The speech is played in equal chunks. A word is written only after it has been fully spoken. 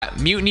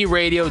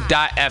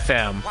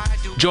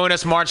www.mutinyradio.fm. Join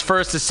us March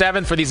 1st to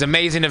 7th for these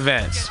amazing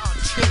events.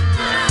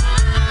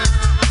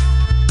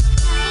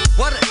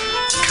 What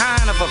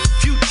kind of a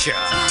future?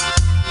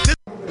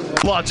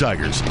 Law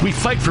Tigers, we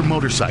fight for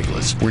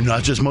motorcyclists. We're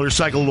not just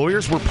motorcycle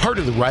lawyers, we're part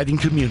of the riding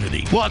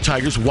community. Law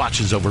Tigers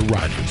watches over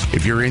riders.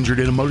 If you're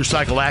injured in a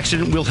motorcycle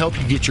accident, we'll help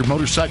you get your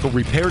motorcycle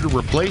repaired or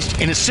replaced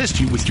and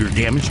assist you with your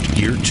damaged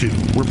gear too.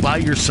 We're by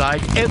your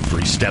side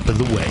every step of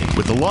the way.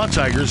 With the Law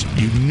Tigers,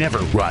 you never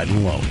ride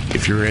alone.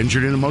 If you're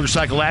injured in a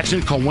motorcycle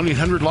accident, call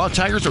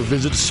 1-800-LAW-TIGERS or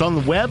visit us on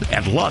the web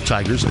at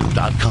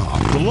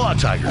lawtigers.com. The Law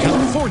Tigers,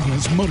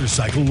 California's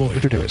motorcycle lawyer.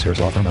 Victor Terrace, Harris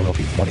Law Firm,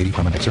 LLP, 180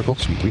 Promenade Circle,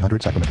 Suite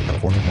 300, Sacramento,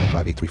 California,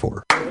 95834.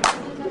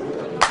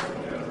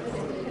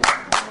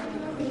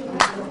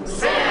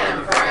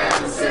 San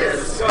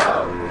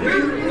Francisco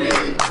Mutiny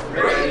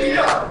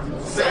Radio.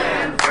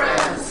 San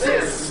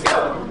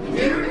Francisco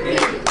Mutiny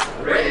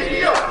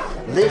Radio.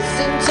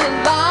 Listen to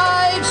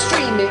live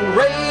streaming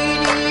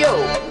radio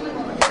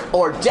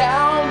or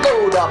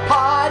download a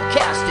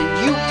podcast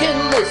and you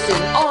can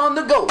listen on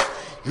the go.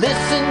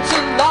 Listen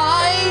to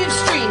live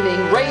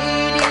streaming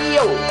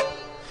radio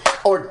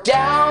or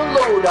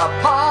download a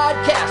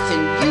podcast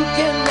and you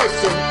can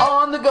listen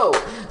on the go.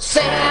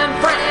 San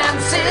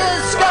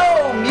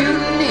Francisco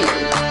Mutiny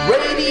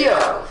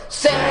Radio.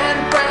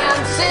 San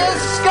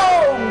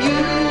Francisco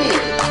Mutiny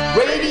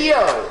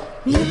Radio.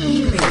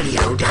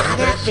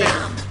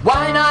 MutinyRadio.fm.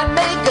 Why not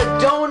make a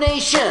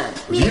donation?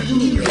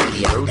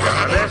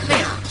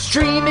 MutinyRadio.fm.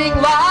 Streaming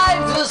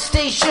live the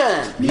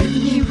station.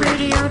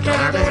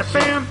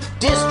 MutinyRadio.fm.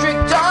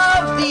 District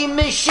of the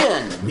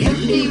Mission.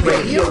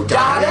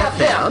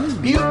 MutinyRadio.fm.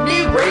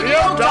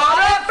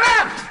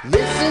 MutinyRadio.fm.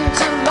 Listen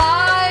to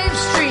live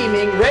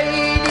streaming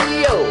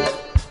radio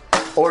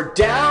or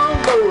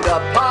download a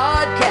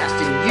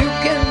podcast and you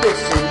can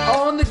listen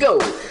on the go.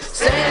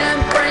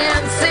 San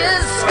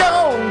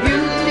Francisco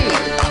Mutiny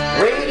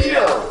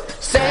Radio.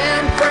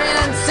 San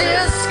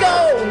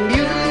Francisco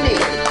Mutiny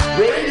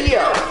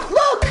Radio.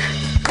 Look,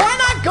 why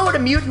not go to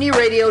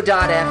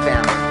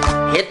MutinyRadio.fm?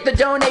 Hit the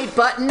donate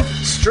button,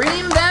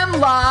 stream them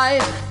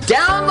live,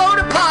 download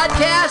a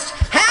podcast,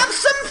 have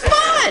some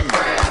fun!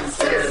 San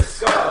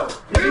Francisco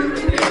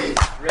Mutiny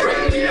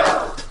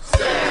Radio.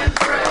 San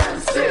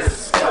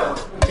Francisco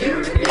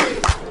Mutiny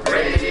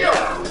Radio.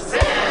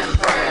 San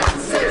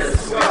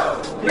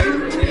Francisco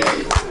Mutiny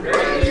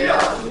Radio.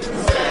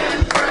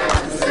 San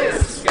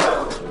Francisco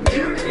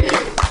Mutiny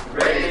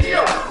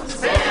Radio.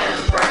 San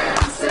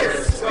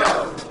Francisco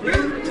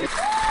Mutiny.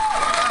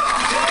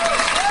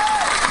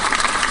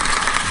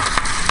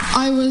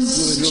 I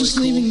was just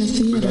leaving the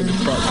theater.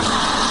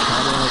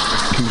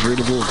 Cadillac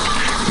convertible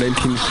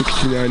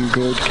 1969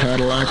 gold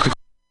Cadillac.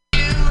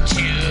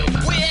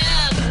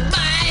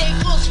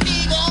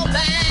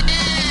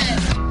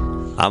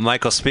 I'm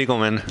Michael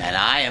Spiegelman. And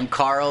I am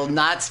Carl,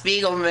 not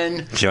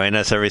Spiegelman. Join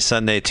us every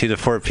Sunday, 2 to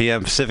 4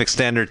 p.m. Pacific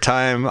Standard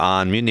Time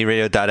on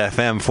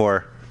MutinyRadio.fm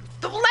for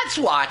Let's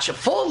watch a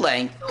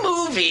full-length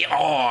movie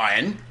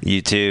on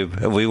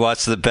YouTube. We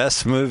watch the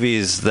best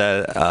movies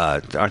that,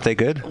 aren't they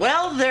good?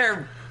 Well,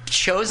 they're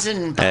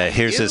chosen by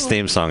Here's his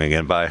theme song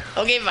again. Bye.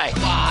 Okay, bye.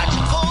 Watch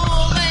a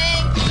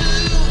full-length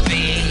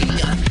movie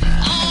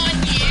on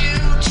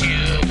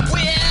YouTube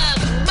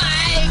with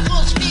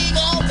Michael Spiegelman.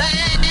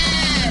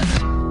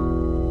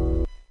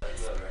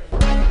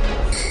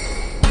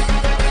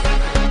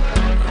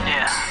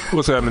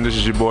 What's happening? This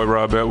is your boy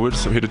Rob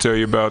Edwards. I'm here to tell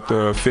you about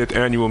the 5th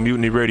Annual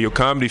Mutiny Radio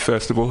Comedy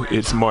Festival.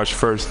 It's March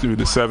 1st through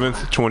the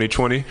 7th,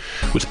 2020,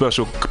 with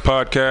special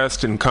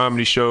podcasts and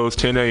comedy shows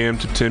 10 a.m.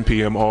 to 10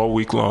 p.m. all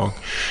week long.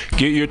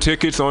 Get your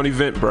tickets on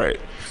Eventbrite.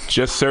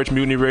 Just search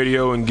Mutiny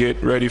Radio and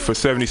get ready for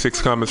 76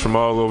 comics from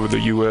all over the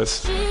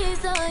U.S.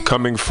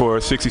 coming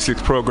for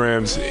 66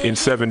 programs in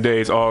 7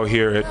 days, all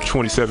here at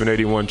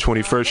 2781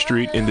 21st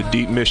Street in the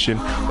Deep Mission,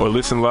 or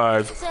listen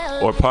live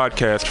or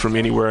podcast from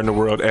anywhere in the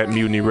world at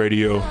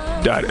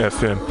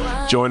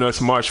MutinyRadio.fm. Join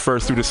us March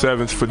 1st through the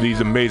 7th for these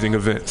amazing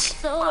events.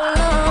 What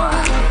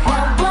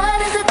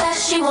is it that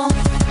she wants?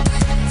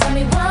 Tell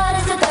me what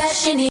is it that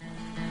she needs?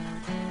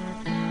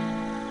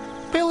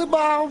 Billy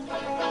Bob,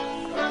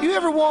 you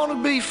ever want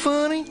to be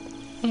funny?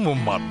 Well,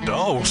 my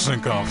dogs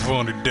think I'm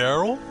funny,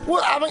 Daryl.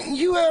 Well, I mean,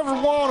 you ever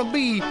want to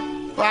be,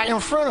 like, in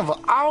front of an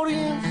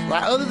audience?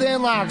 Like, other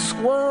than, like,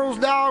 squirrels,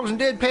 dogs, and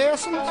dead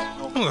peasants?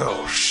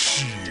 Well,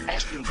 shoot.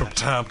 From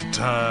time to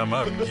time,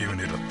 I've given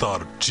it a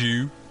thought or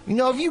two. You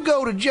know, if you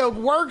go to Joke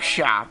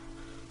Workshop,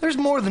 there's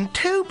more than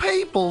 2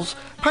 peoples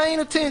paying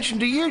attention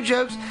to your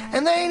jokes,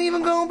 and they ain't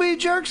even gonna be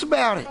jerks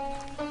about it.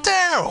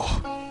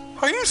 Daryl,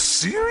 are you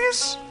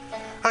serious?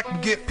 I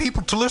can get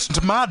people to listen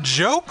to my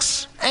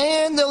jokes?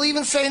 And they'll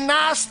even say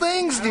nice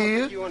things to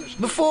you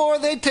before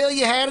they tell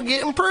you how to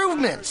get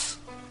improvements.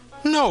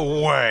 No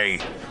way.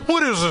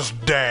 What is this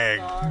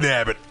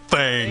dag-nabbit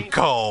thing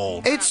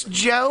called? It's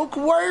Joke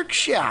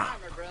Workshop.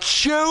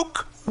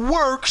 Joke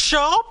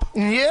Workshop?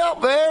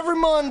 Yep, every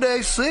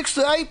Monday, 6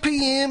 to 8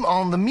 p.m.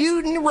 on the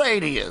Mutiny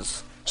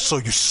Radios. So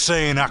you're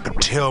saying I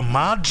could tell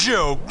my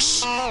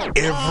jokes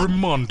every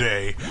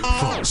Monday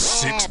from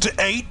 6 to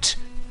 8?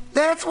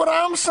 That's what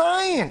I'm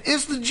saying.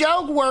 It's the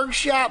Joke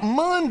Workshop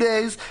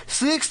Mondays,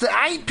 6 to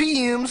 8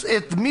 p.m.s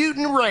at the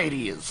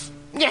MutinyRadio.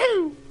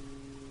 Yahoo!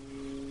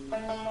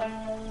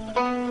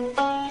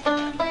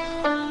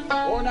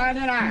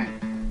 $4.99.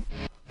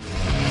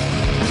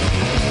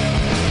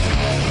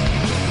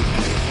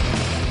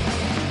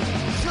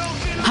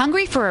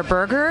 Hungry for a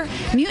burger?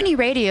 Mutiny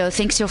Radio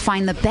thinks you'll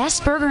find the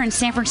best burger in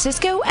San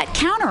Francisco at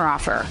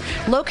Counteroffer,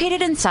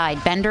 located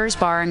inside Bender's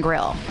Bar and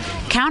Grill.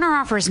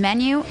 Counteroffer's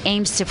menu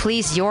aims to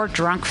please your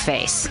drunk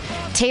face.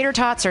 Tater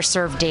tots are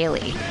served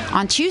daily.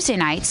 On Tuesday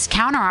nights,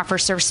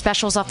 Counteroffer serves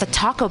specials off the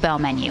Taco Bell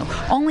menu,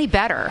 only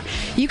better.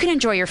 You can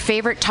enjoy your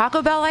favorite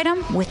Taco Bell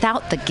item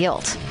without the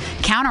guilt.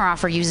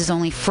 Counteroffer uses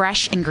only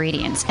fresh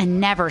ingredients and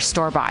never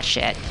store-bought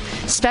shit.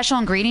 Special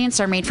ingredients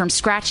are made from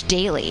scratch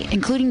daily,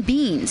 including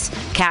beans,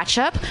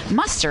 ketchup,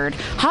 mustard,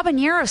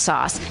 habanero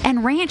sauce,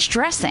 and ranch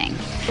dressing.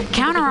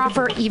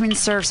 Counteroffer even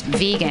serves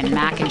vegan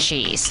mac and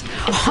cheese.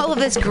 All of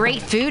this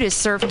great food is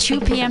served 2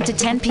 p.m. to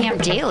 10 p.m.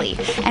 daily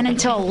and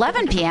until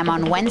 11 p.m.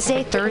 on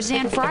Wednesday, Thursday,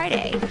 and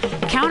Friday.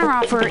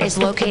 Counteroffer is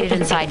located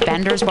inside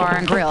Bender's Bar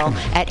and Grill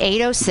at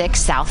 806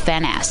 South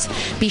Van Ness.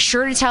 Be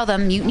sure to tell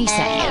them Mutiny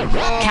sent you.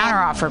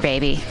 Counteroffer,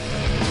 baby.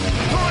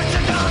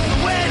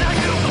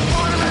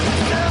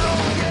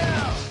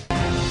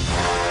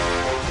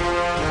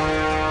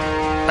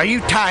 Are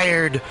you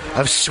tired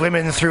of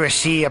swimming through a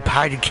sea of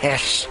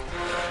podcasts?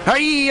 Are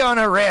ye on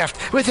a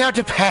raft without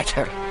a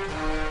paddle?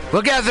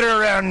 Well, gather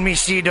around me,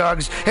 sea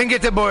dogs, and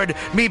get aboard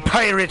me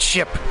pirate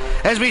ship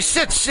as we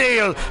set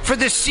sail for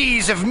the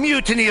seas of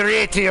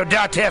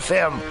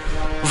MutinyRadio.fm.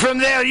 From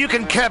there, you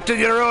can captain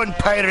your own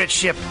pirate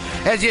ship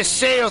as you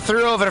sail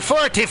through over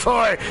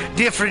 44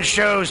 different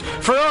shows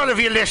for all of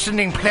your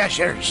listening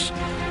pleasures.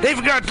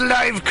 They've got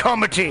live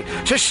comedy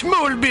to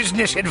small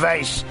business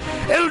advice,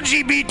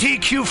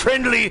 LGBTQ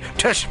friendly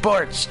to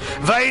sports,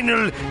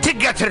 vinyl to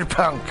gutter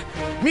punk.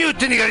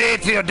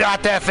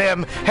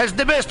 MutinyRadio.fm has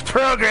the best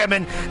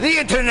programming the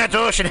internet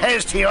ocean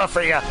has to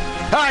offer you.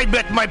 I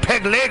bet my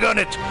peg leg on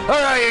it, or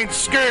I ain't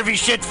scurvy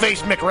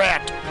shit-faced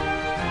McRat.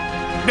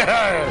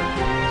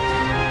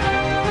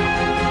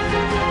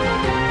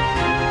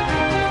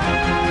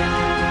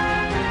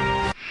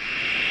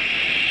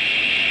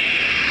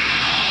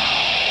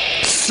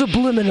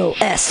 Subliminal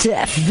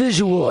SF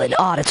visual and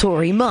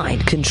auditory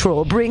mind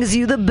control brings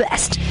you the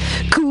best,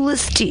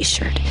 coolest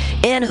t-shirt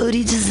and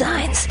hoodie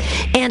designs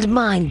and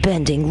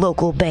mind-bending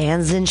local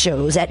bands and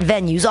shows at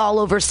venues all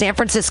over San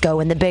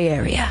Francisco and the Bay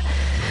Area.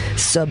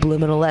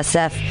 Subliminal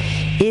SF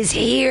is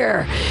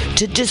here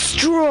to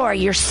destroy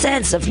your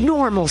sense of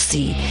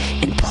normalcy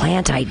and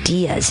plant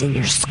ideas in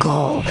your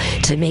skull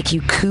to make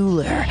you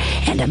cooler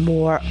and a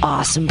more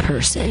awesome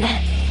person.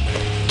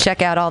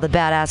 Check out all the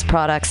badass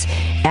products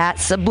at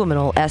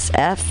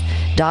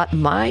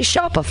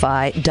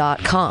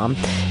subliminalsf.myshopify.com.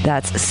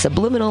 That's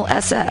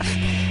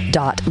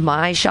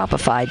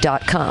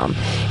subliminalsf.myshopify.com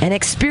and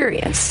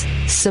experience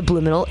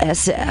Subliminal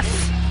SF.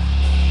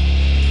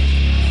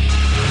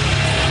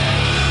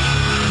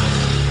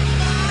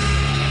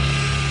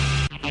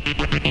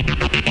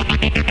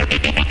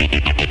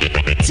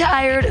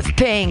 Tired of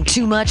paying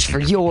too much for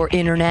your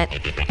internet?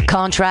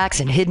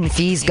 Contracts and hidden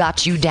fees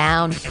got you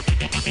down?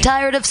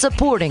 Tired of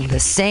supporting the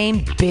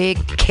same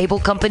big cable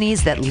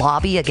companies that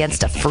lobby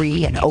against a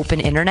free and open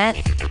internet?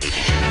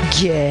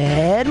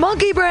 Get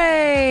Monkey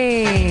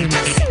Brains!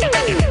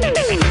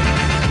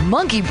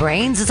 Monkey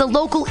Brains is a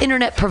local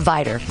internet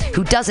provider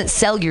who doesn't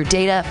sell your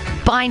data,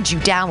 bind you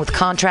down with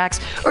contracts,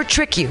 or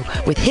trick you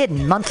with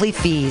hidden monthly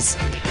fees.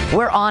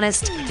 We're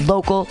honest,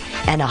 local,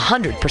 and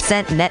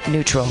 100% net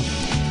neutral.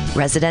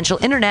 Residential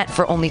internet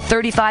for only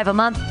 $35 a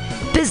month.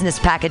 Business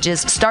packages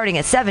starting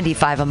at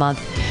 $75 a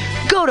month.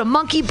 Go to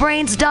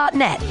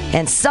monkeybrains.net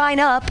and sign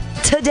up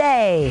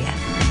today.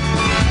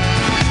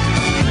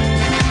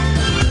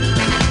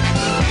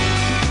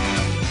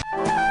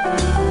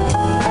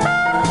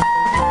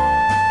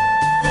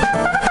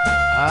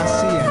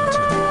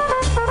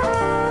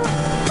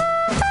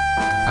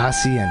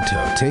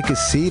 Asiento. Take a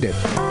seat at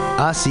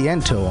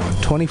Asiento on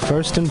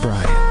 21st and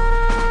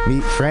Bryant.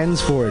 Meet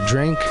friends for a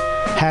drink,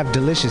 have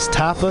delicious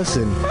tapas,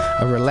 and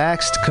a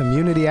relaxed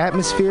community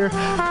atmosphere.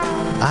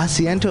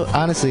 Asiento,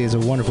 honestly, is a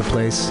wonderful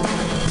place.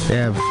 They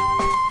have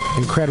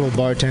incredible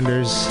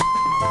bartenders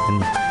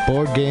and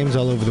board games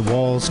all over the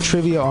walls,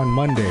 trivia on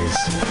Mondays,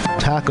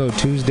 Taco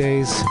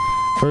Tuesdays,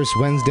 First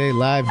Wednesday,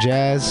 live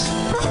jazz,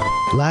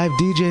 live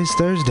DJs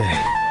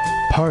Thursday,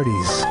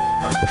 parties.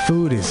 The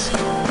food is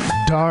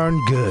darn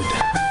good.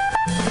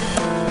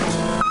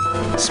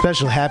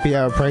 Special happy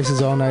hour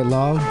prices all night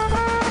long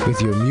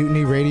with your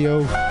Mutiny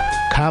Radio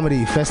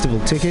Comedy Festival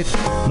ticket,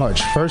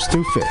 March 1st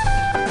through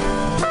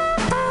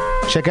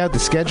 5th. Check out the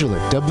schedule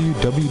at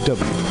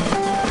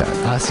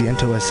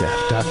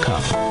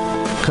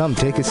www.asientosf.com. Come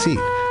take a seat.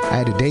 I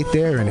had a date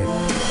there and it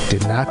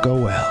did not go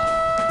well.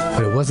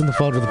 But it wasn't the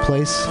fault of the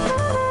place.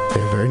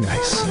 They're very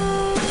nice.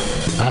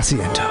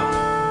 Asiento.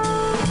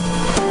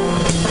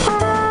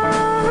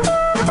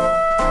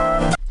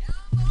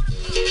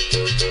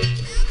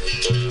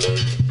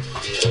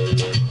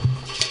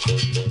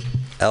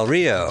 El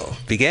Rio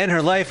began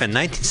her life in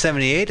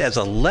 1978 as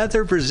a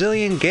leather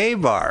Brazilian gay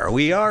bar.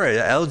 We are an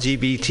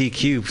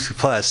LGBTQ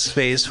plus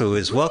space who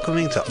is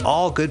welcoming to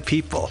all good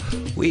people.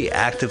 We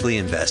actively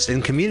invest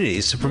in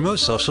communities to promote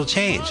social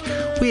change.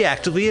 We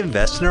actively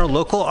invest in our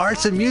local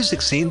arts and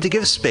music scene to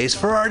give space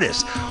for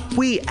artists.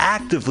 We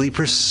actively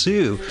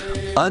pursue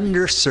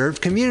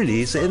underserved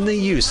communities in the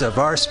use of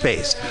our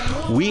space.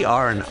 We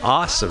are an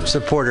awesome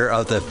supporter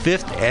of the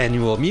 5th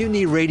Annual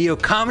Mutiny Radio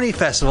Comedy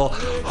Festival,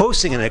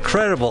 hosting an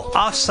incredible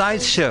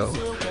offside show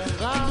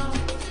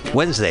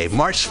Wednesday,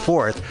 March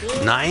 4th,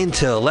 9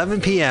 to 11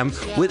 p.m.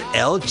 with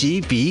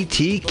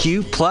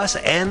LGBTQ plus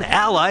and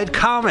allied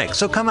comics.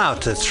 So come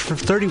out to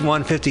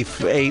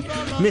 3158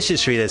 Mission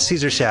Street at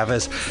Cesar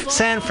Chavez,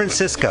 San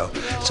Francisco.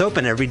 It's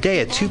open every day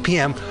at 2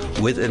 p.m.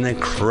 with an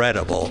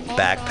incredible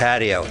back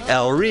patio.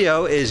 El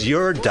Rio is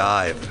your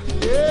dive.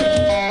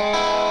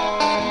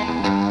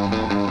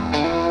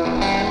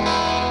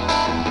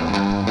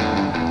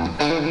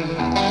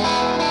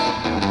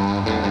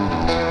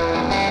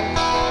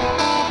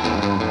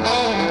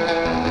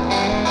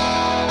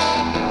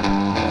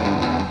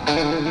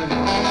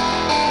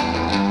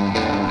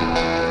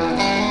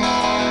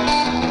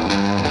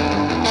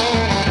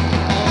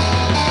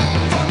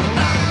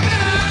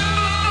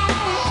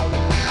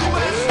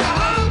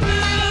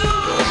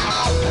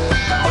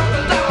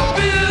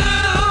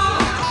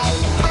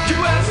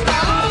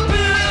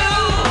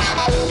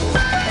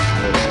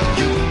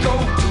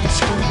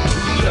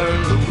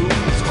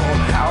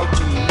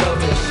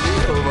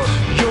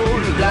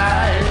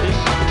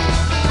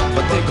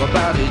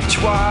 About it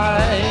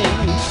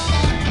twice.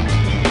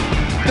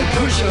 The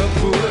pusher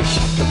push,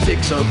 the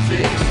fixer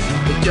fix,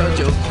 the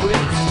judge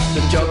quits,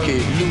 the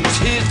junkie lose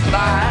his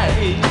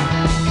life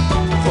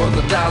for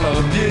the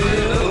dollar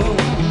bill,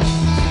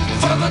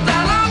 for the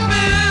dollar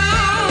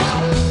bill,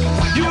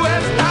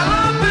 U.S.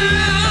 dollar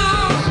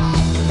bill,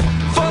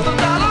 for the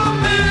dollar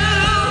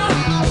bill,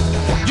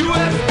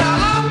 U.S.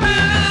 dollar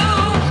bill.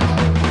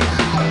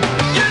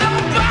 You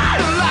don't buy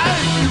a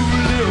life, you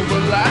live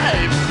a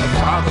life. A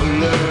father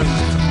learns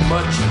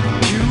much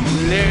too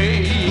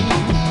late.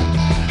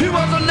 He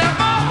was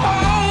never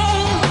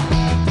home.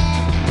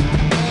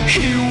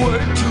 He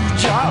worked 2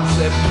 jobs,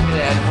 left me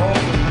at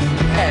home,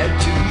 had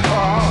 2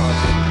 cars.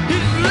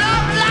 His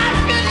love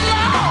life is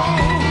long.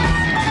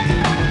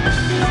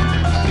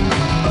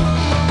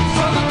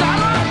 For the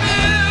dollar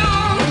bill,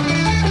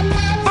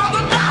 for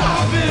the dollar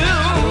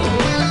bill,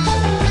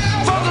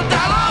 for the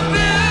dollar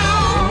bill,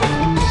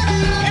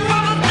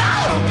 for the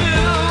dollar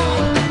bill.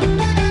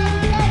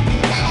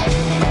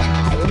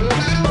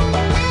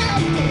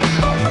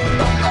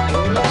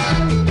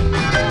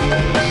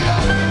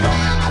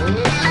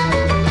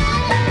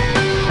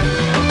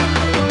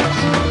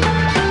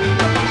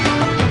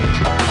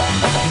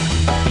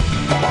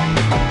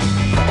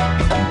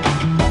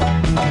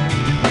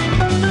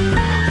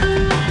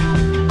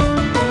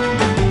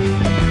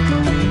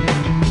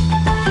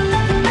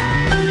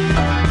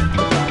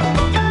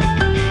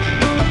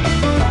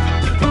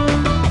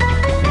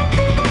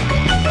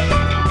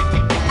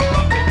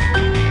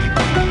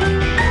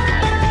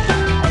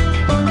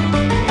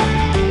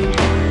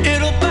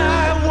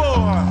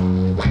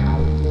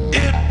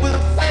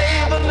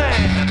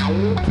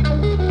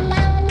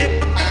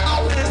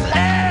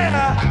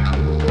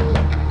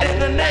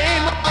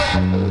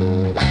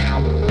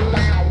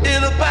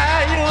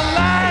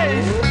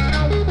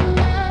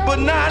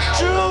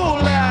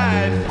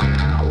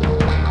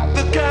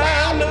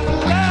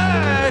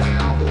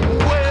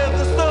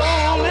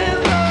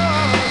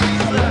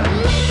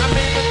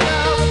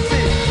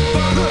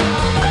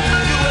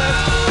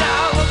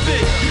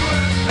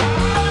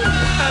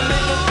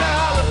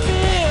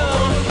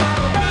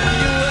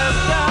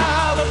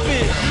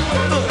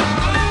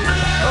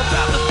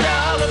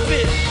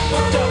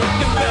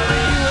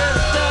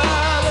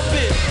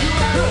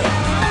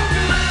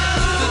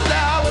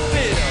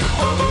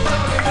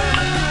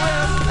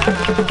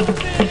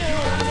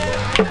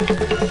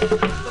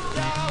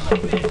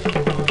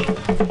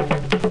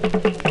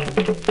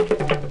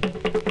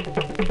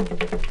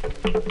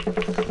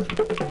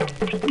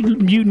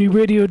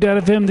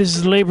 MutinyRadio.fm. This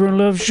is the Labor and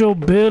Love Show.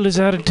 Bill is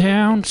out of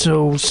town,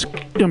 so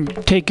I'm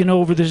taking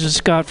over. This is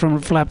Scott from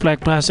Flat Black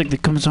Plastic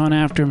that comes on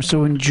after him,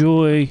 so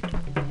enjoy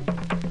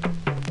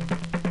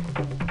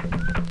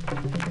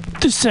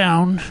the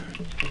sound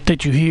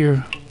that you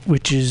hear,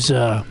 which is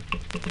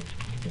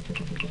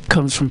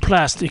comes from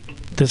plastic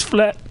that's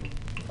flat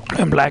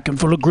and black and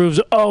full of grooves.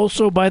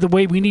 Also, by the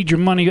way, we need your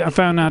money. I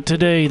found out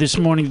this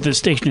morning, the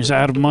station is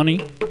out of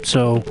money,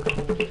 so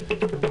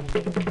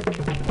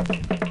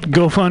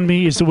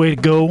GoFundMe is the way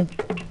to go.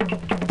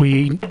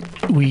 We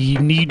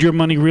need your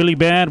money really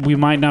bad. We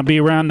might not be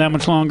around that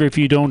much longer if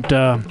you don't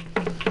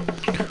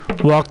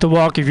walk the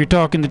walk. If you're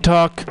talking the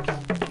talk,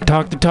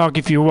 talk the talk.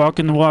 If you're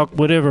walking the walk,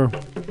 whatever.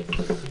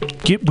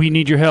 We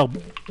need your help.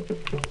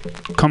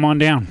 Come on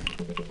down.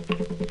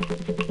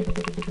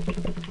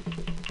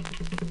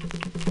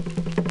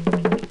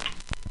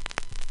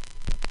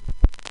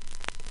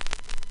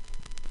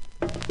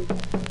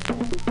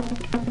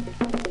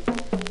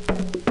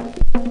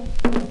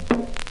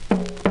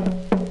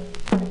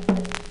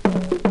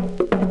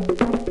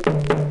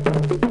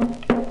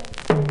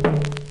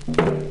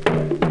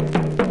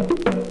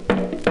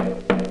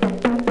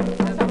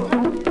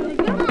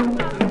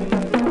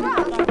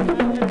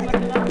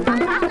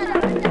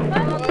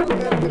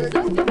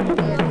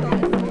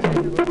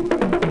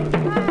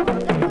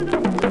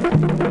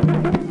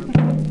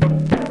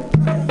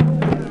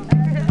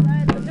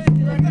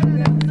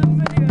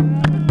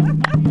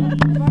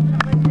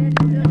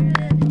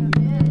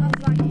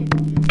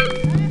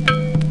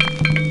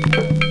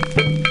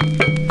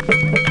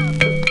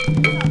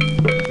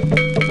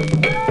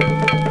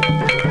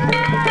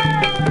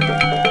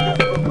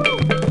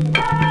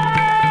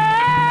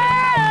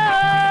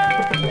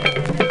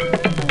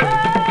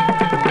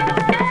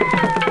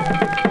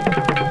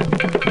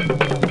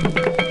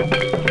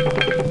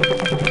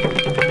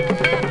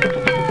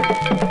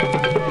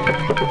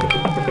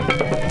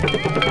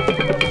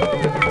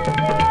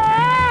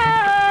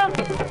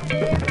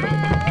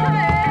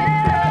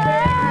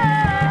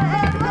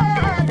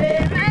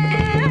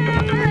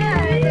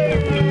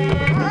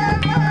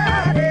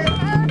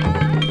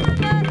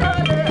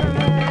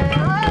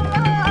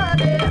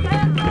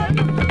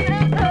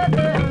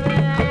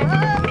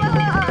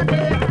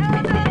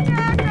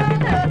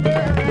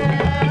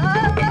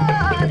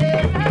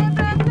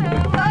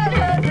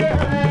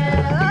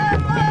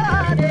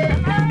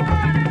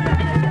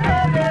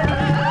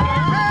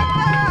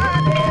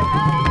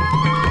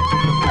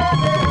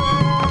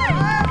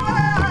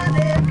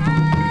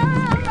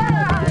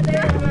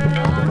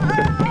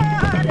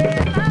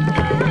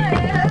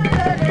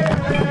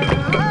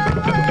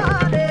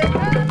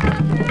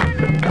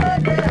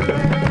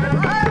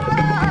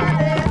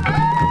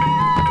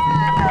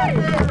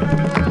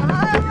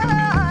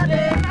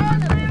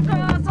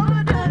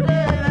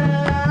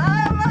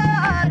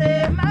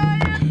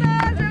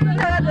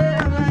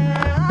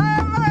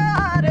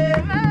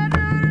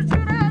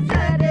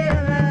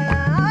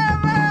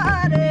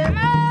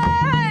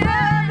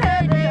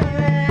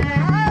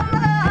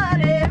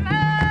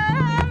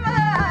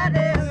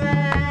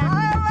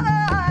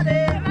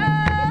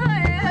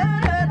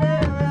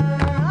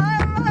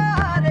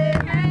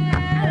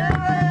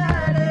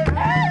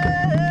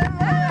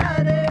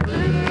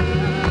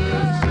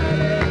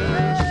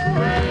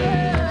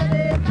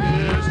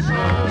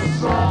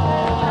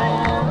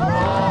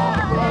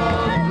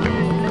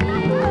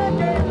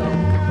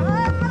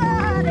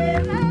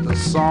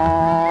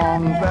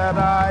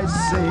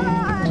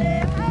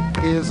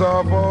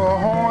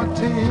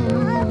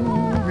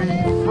 haunting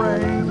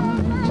refrain.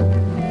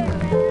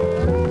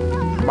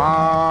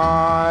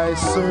 My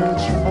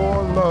search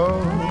for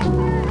love,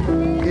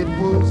 it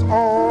was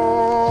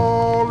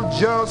all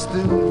just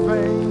in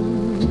vain.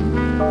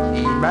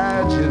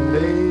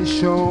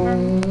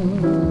 Imagination,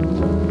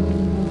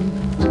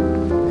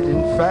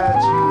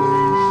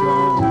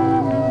 infatuation,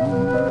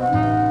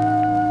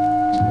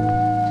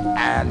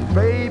 and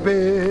baby,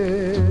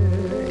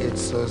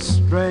 it's a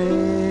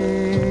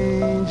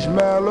strange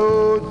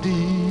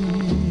melody.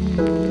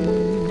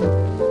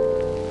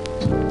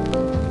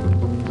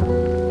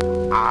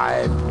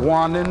 I've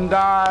won and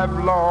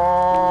I've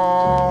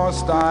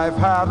lost, I've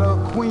had a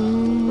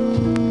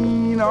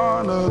queen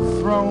on a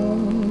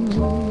throne.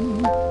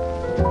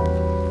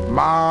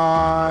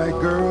 My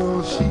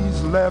girl,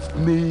 she's left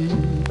me,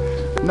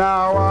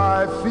 now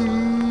I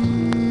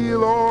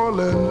feel all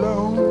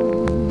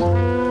alone.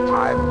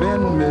 I've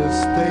been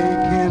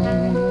mistaken,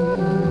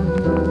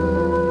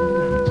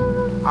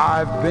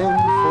 I've been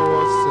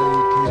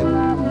forsaken,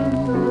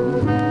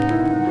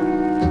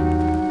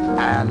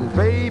 and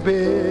baby,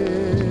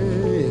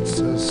 it's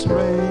a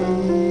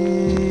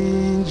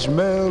strange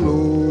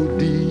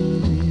melody.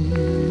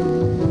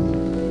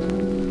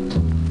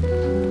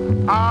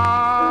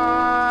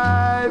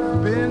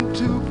 I've been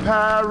to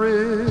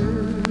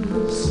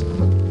Paris,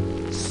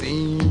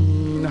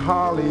 seen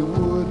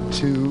Hollywood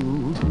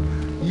too,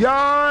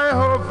 yeah,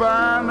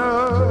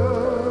 Havana,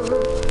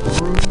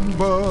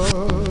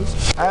 rumba's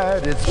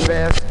at its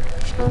best.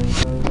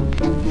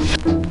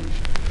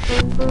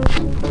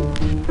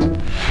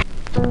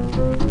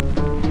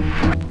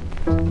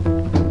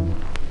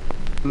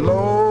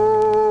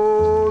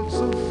 Loads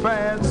of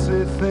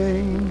fancy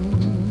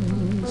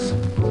things,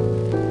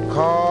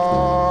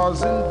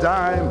 cars and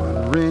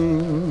diamond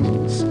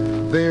rings.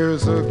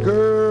 There's a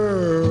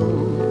girl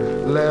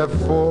left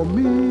for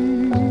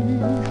me,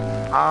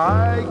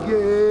 I guess.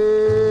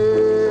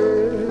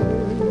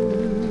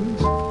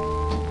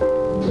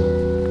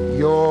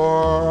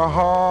 Your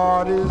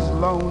heart is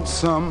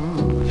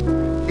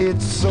lonesome,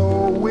 it's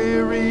so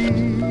weary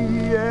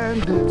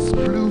and it's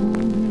blue.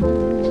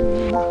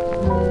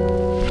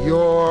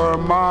 Your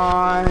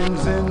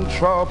mind's in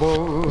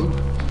trouble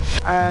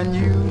and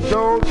you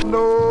don't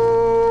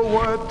know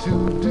what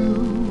to do.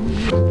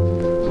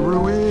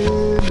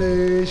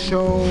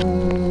 Ruination,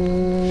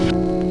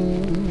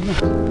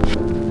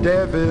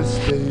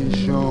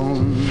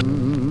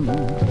 devastation,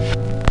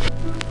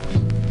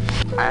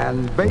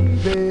 and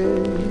baby,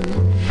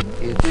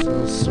 it's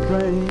a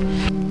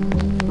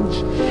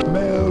strange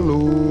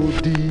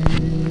melody.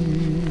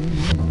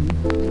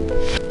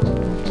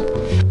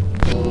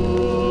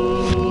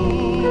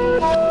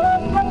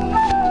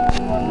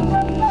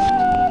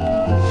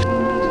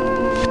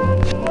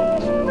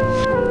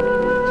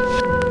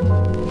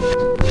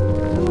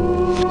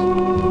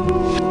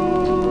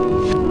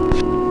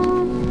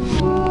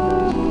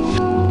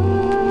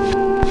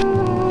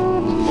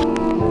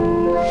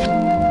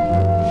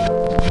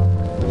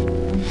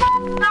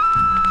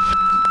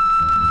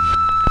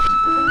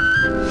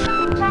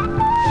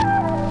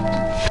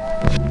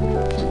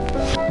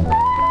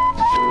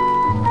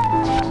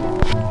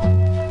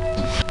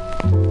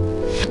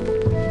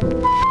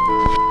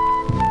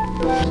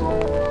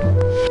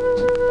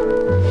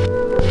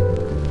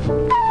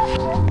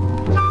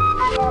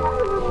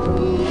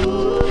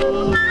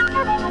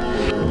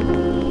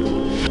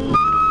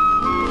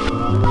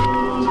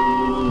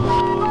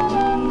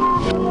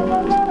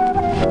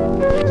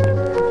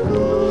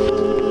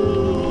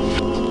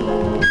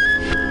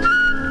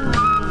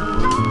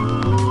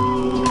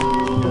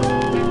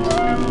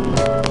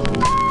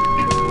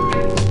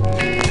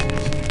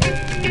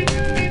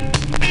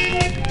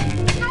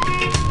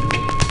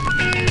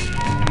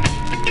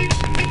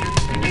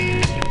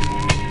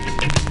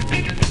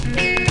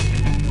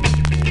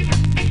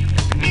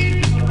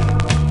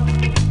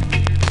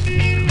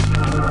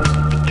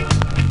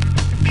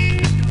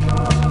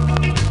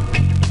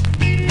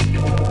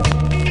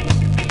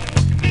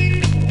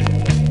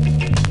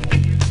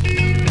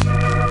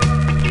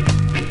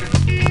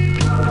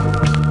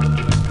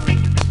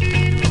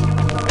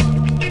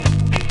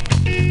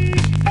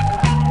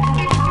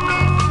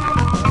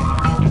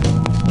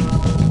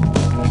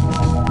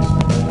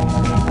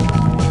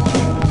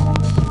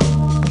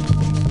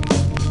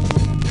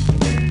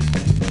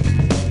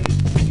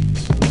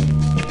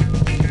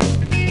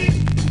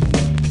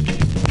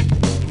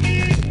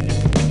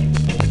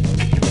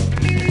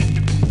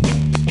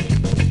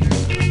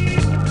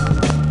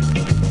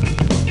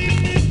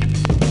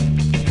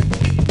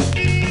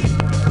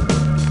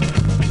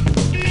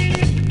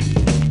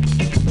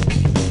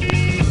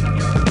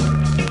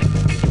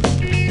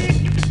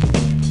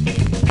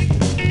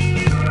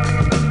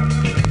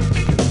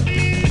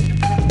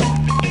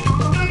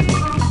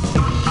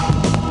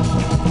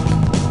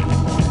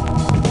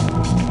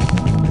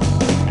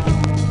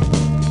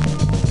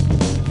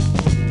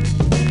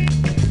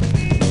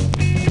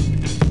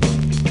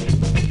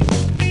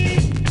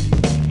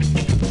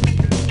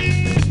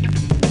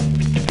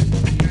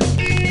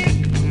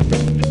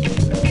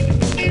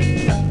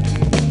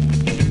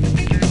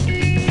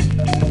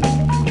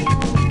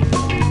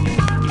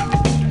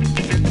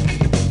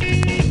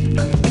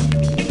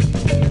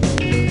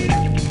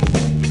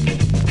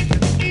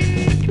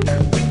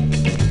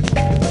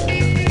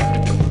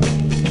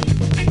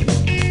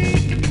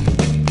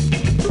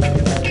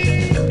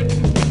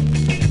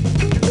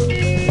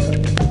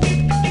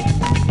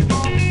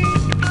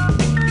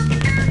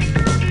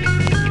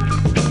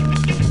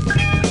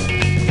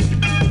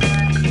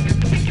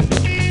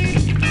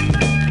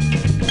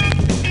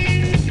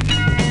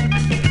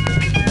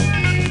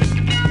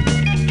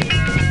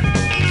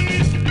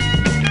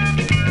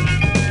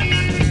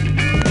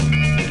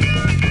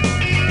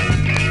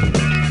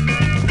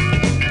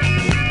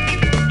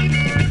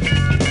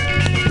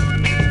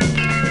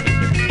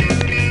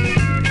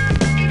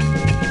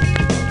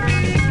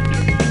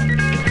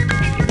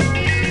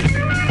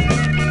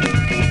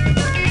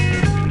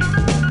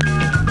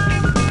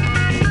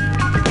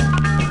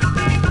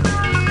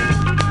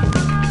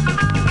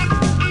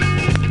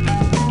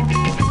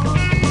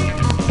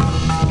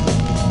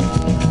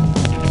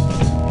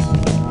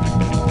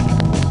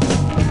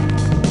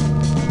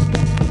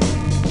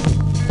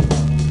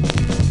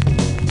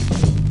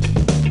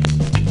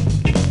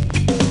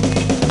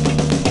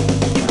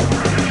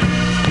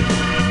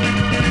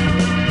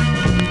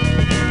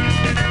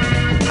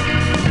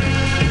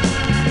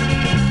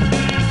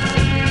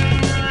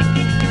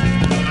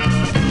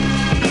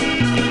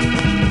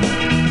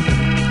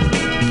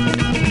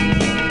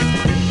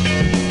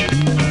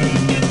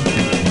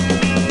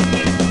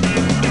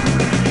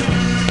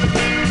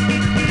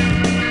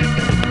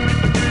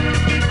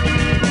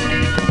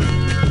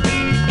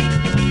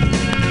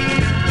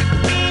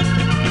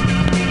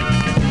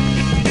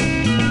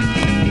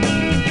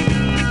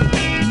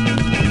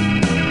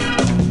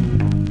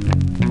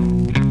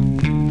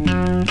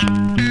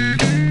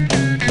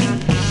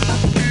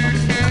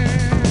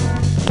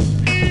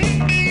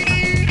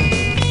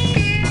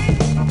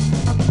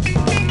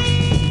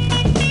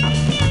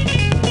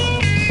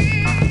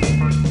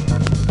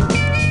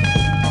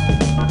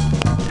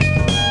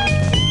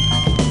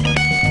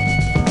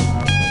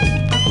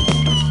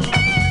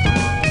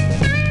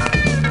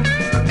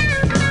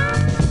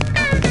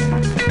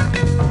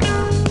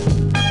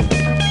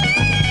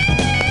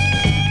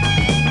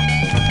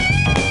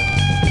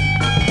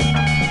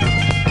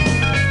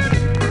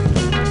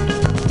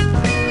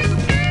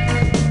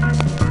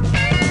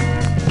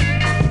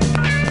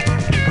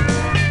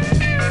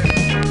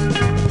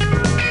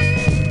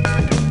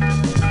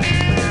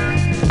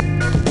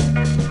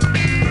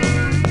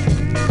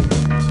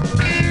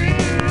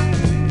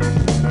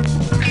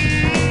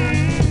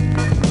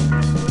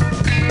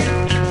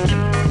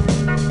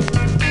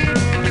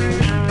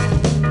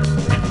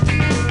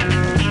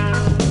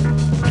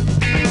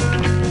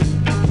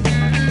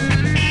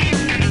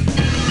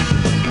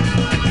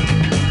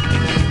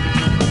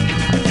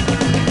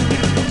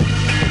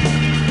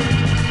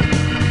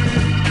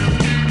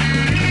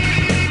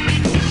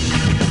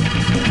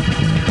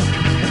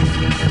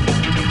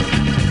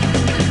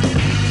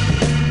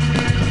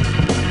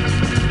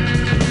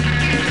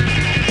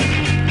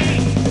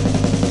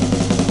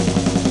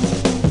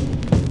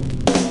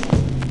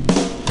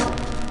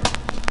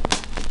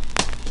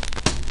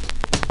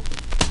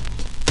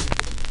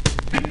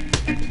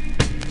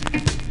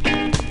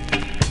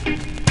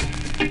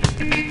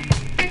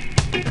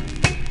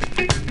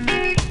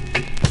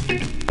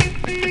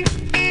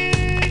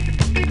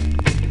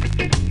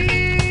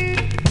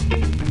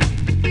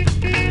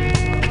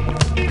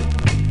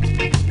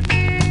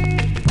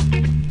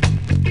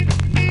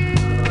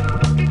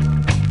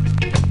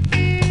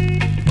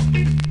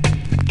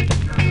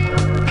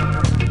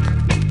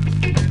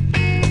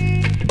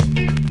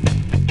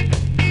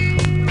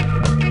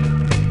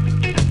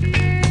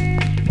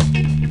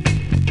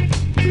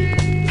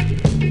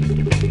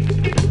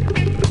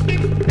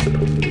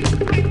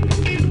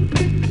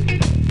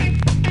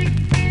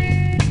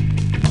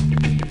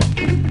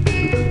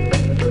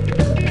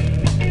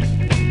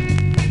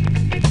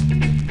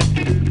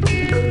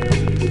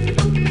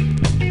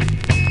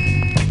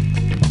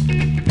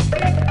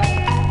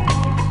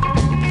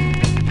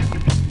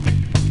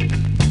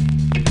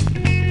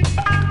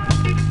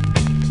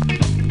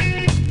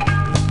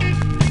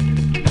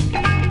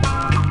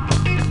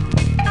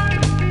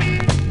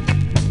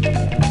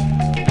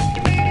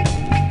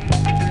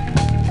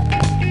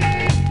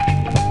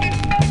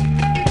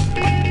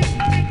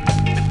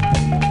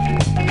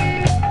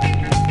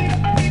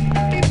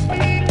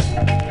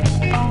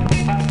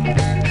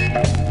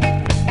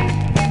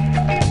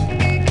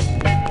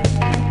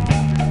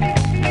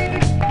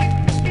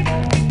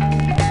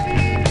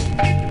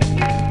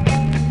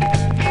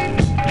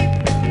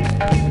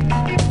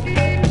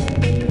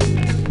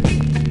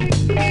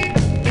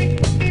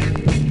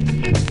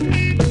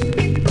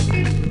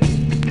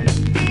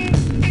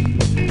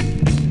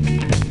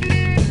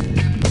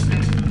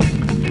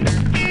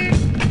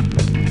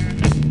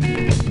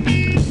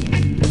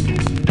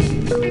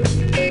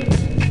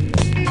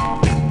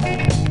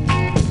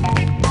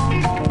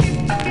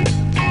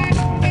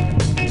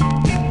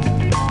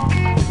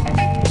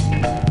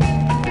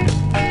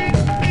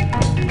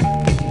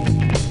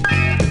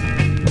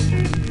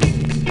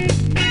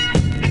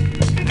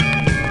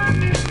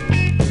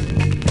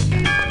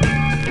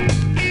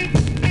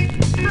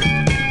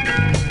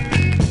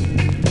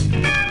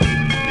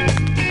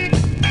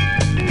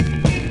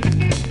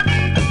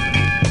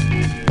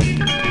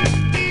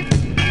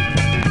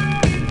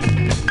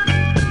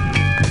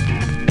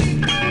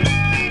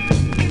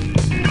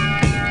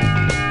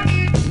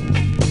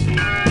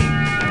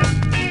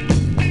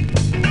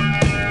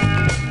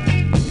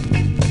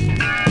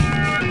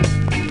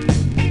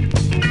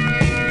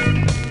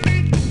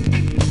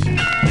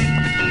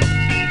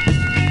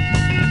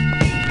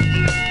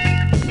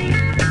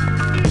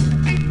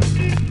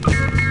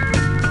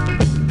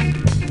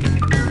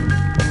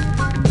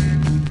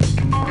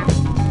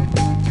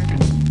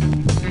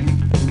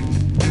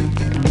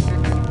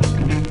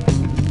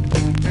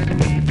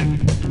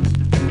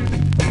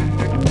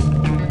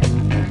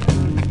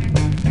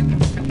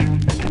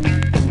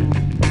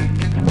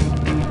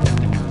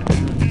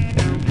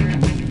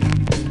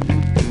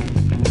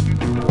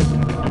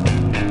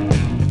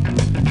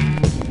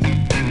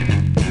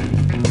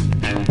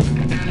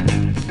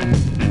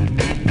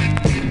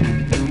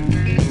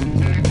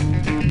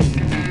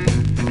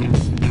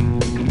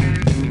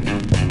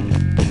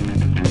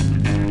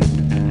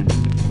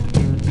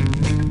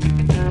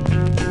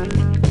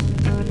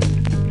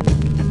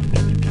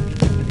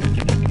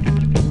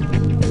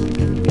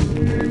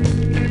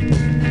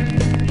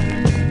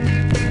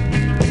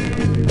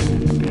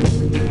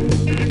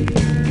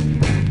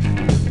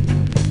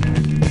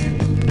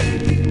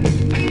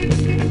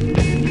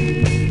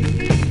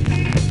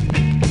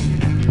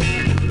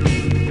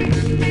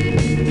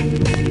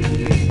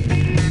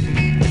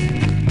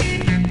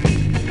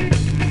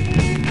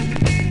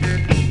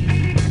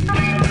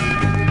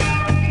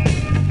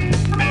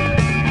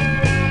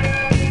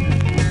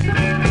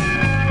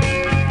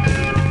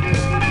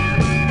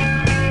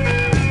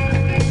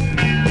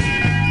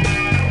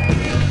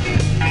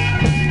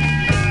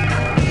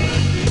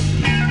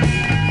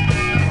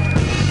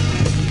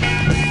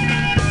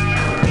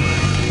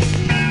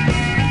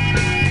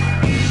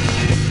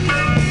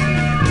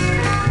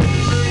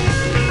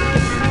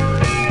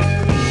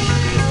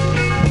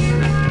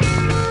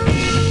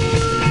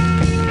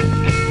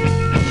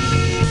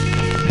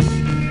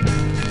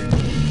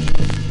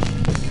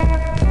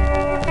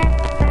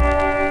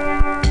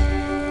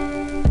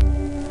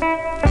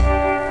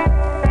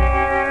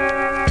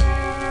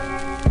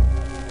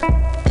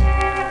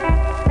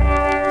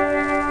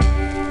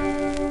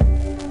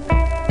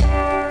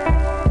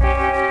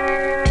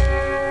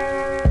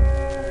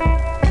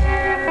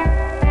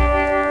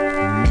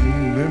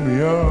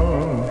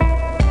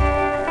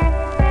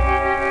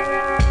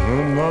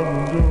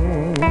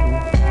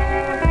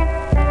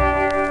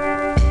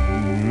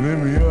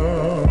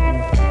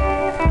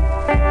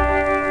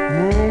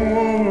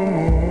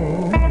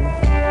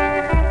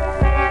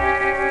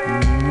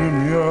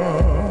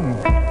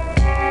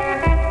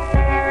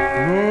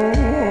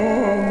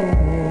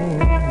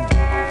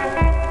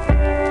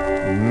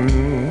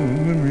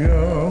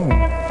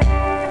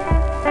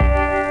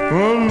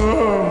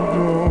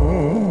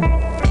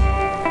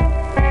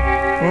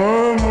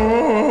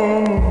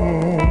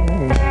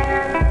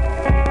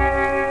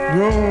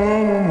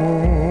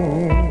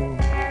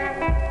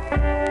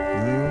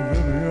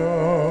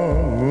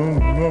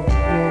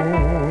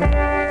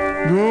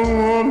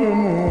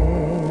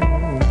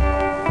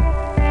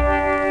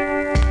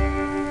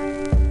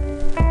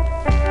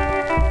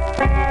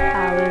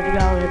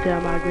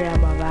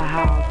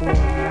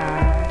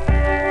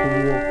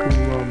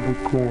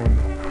 corner.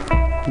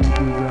 Who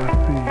did I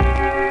see?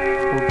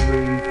 A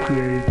great,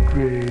 great,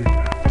 great,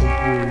 a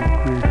great,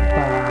 great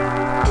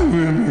fire.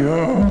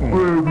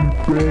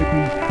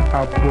 Baby,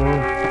 I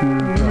busted.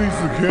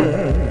 Lisa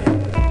Cash.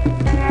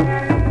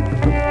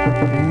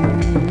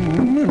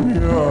 Let me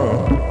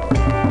up.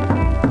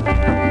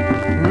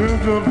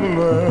 Lift up the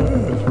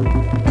last.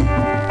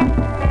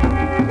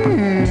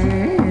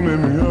 Let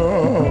me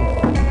up.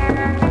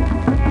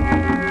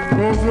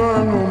 Cause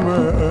I'm no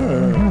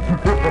man.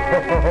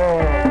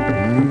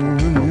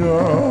 Let me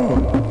up.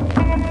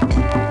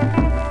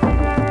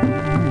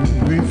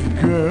 Lisa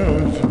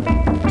Cash.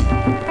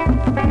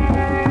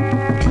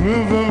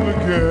 Lift up the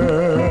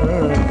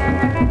cash.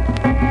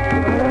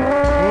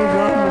 Cause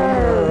I'm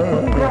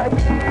no man.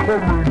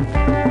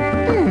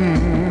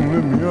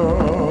 Let me up.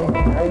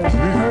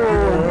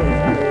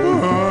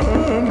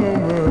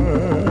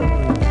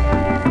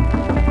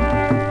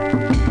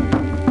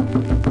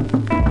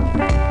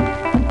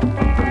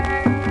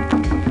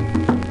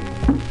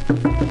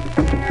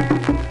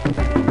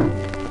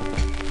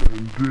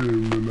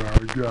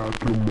 Got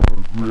to my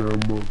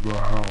grandmother's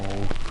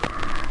house.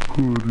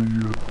 Who do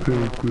you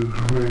think was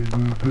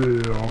waiting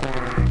there?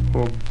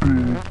 A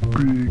big,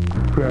 big,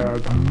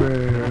 fat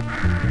man.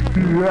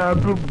 He had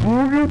the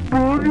boogie,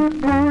 boogie,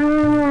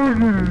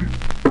 boogie.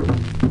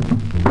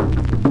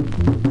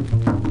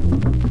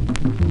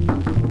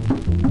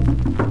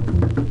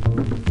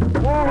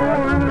 Oh,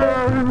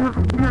 yeah, he was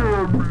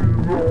scaring me,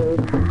 though.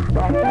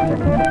 I want the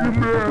boogie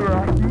man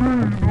at me,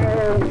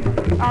 though.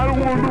 I don't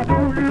want the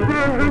boogie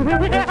man.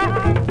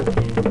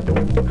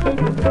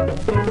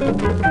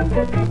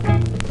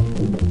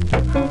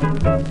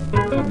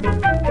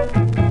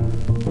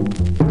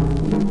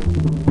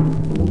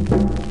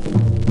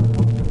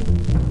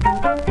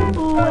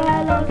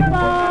 Well, I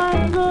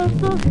find the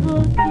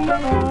Suzuki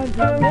on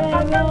the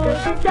railroad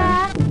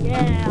track,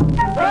 yeah.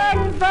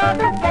 Waiting for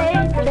the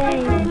train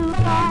to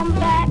come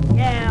back,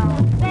 yeah.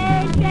 The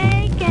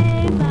train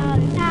came about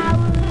an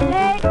hour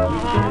late.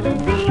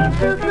 See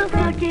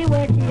Suzuki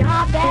when she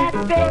hopped that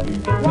train.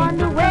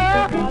 Wonder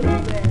where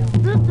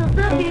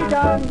Suzuki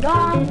done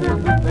gone,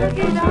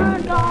 Suzuki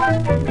done gone.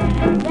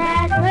 And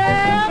that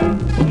girl,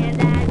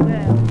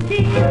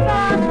 she's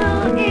gone to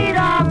eat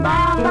up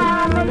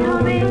Mama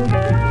Louie.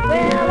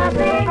 Well, I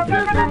think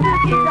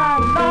Suzuki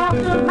done lost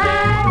her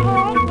mind.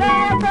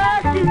 Well, the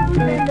shoes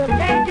and the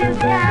laces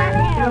behind,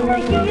 and the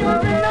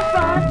heels in the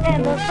front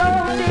and the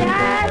soles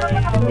behind.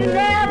 You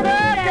never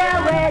tell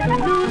where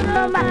she's losing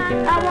her mind.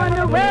 I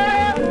wonder where,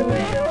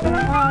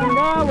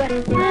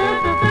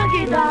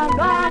 Suzuki done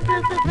gone,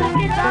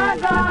 Suzuki done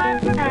gone.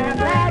 And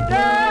that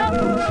girl,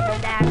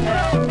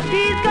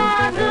 she's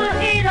gone to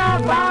eat up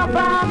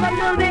Mama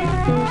Louie.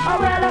 Oh,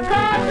 well, of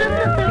course,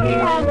 Suzuki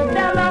on the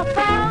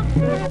telephone.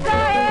 Go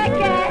ahead,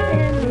 cat,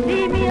 and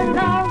leave me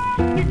alone.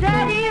 You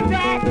dirty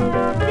rat,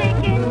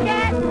 stinking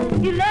cat.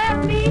 You left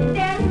me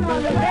standing on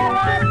the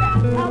railroad.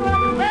 I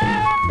wonder where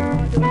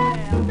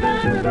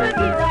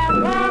Suzuki done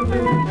gone,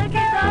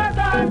 Suzuki done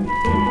gone.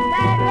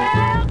 That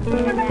girl,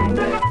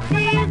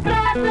 she's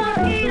gone to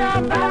eat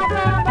up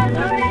Mama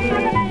Louie.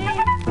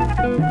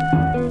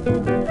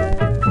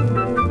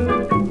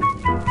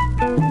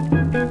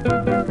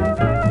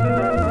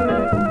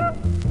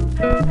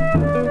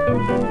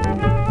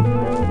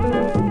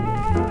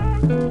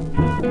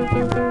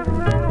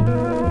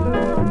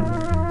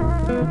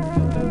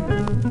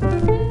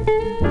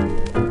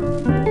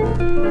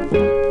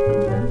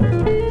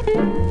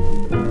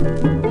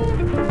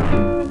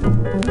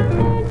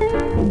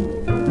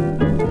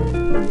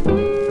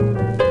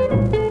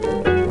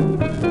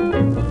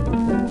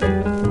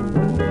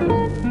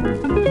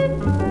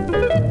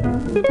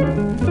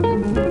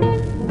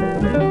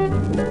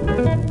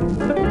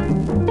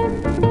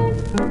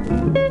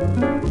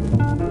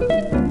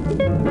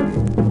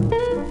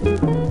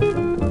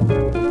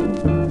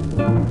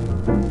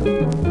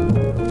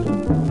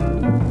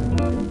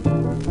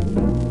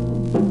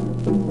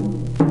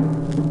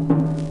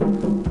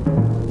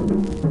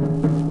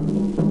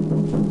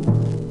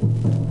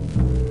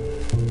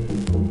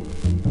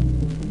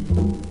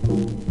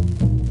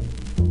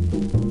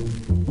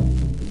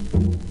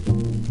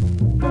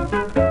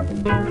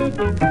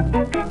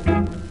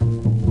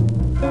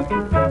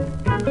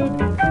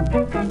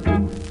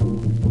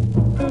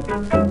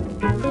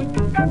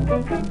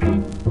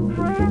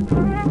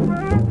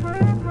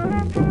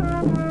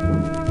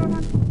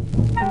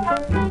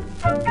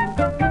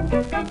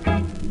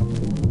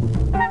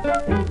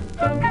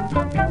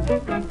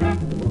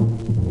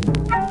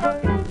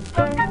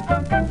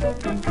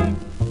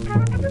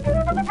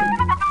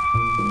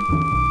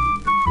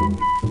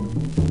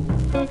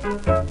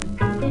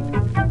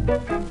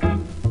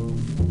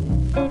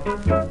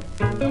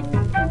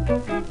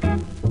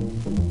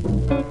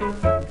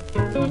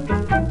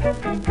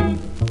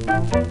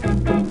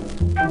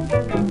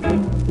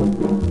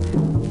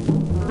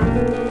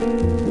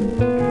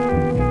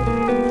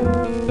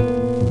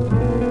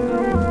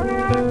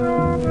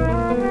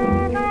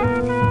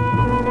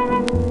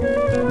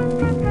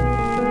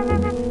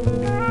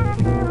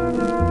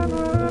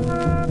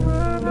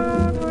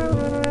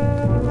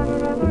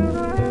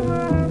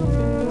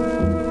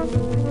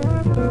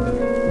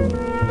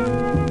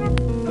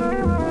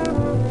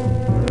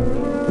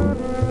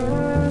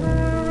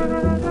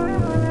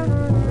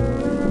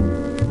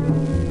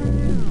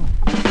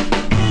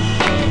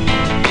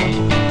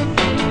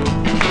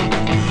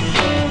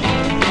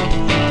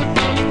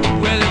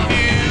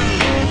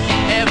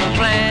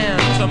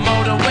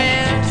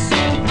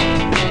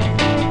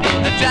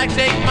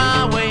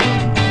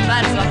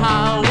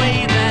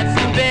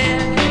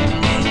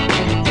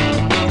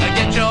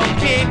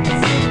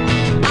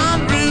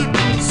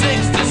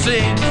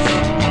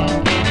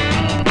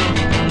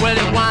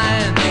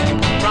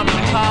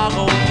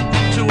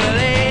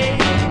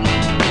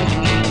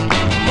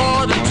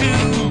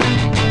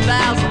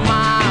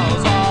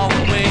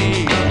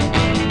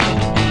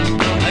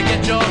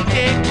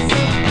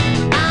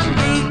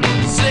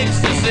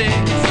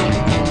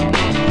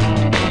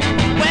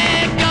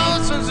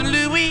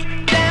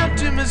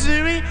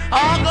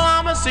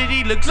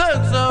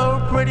 so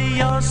pretty,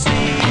 you'll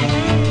see.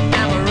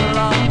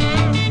 Amarillo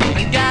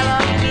and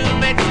Gallup, New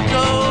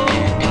Mexico,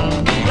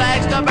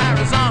 Flagstaff,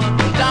 Arizona.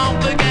 Don't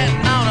forget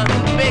Nona,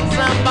 Big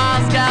Sun,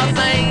 Moscow,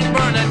 St.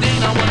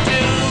 Bernardino. I want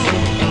you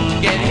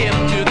get hip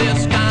to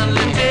this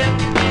kindly tip.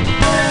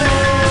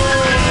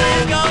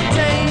 We're gonna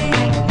take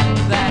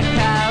that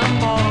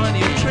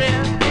California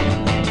trip.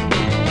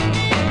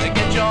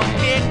 Get your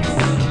kicks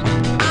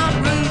on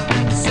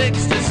Route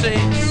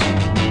 66.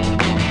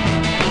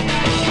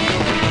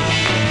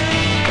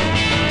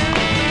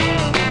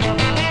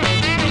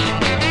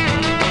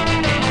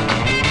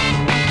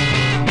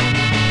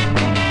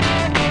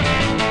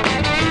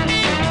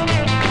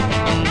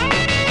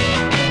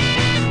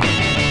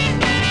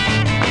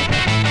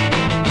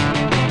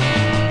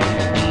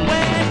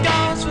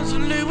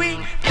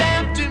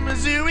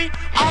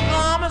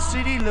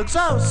 City looks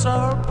oh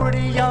so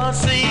pretty, you'll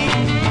see.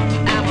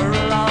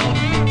 Amarillo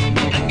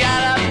and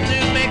Gallup,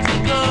 New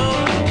Mexico,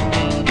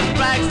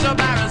 Flagstaff,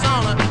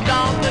 Arizona.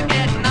 Don't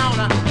forget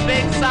Nona,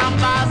 Big South,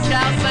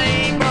 Moscow,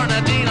 St.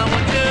 Bernardino.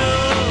 When you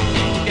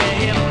get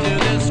hip to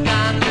this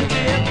kind of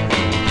tip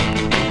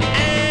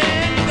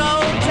and go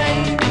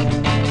take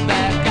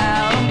that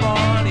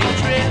California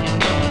trip.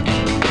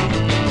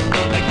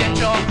 Get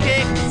your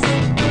kicks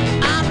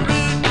on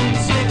Route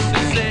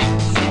 66.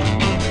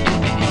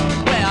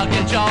 Well,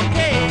 get your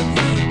kicks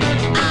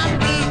on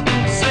Route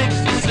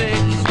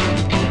 66.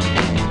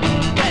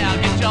 Well,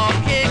 get your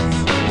kicks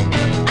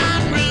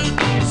on Route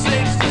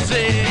 66.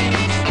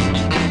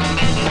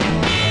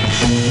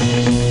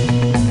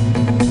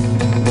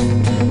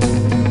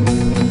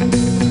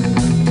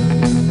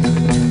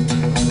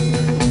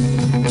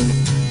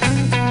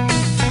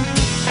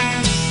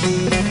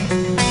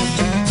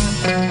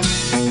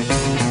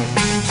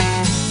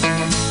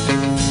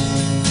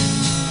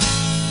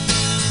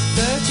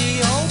 Dirty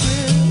old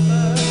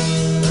river,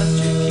 must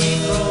you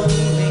keep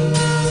rolling,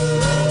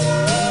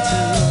 rolling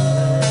to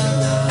the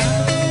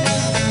night?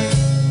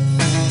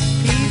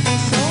 People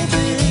so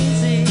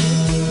busy,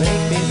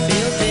 make me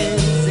feel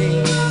dizzy,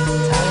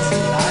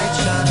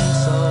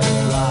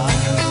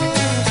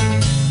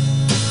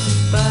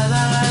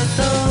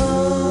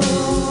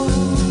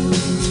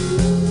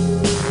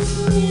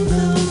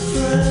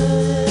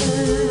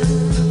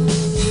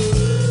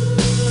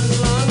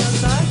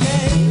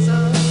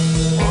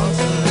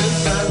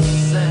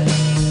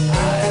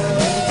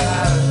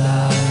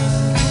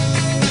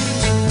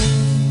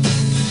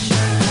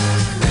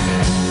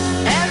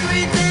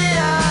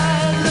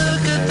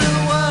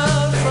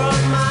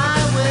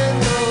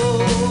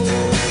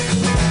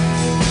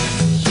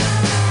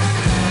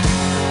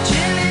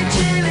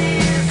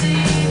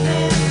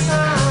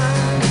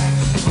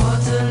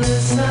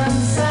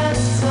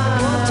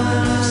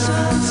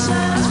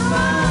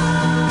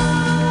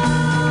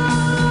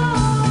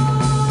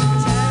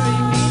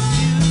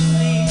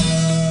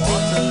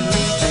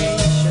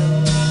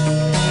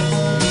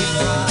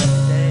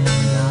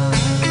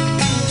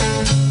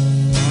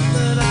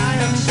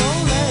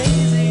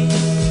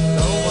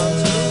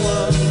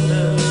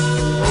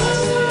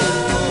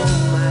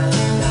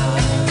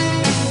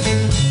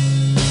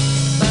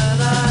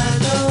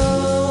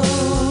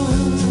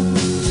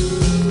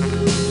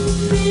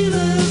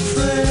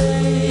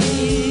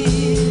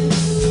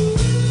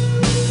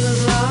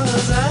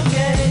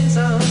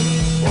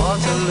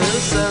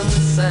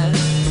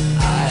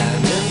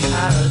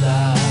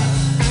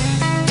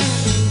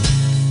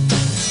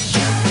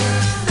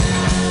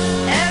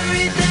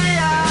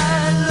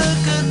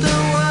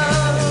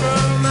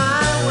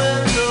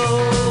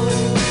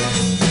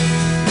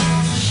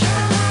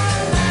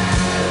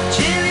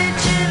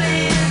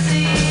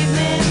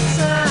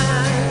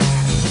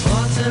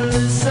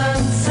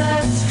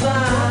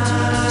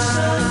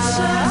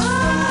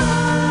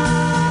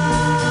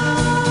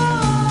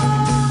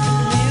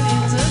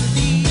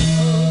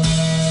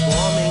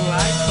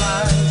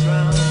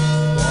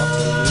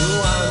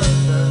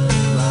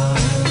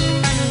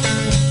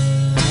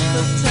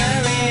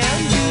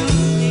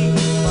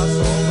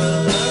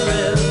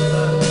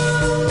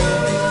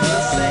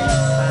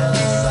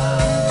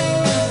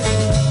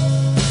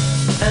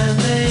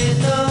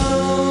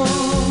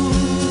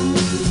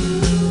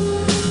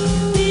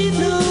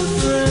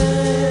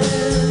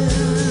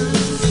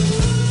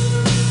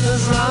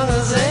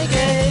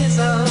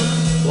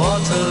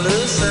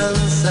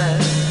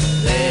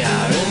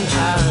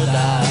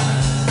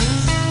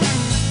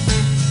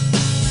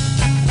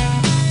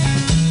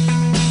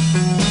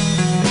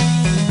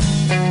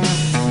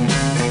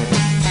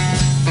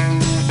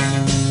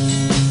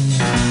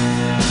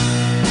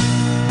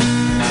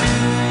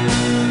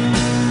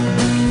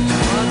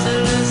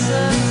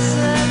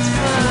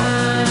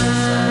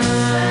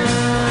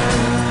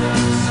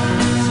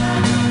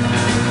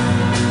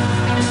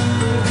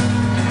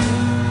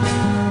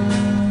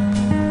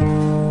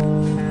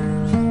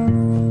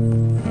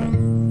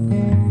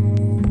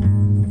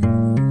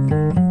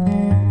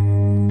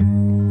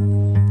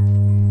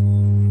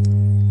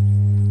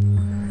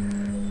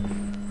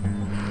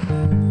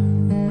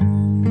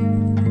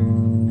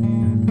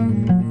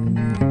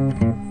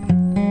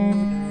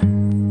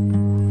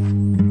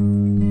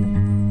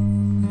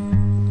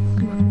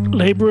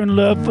 Labor and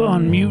Love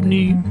on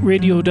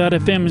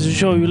MutinyRadio.fm is the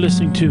show you're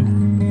listening to.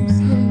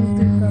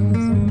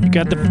 You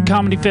got the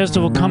comedy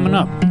festival coming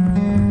up.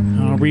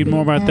 I'll read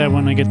more about that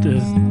when I get the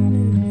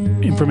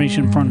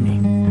information in front of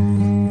me.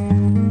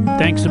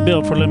 Thanks to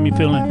Bill for letting me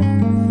fill in.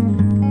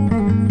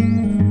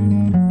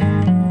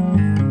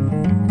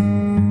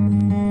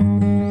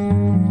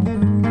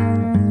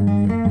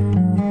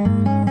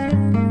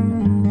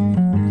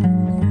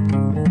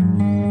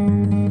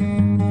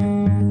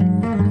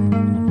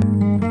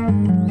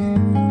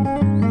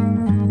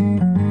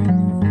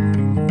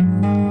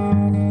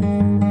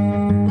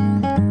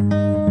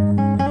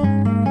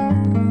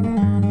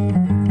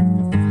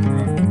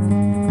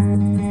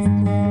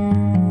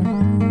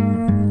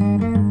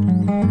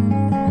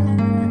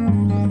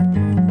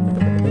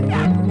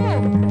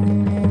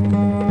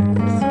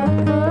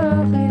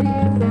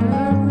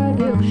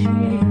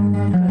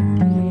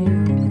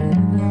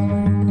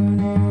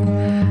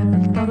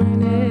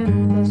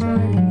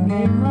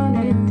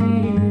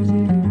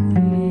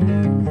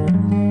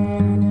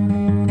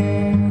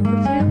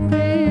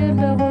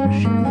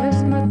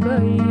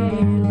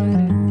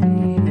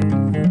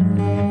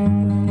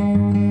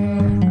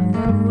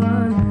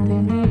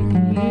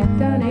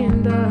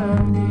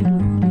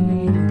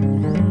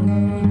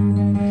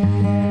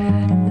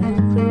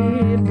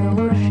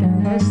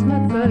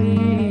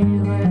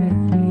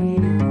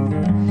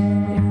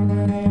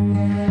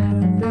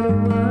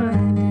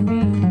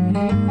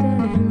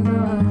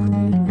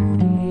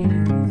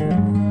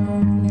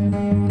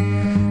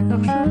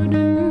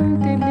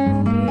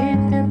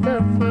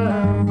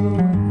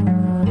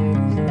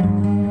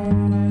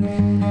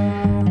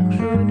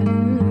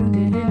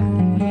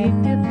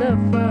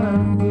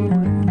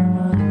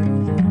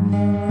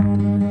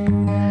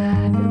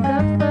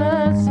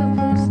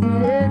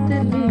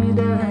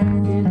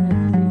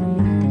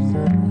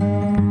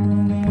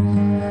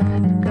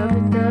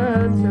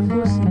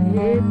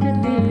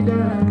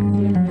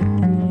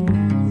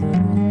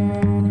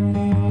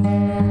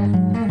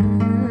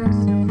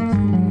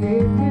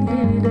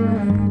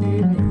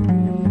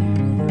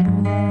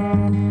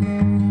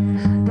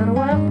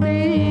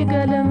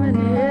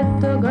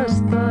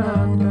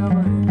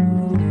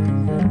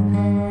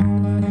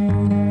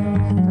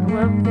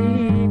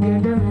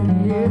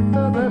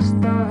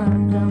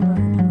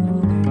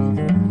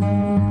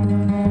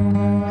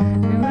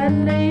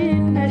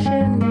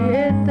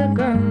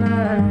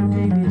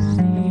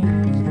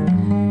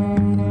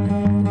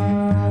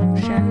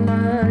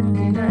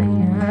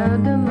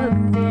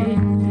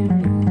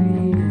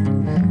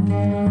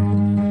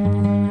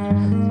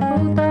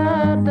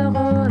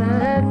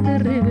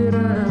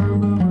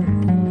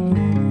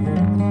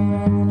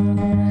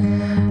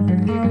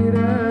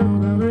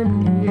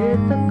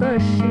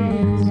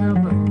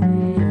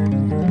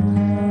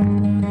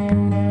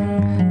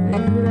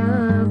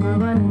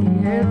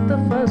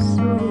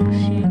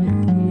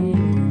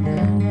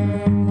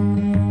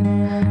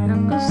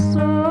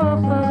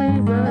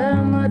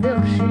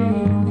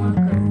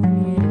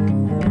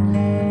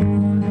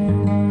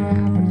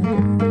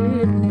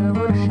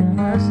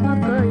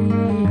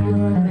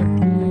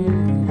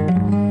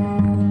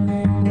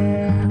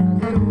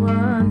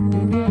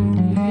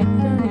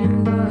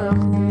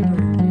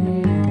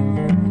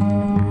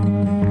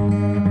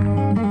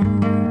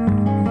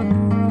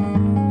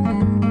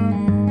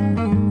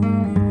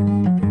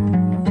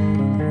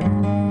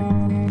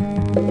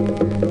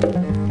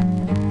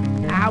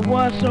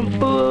 Some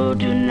food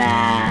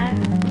tonight.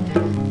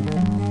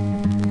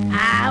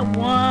 I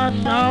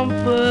want some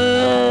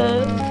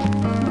food.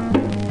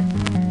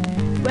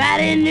 Why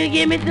didn't you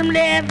give me some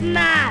last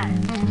night?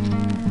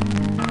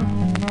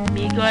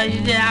 Because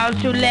you said I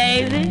was too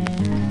lazy.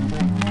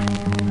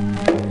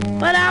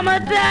 But I'ma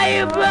tell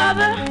you,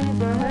 brother,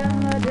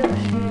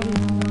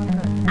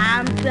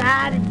 I'm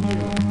tired of you.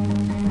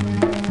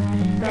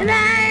 And I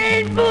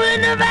ain't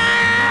fooling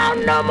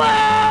around no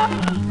more.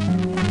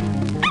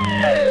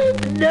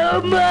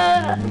 No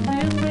more.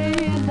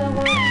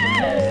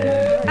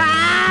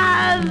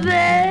 I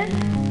said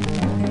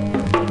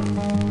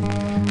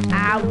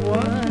I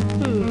want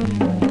food.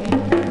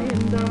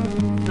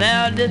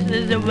 Well, this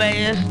is the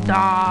way it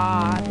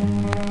starts.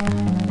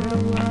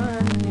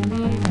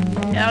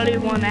 Early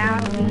one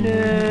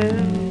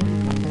afternoon,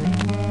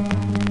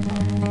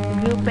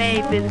 new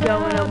baby's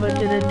going over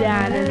to the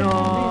dining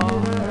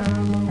hall,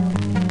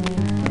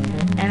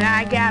 and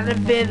I got a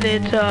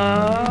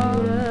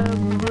visitor.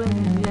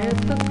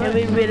 And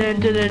we went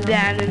into the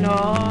dining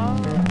hall.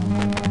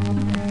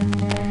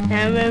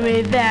 And when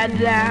we sat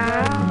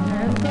down,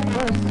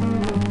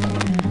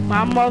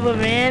 my mother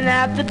ran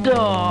out the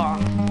door.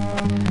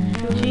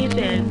 She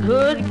said,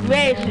 "Good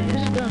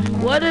gracious,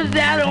 what is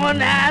that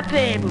on our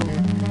table?"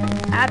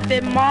 I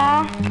said,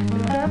 "Ma,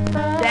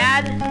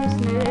 that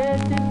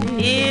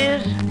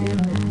is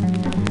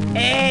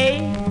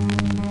a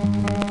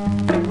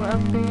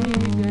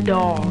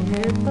dog."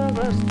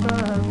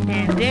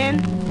 And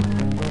then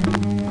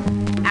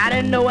I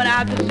didn't know what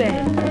I could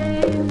say.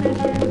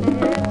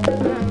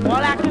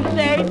 All I can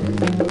say,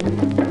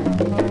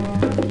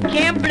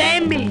 can't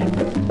blame me.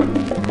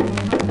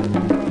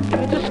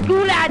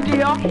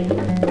 here.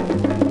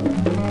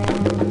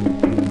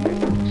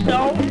 So,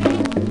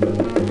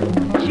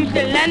 she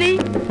said, Lenny,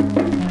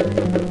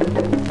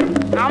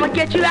 I'm gonna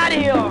get you out of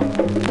here.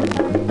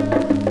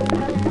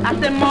 I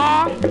said,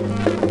 Ma,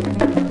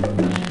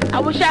 I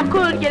wish I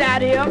could get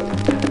out of here.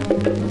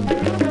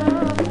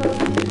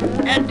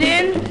 And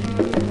then,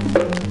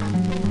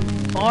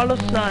 all of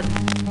a sudden,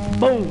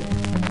 boom,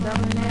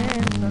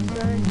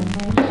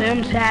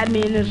 Sims had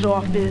me in his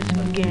office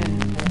again,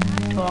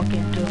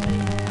 talking to me.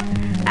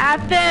 I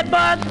said,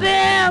 but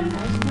Sims,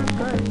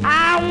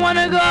 I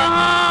wanna go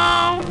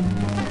home,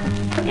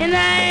 and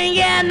I ain't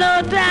got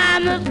no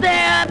time to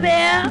stay up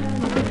here.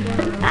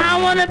 I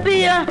wanna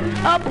be a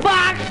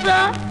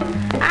boxer.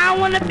 I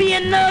wanna be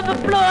another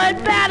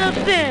Floyd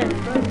Patterson.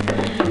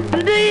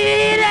 Do you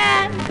hear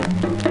that?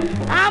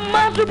 I'm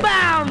muscle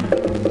bound.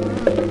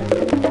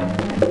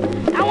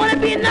 I wanna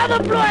be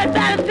another Floyd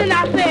Patterson,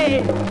 I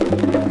said.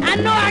 I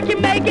know I can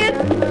make it.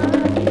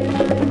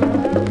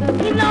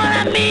 You know what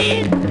I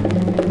mean?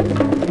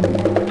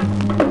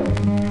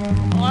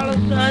 All of a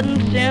sudden,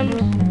 Sims,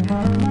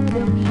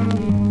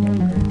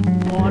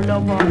 all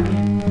over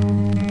again.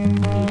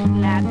 He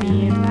slapped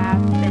me in my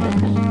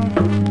face.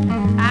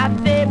 I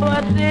said,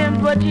 but Sims,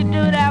 what you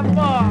do that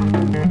for?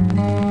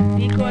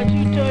 Because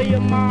you told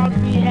your mom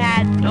we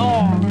had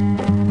dogs.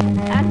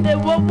 I said,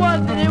 what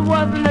was it? It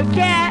wasn't a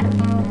cat.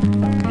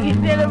 He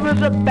said it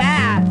was a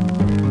bat.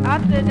 I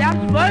said,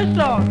 that's worse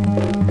off.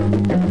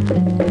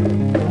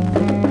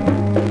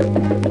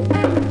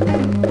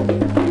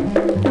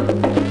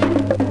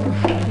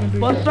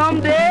 But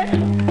someday,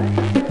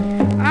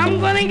 I'm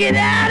gonna get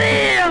out of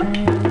here.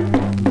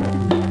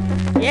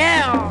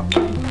 Yeah.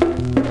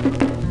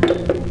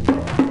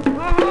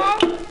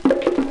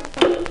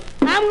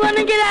 I'm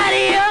gonna get out of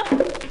here.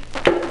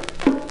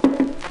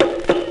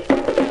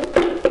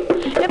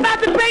 If I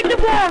have to break the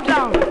walls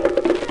down,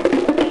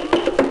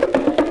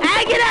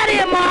 I get out of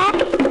here, Mom.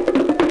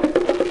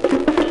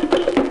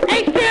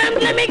 Hey,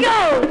 Sims, let me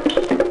go.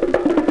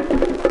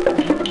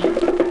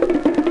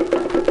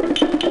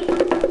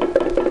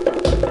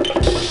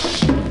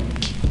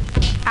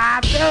 I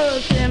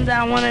told Sims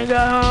I wanna go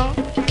home.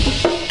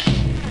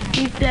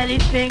 He said he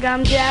think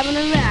I'm jabbing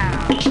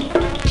around.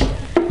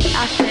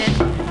 I said,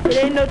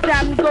 it ain't no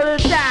time to go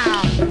to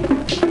town.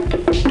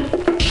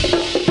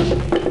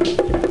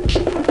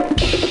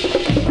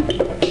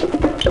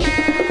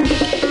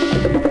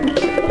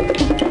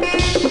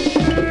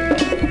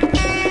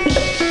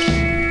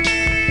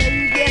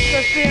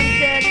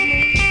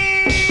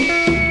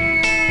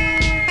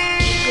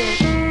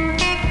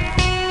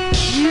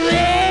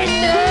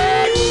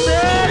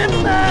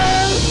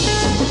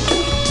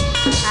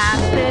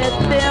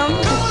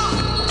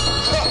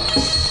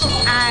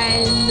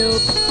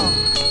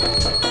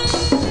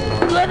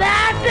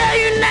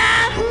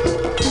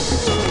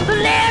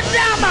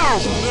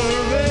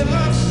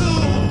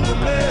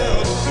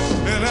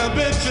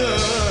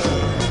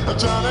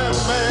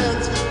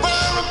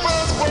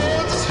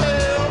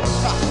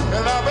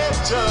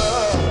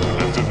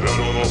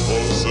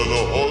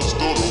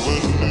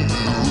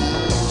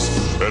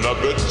 And I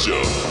bet you,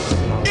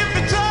 if you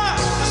try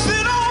to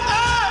sit on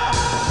that,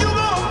 you're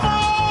gonna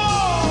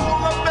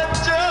fall. I bet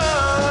you,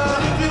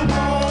 if you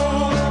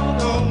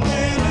want a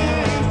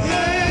winning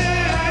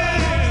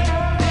hand,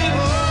 if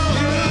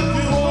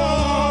you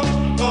want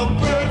a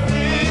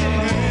perfect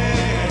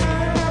hand,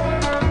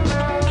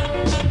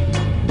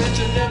 bet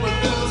you never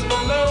lose my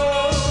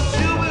love.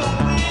 You will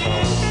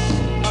win.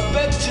 I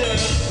bet you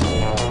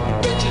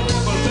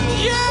never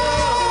lose.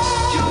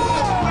 Yeah, you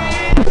will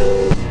win.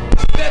 I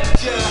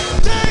bet you.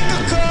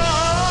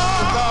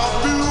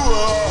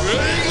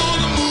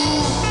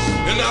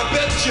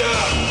 A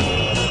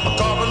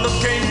carpenter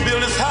can't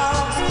build his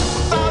house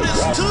without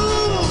his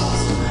tools.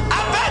 I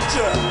bet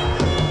you.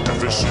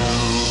 If his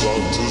shoes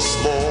are too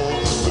small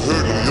to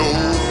hurt your feet,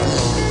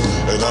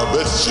 and I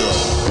bet you.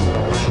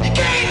 You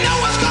can't know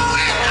what's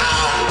going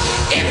on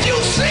if you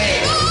see.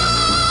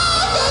 I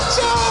bet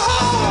you.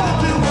 If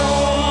you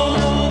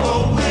want a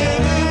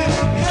winning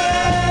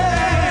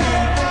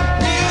hand,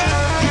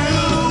 if you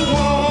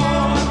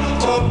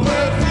want a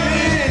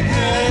perfect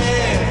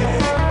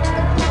hand.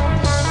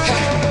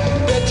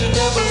 Bet you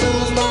never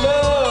lose my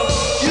love.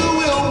 You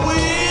will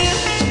win.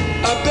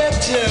 I bet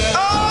you. Oh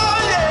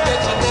yeah.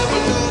 Bet you never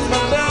lose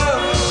my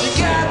love. You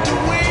got to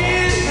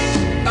win.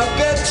 I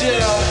bet you.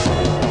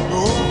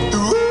 Ooh,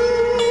 ooh.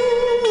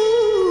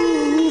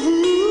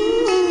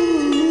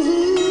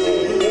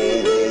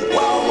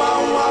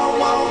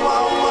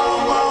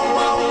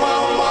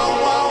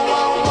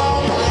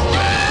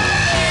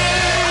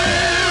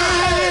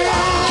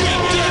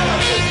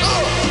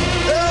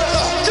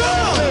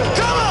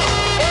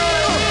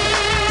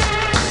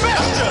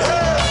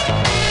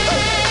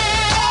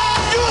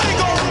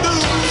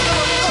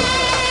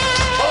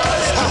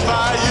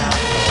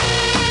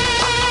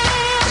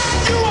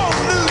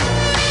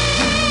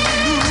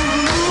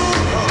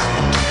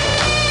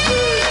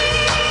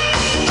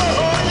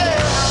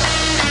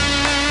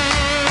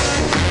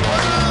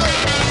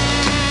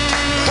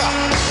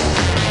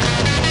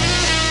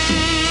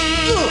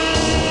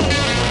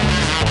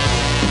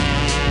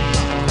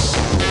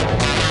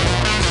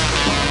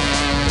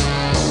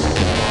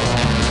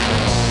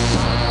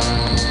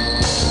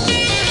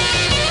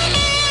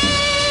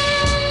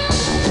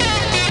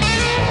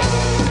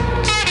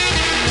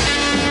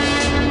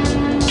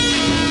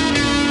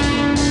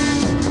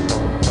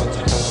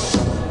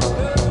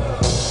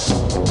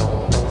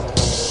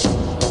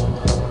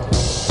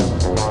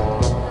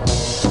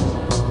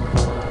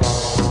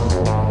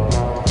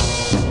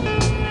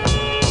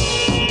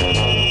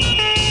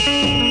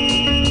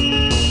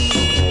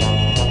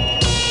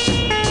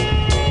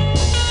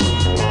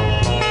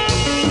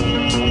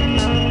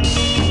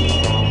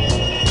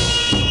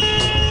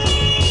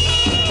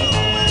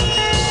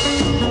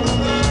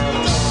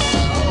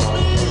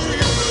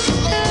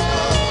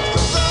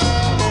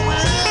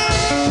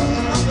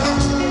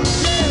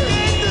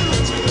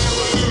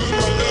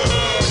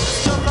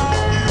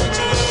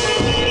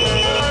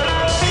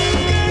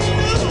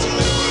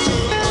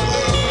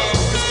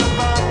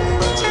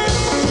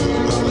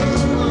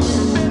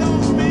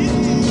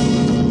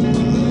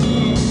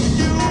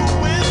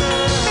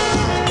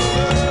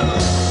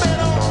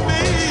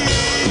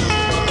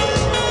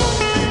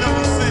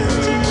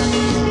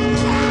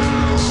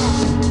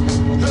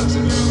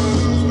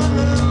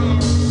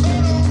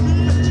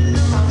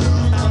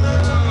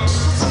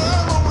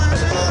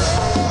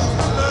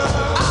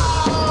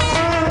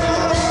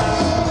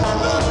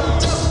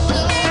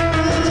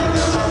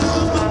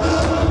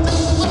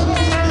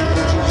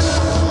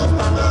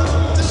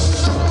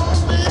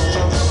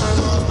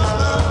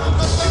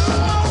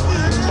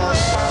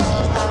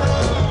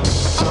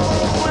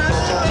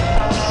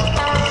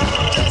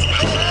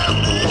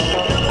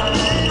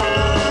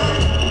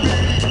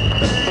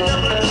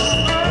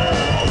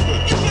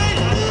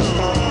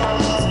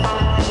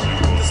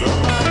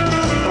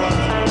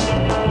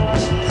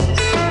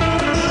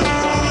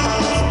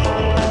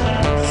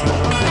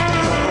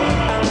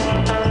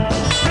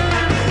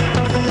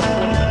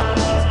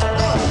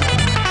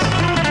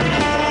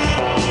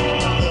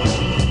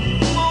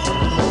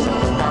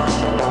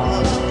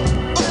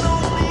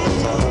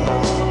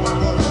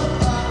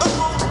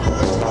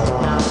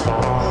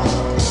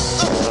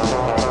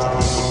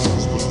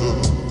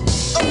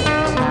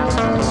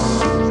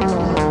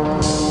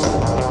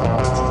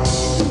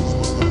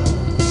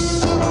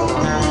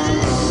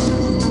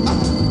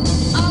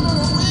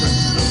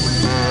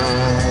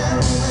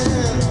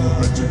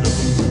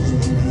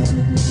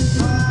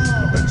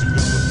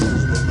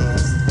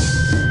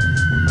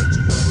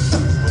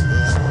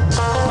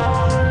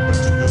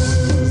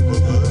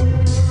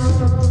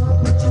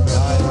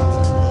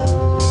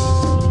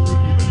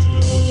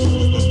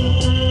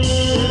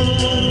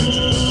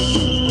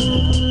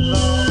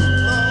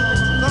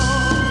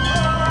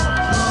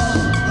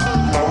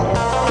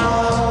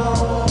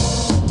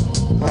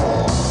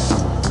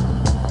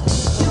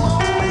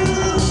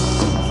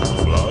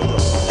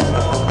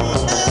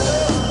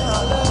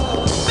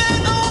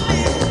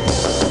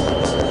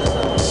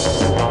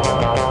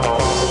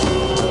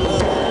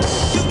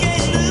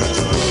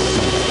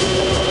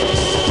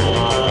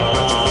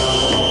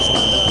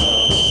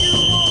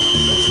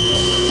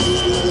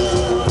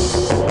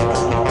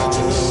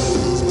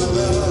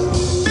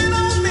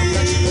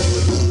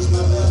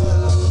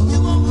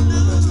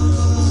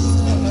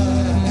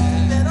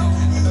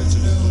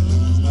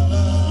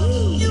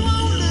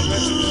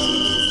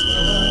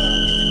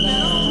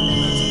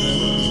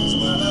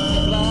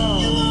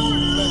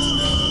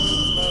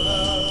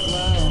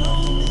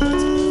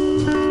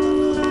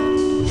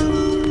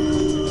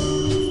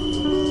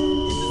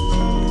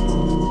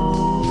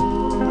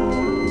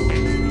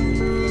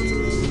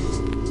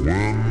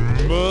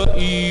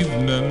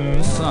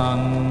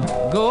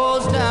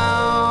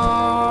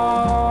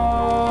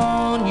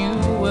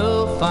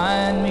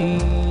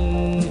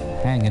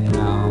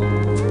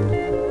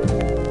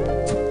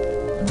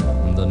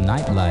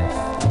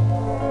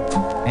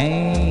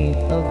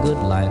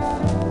 good life,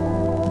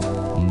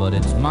 but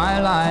it's my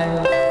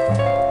life.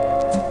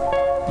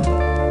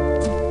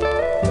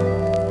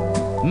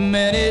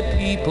 Many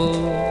people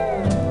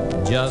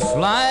just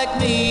like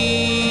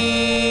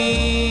me,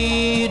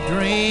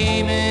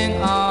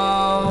 dreaming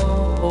of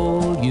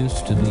old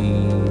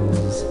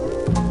used-to-be's.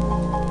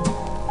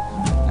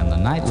 And the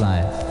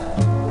nightlife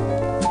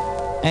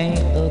ain't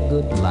a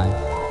good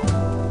life,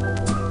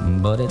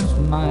 but it's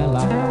my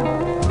life.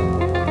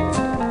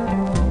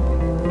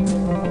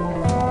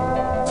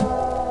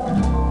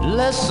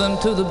 Listen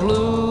to the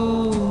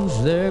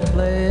blues they're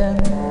playing.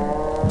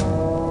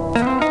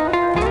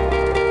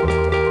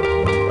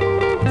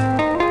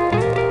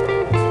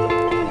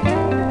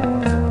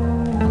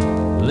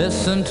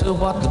 Listen to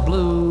what the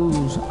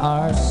blues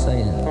are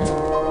saying.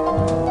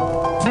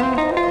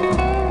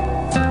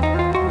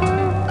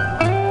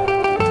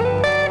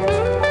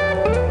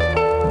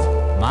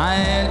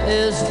 Mine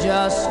is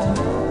just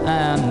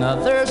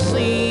another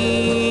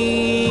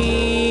scene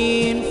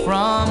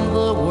from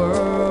the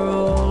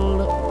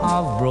world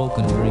of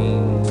broken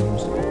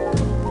dreams.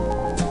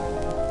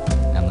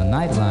 And the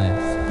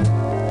nightlife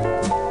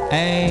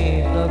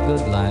ain't a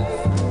good life,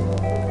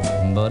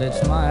 but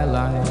it's my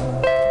life.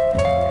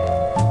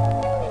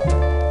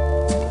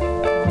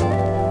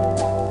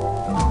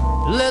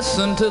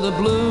 Listen to the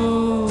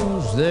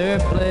blues they're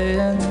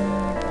playing.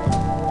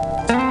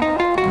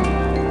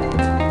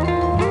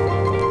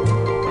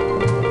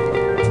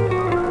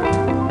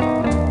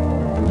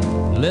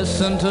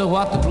 Listen to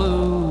what the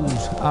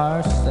blues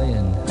are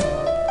saying.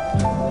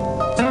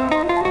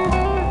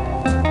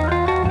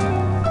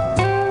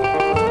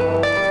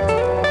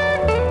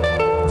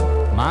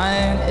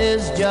 Mine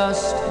is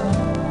just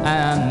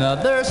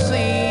another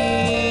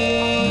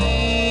scene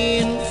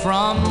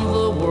from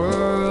the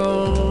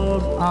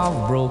world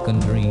of broken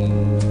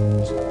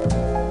dreams.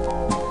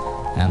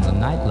 And the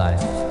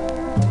nightlife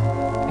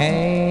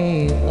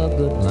ain't a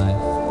good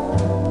life,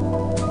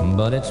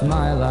 but it's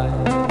my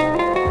life.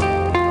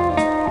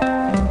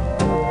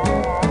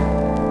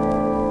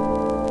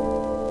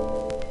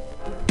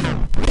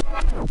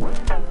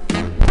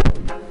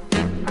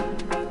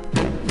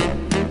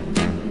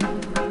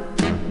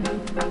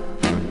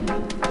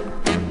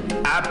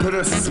 I put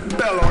a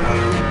spell on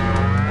you.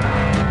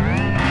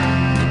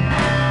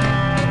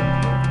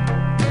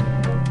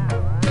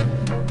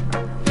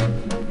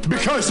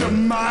 Because you're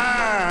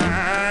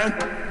mine.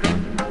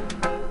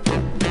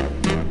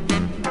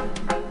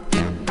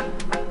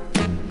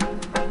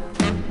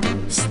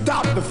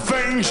 Stop the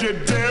things you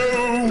do.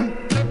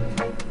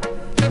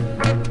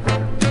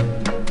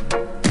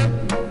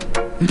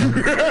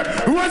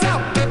 What's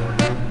up?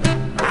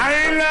 I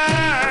ain't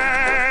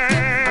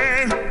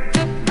lying.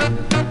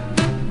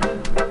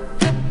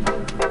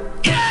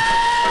 Yeah,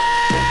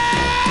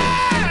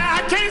 I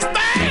can't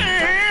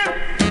stand.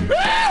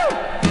 Woo!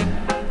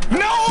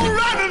 No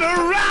running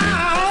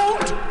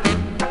around.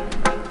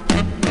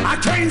 I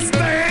can't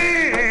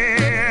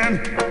stand.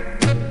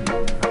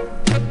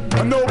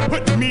 No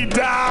putting me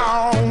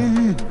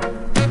down.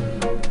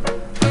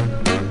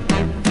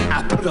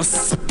 I put a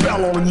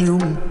spell on you.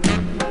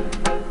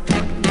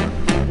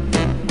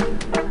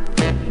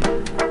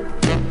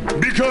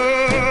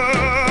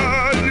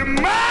 Because you're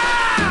mine.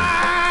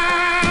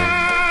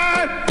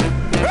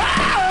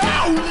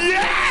 Oh,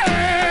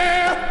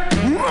 yeah.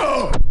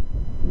 Whoa.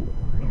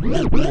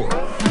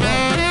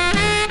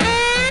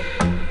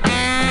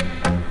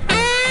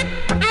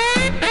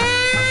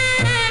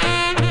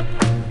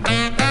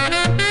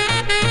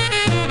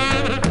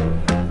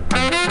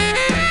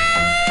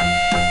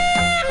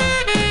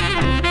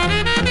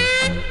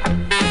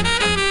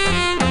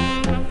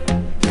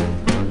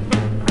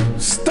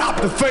 Stop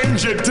the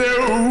things you do.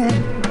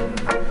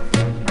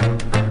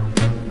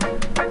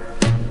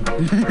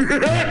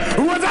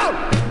 What's up?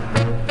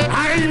 I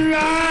ain't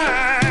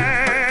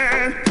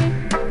lying.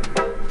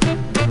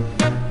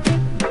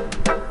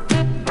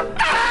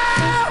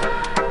 Oh,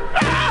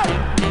 oh,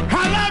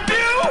 I love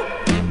you.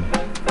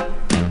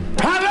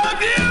 I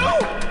love you.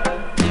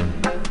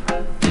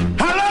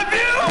 I love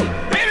you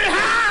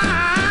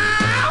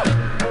anyhow.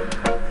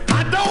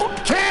 I don't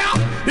care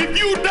if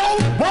you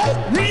don't want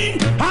me.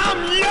 I'm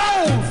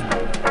yours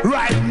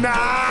right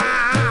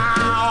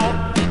now.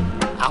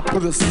 I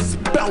put a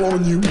spell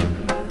on you.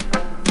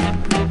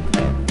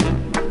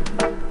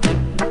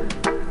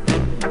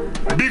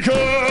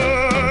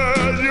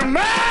 Because you're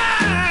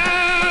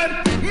mine,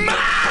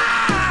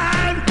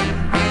 mine,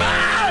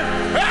 mine.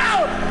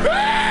 Oh,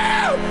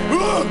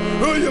 oh,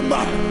 oh, you're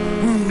mine.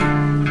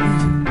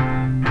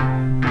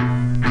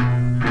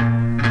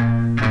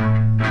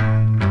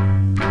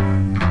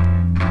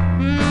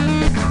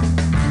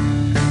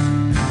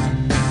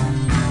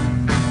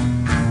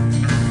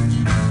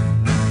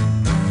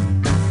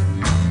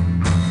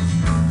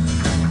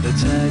 The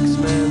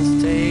taxman's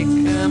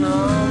taken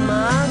all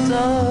my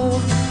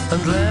dough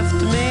and left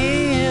me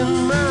in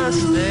my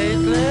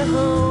stately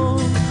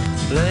home,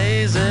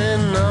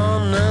 blazing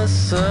on a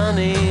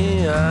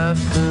sunny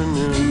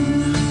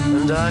afternoon.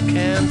 And I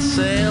can't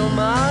sail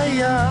my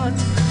yacht,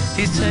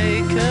 he's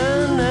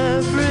taken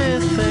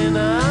everything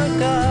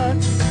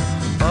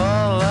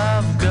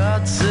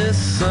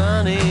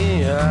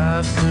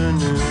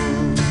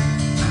afternoon.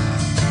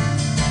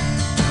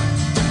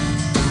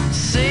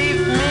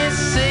 Save me,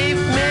 save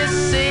me,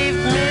 save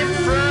me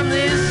from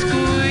this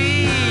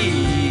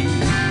squeeze.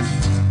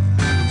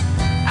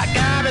 I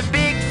got a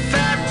big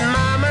fat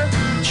mama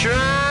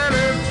trying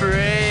to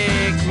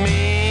break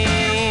me,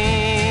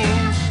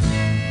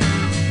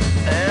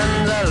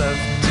 and I love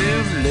to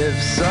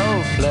live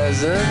so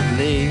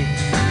pleasantly.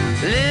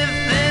 Live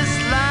this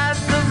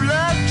life of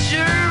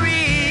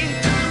luxury,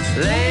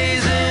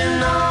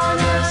 lazing on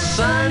a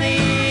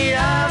sunny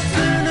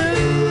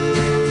afternoon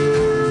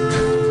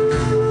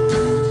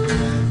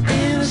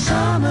in the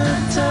summertime,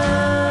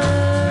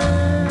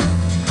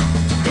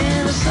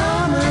 in the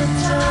summertime,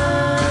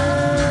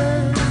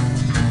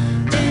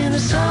 in the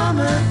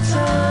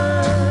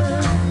summertime.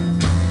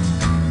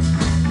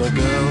 My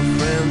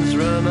girlfriend's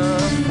run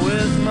off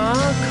with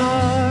my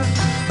car.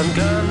 I'm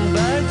gone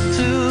back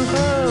to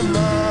her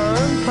ma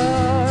and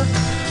pa,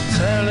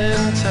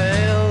 telling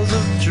tales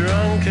of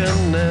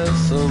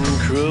drunkenness and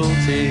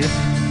cruelty.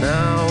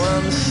 Now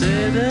I'm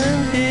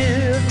sitting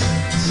here,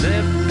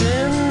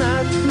 sipping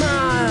at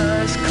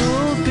my ice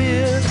cold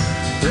beer,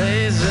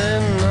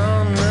 blazing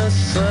on the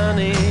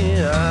sunny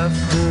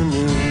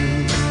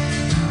afternoon.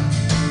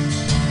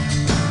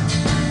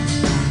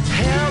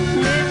 Help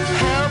me,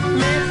 help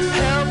me,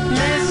 help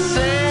me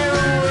sail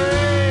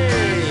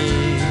away.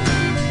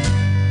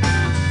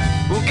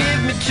 Well,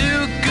 give me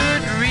 2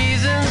 good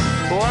reasons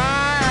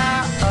why I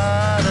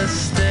ought to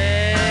stay.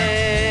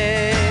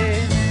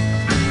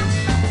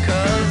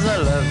 'Cause I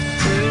love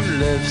to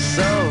live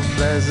so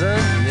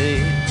pleasantly.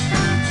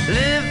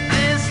 Live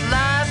this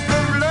life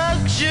of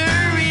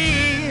luxury,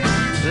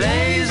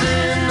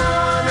 lazing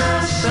on a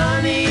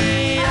sunny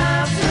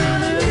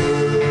afternoon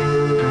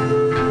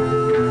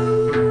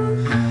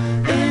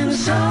in the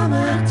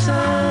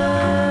summertime,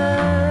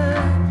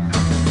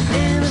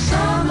 in the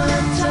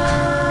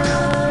summertime,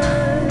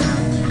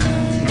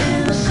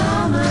 in the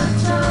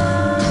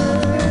summertime.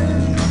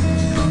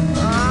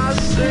 Ah,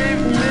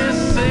 save me,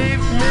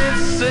 save me,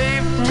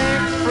 save me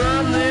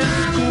from this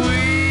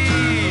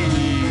squeeze.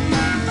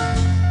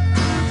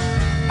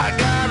 I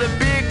got a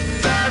big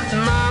fat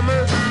mama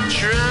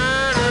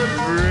trying to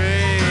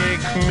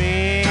break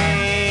me,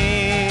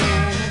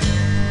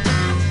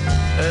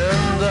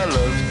 and I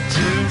love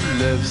to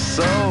live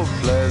so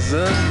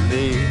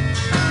pleasantly.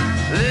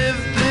 Live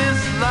this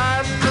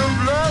life of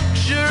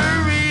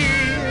luxury,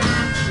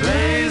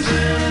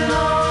 blazing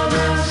on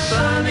a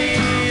sunny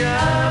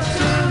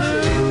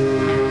afternoon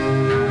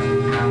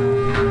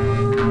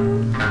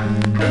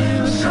in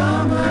the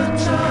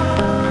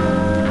summertime,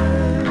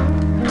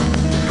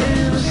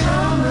 in the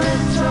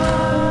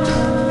summertime,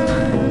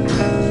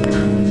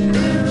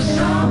 in the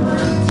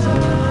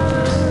summertime,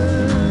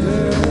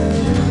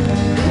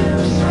 in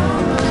the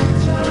summertime,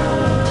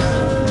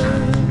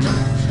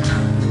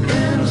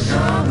 in the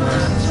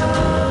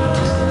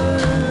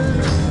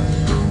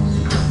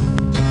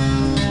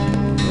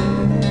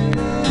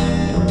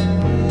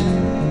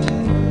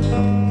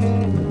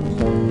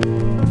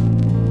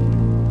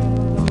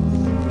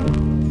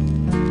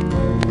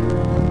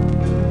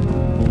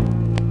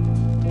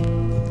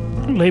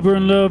Labor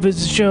and Love is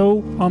the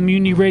show on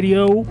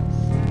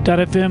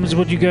MutinyRadio.fm is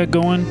what you got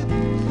going.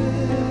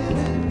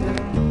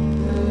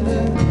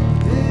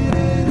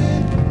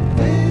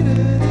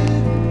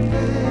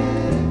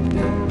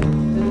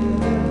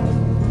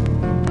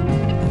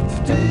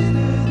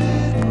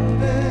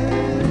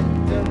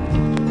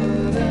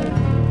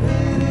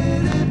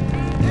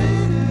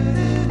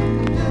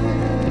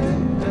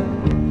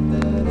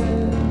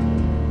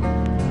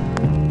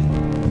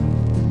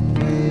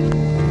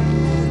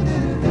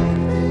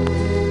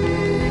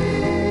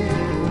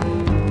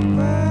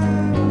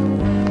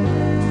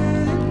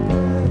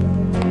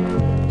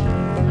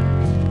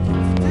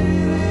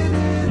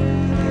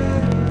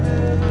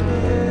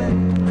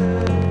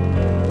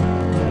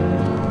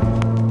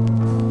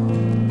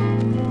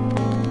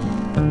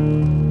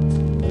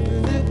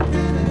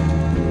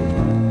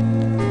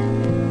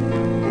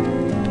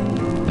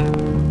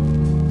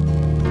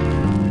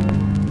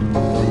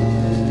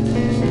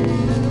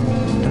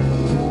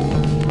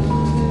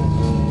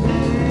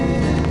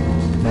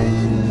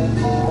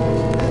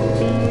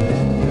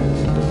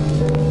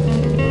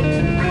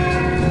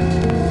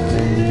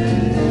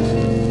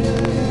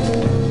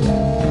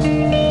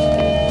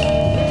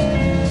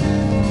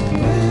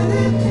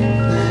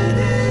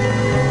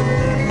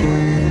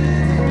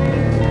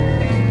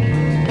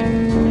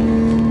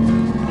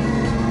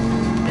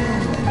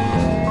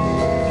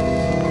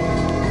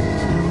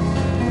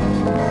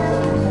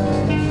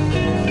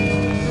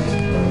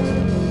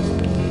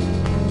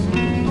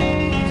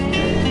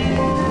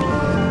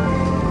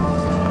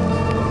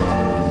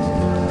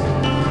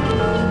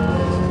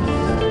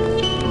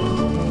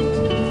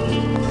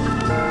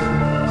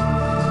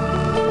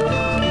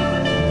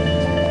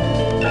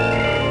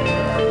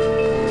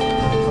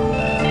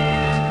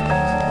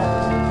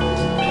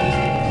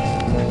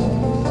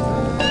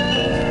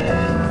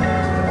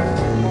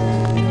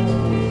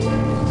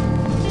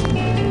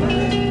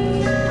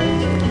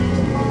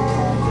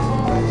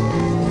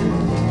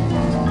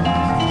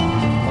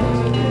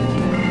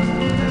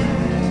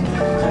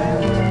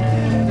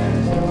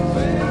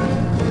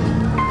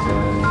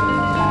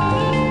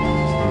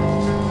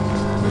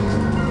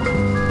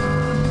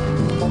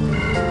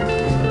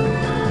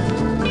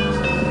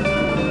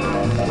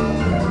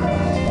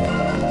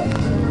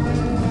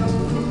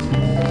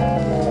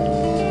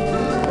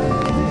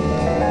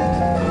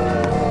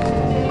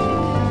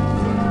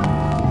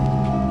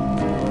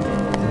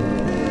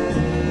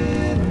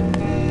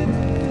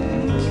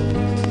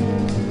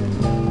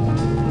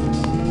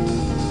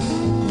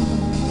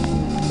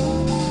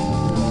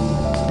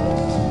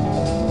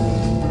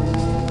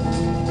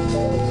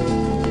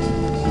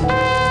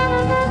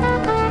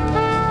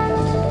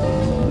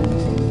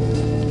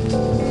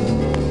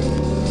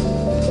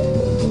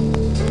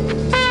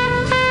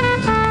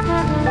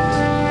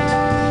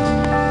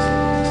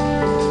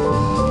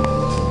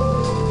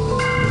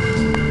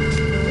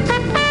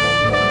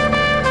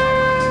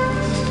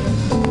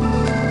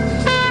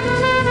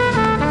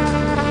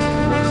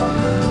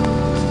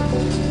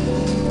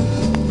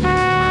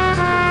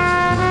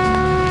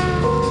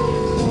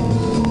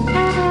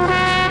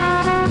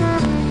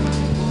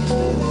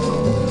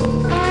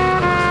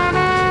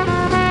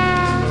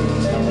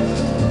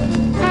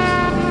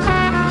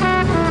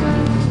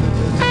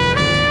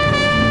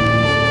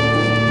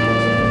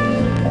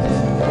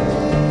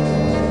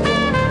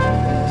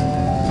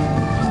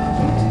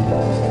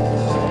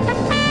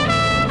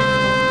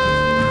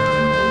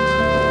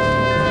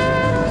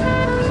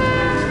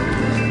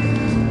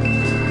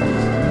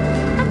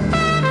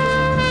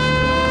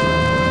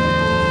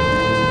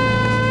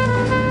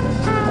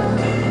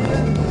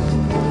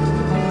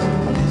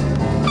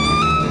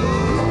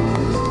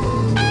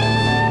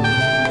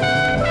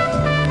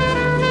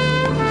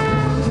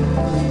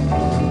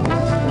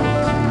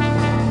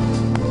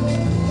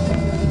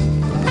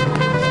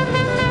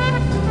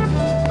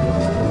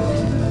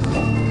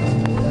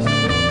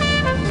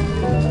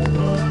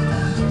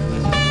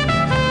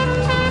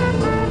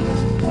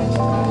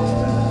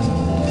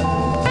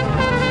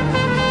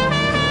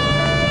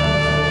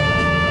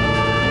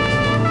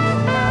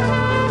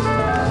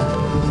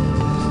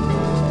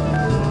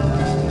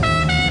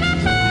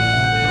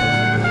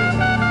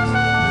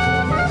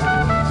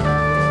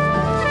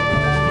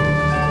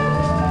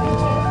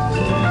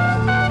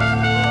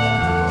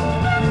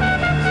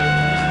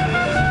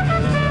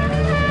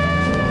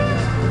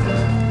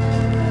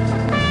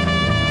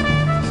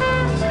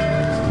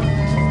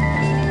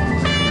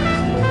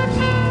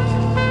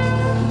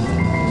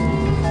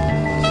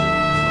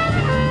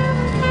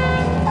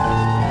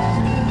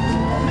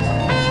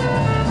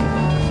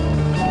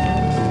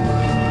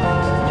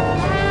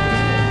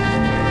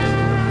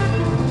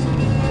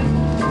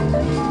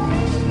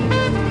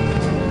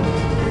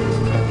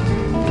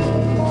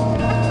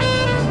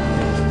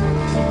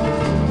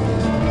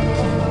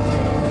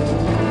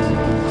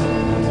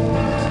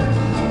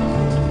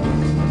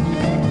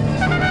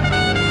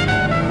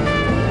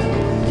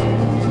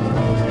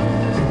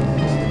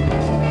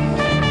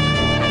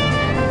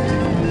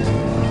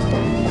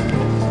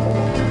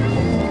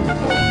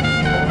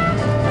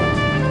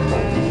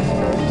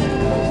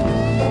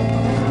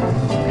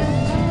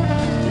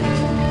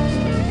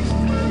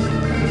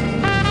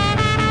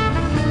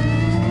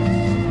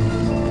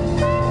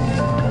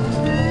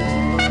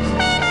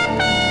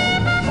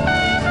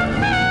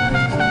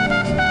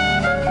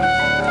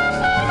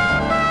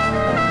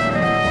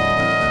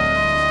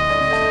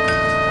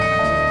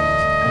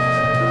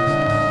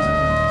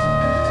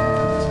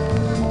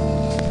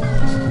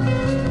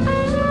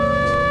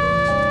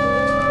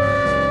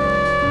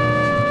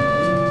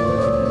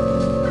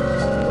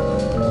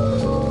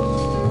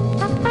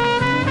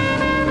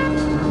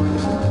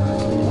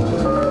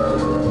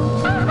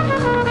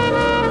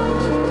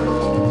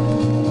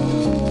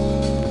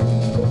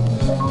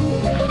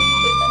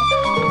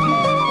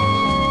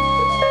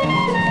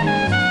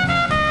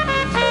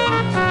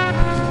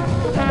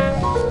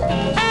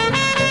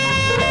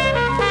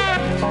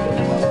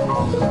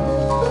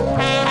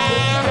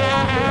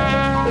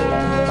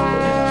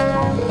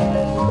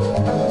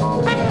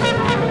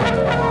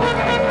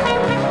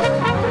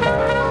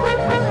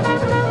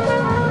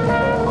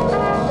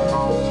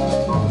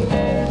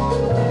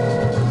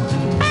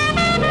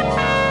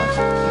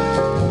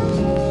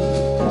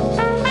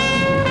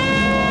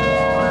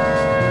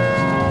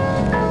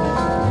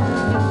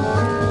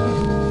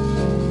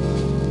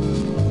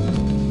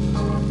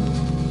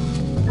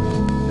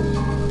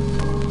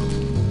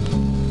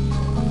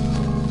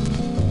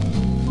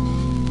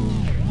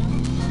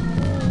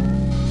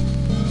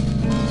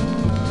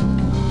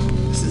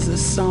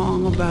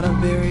 song about a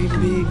very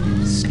big,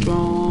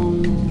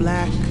 strong,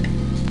 black,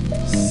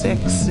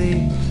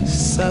 sexy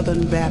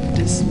Southern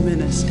Baptist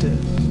minister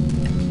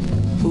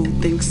who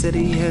thinks that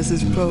he has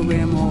his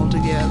program all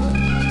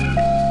together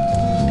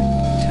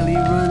till he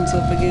runs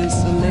up against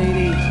a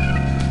lady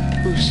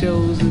who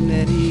shows him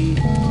that he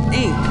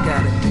ain't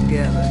got it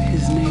together.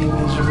 His name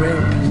is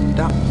Reverend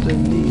Dr.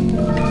 Lee.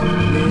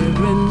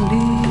 Reverend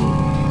Lee.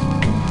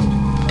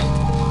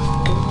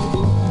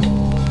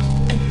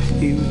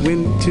 He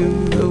went to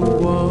the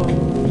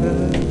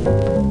water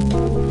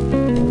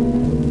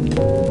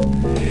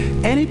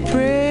and he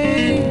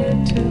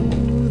prayed to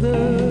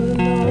the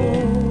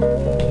Lord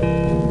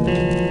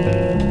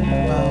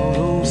about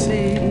old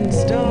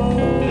Satan's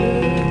daughter.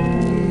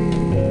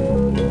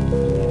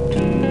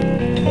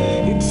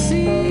 It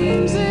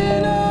seems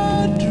in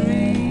a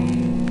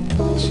dream,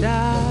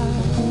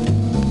 child,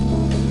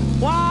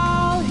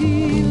 while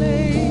he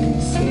lay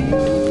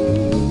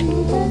sleeping,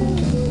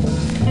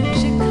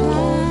 she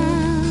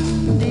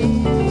climbed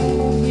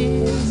in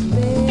his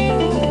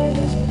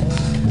bed,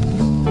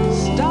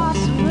 starts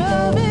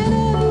rubbing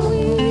and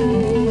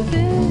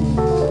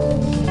weaving.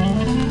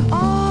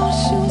 Oh,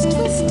 she was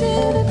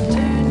twisted and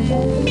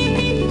turning.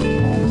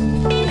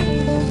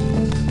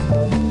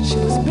 She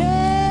was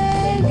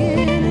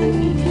begging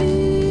and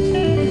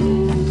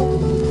pleading,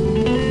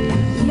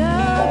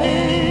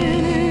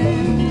 loving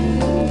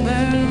and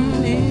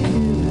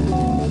burning,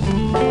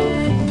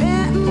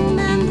 panting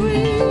and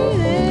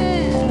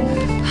breathing.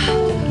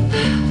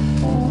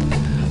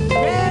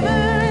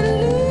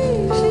 Reverend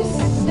Lee, she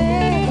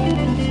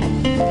said,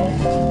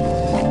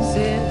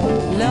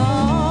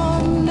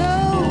 Lord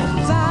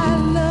knows I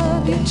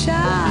love you,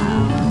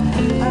 child.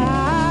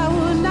 I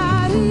would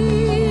not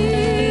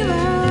even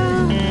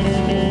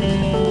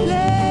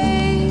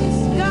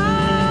place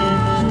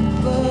God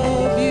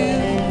above you.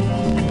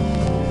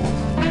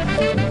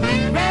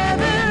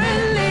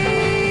 Reverend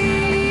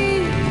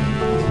Lee,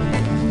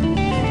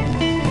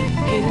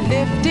 he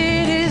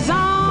lifted his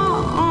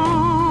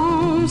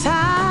arms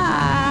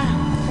high,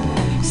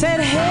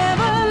 said,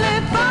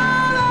 Heavenly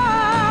Father,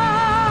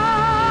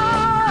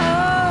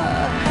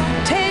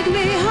 take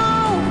me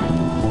home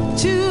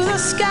to the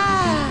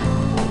sky.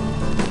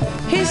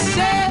 He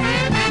said,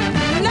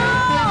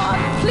 Lord,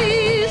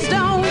 please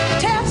don't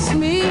test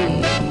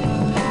me,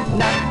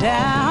 not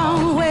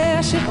down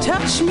where she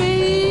touched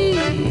me.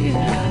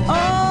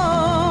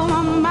 Oh,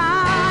 my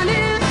mind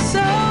is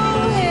so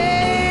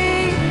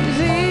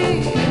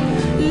hazy.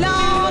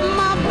 Lord,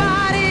 my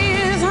body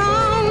is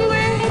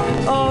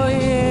hungry. Oh,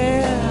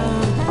 yeah.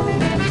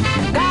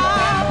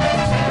 God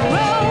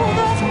rolled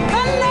the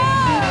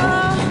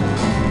thunder,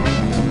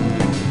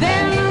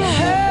 then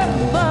heard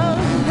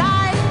the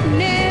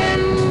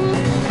lightning.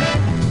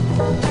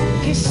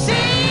 He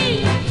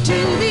seemed to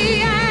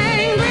be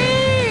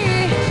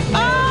angry.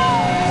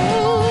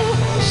 Oh,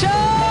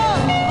 sure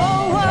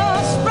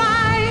was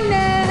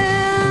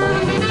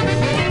frightening.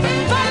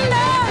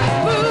 Thunder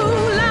grew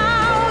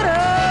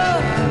louder,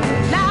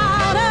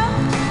 louder,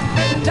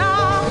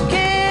 dark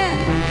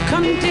and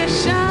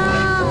condition.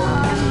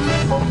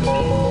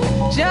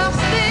 Just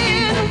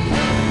then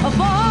a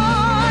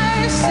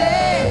voice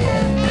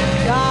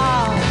said,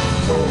 God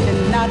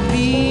cannot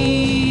be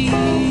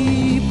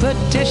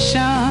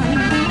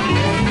petitioned.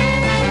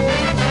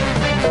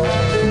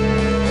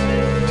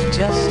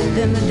 Just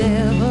then the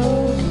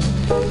devil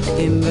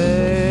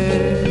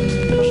emerged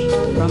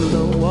from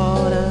the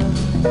water,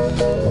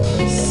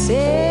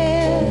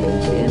 said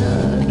in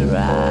a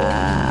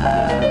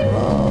dry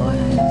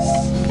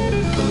voice,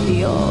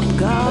 your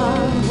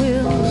God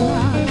will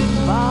not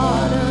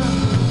bother.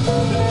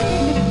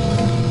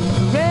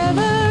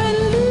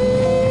 Reverend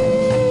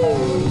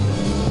Lee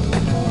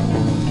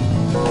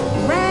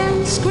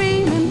ran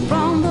screaming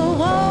from the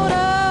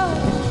water.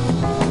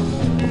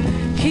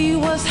 He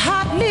was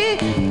hotly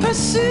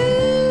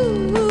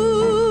pursued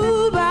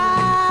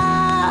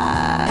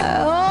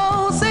by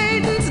old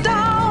Satan's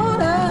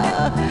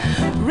daughter.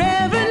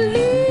 Reverend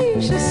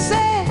Lee, she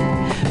said,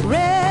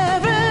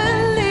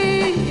 Reverend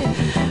Lee,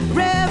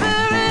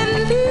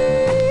 Reverend Lee,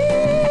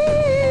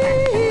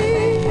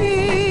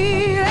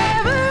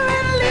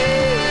 Reverend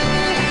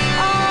Lee,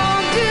 oh,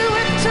 do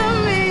it to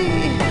me.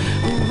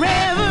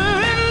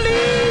 Reverend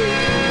Lee,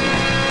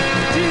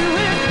 do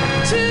it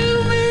to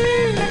me.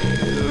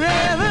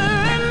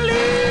 Reverend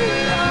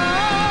Lee,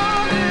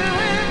 oh, do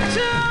it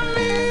to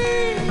me.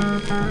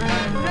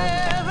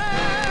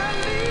 Reverend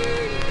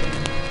Lee,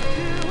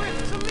 do it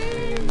to me.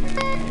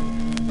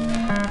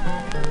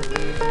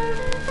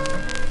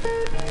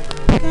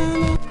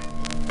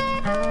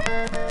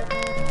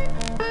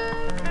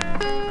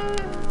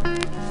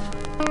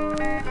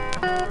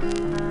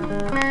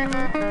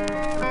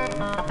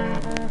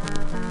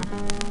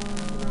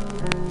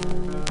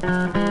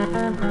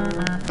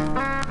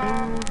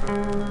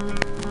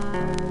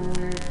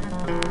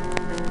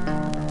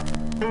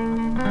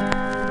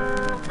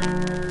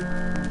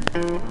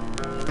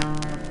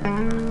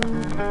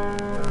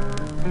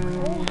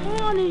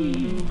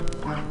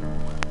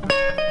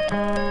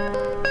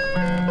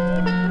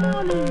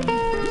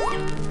 Honey.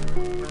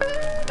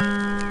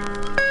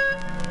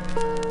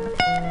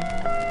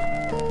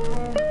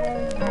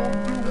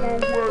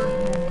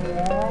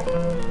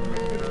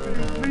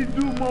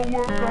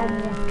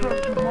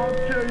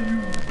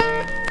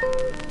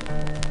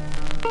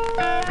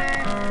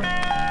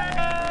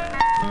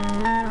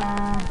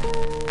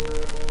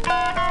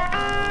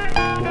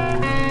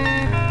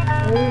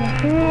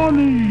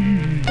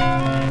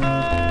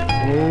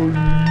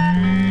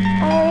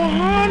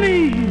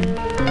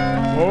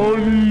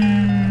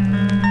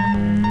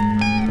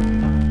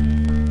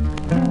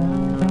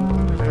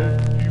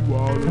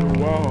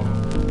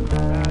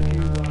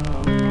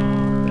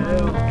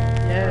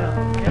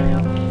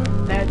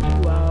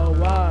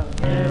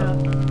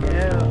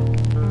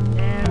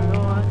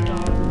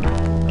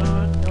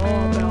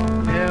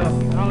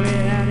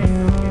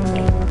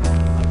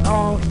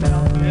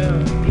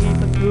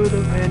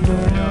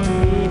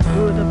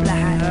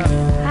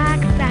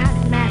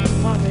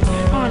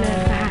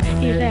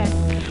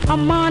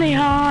 Money,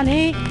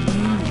 honey.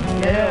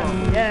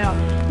 Yeah.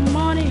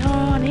 Money,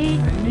 honey.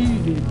 I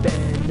need it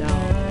bad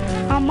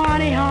now.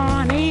 Money,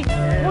 honey.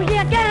 Oh,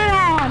 yeah, get it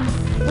on.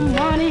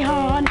 Money,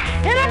 honey.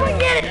 And I'm gonna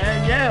get it.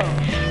 Yeah.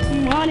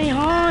 Money,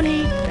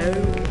 honey.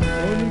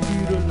 Only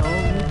get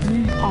along with me.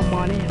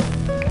 Money, honey.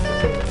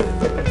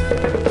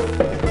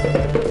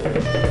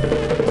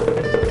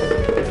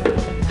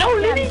 Don't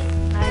let me.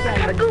 I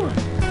gotta go.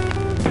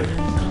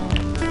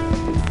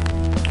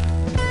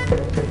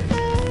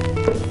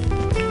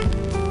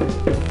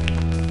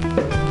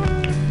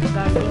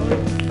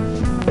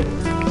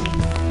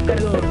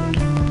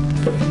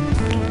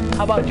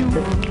 How about you? You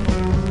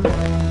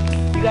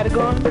got a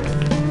gun?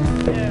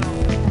 Yeah.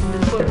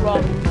 Let's go to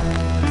rob.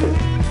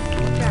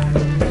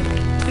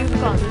 See the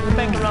car. There's a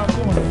bank around the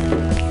corner.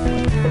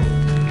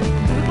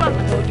 See the clock, I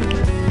told you.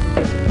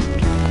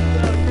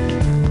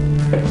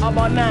 How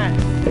about 9?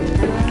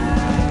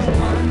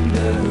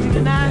 See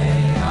the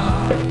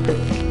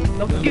 9?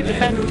 Don't forget the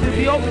bank will still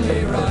be open.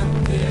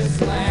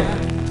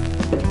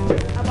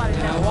 How about it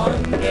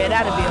now? Yeah,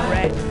 that'll be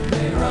alright.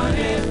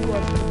 Go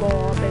up to the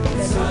ball, baby.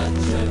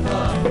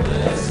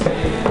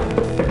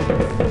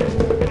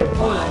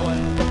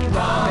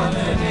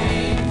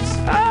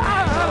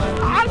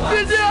 I'm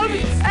busy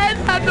and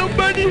have no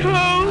money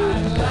home.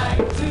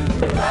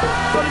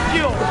 Go to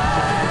jail.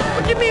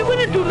 What you mean we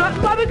didn't do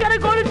nothing? Why we gotta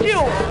go to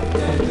jail?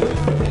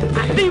 I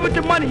see with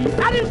the money.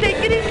 I didn't take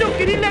it, he took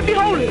it, he let me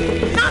hold it.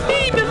 Not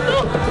me,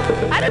 mister.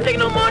 I didn't take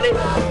no money.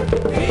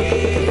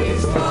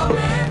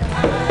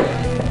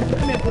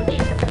 Come here, Butch.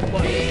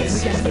 Boy, we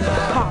gotta get my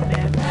car,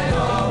 man.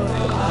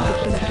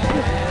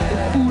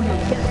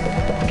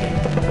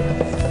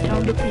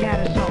 Look, we had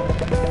a song.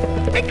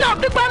 Hey, come,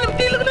 look,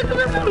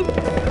 look.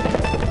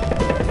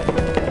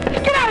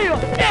 Let's get out of here.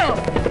 Yeah.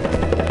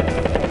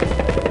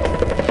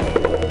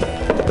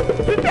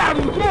 Get down,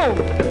 come on.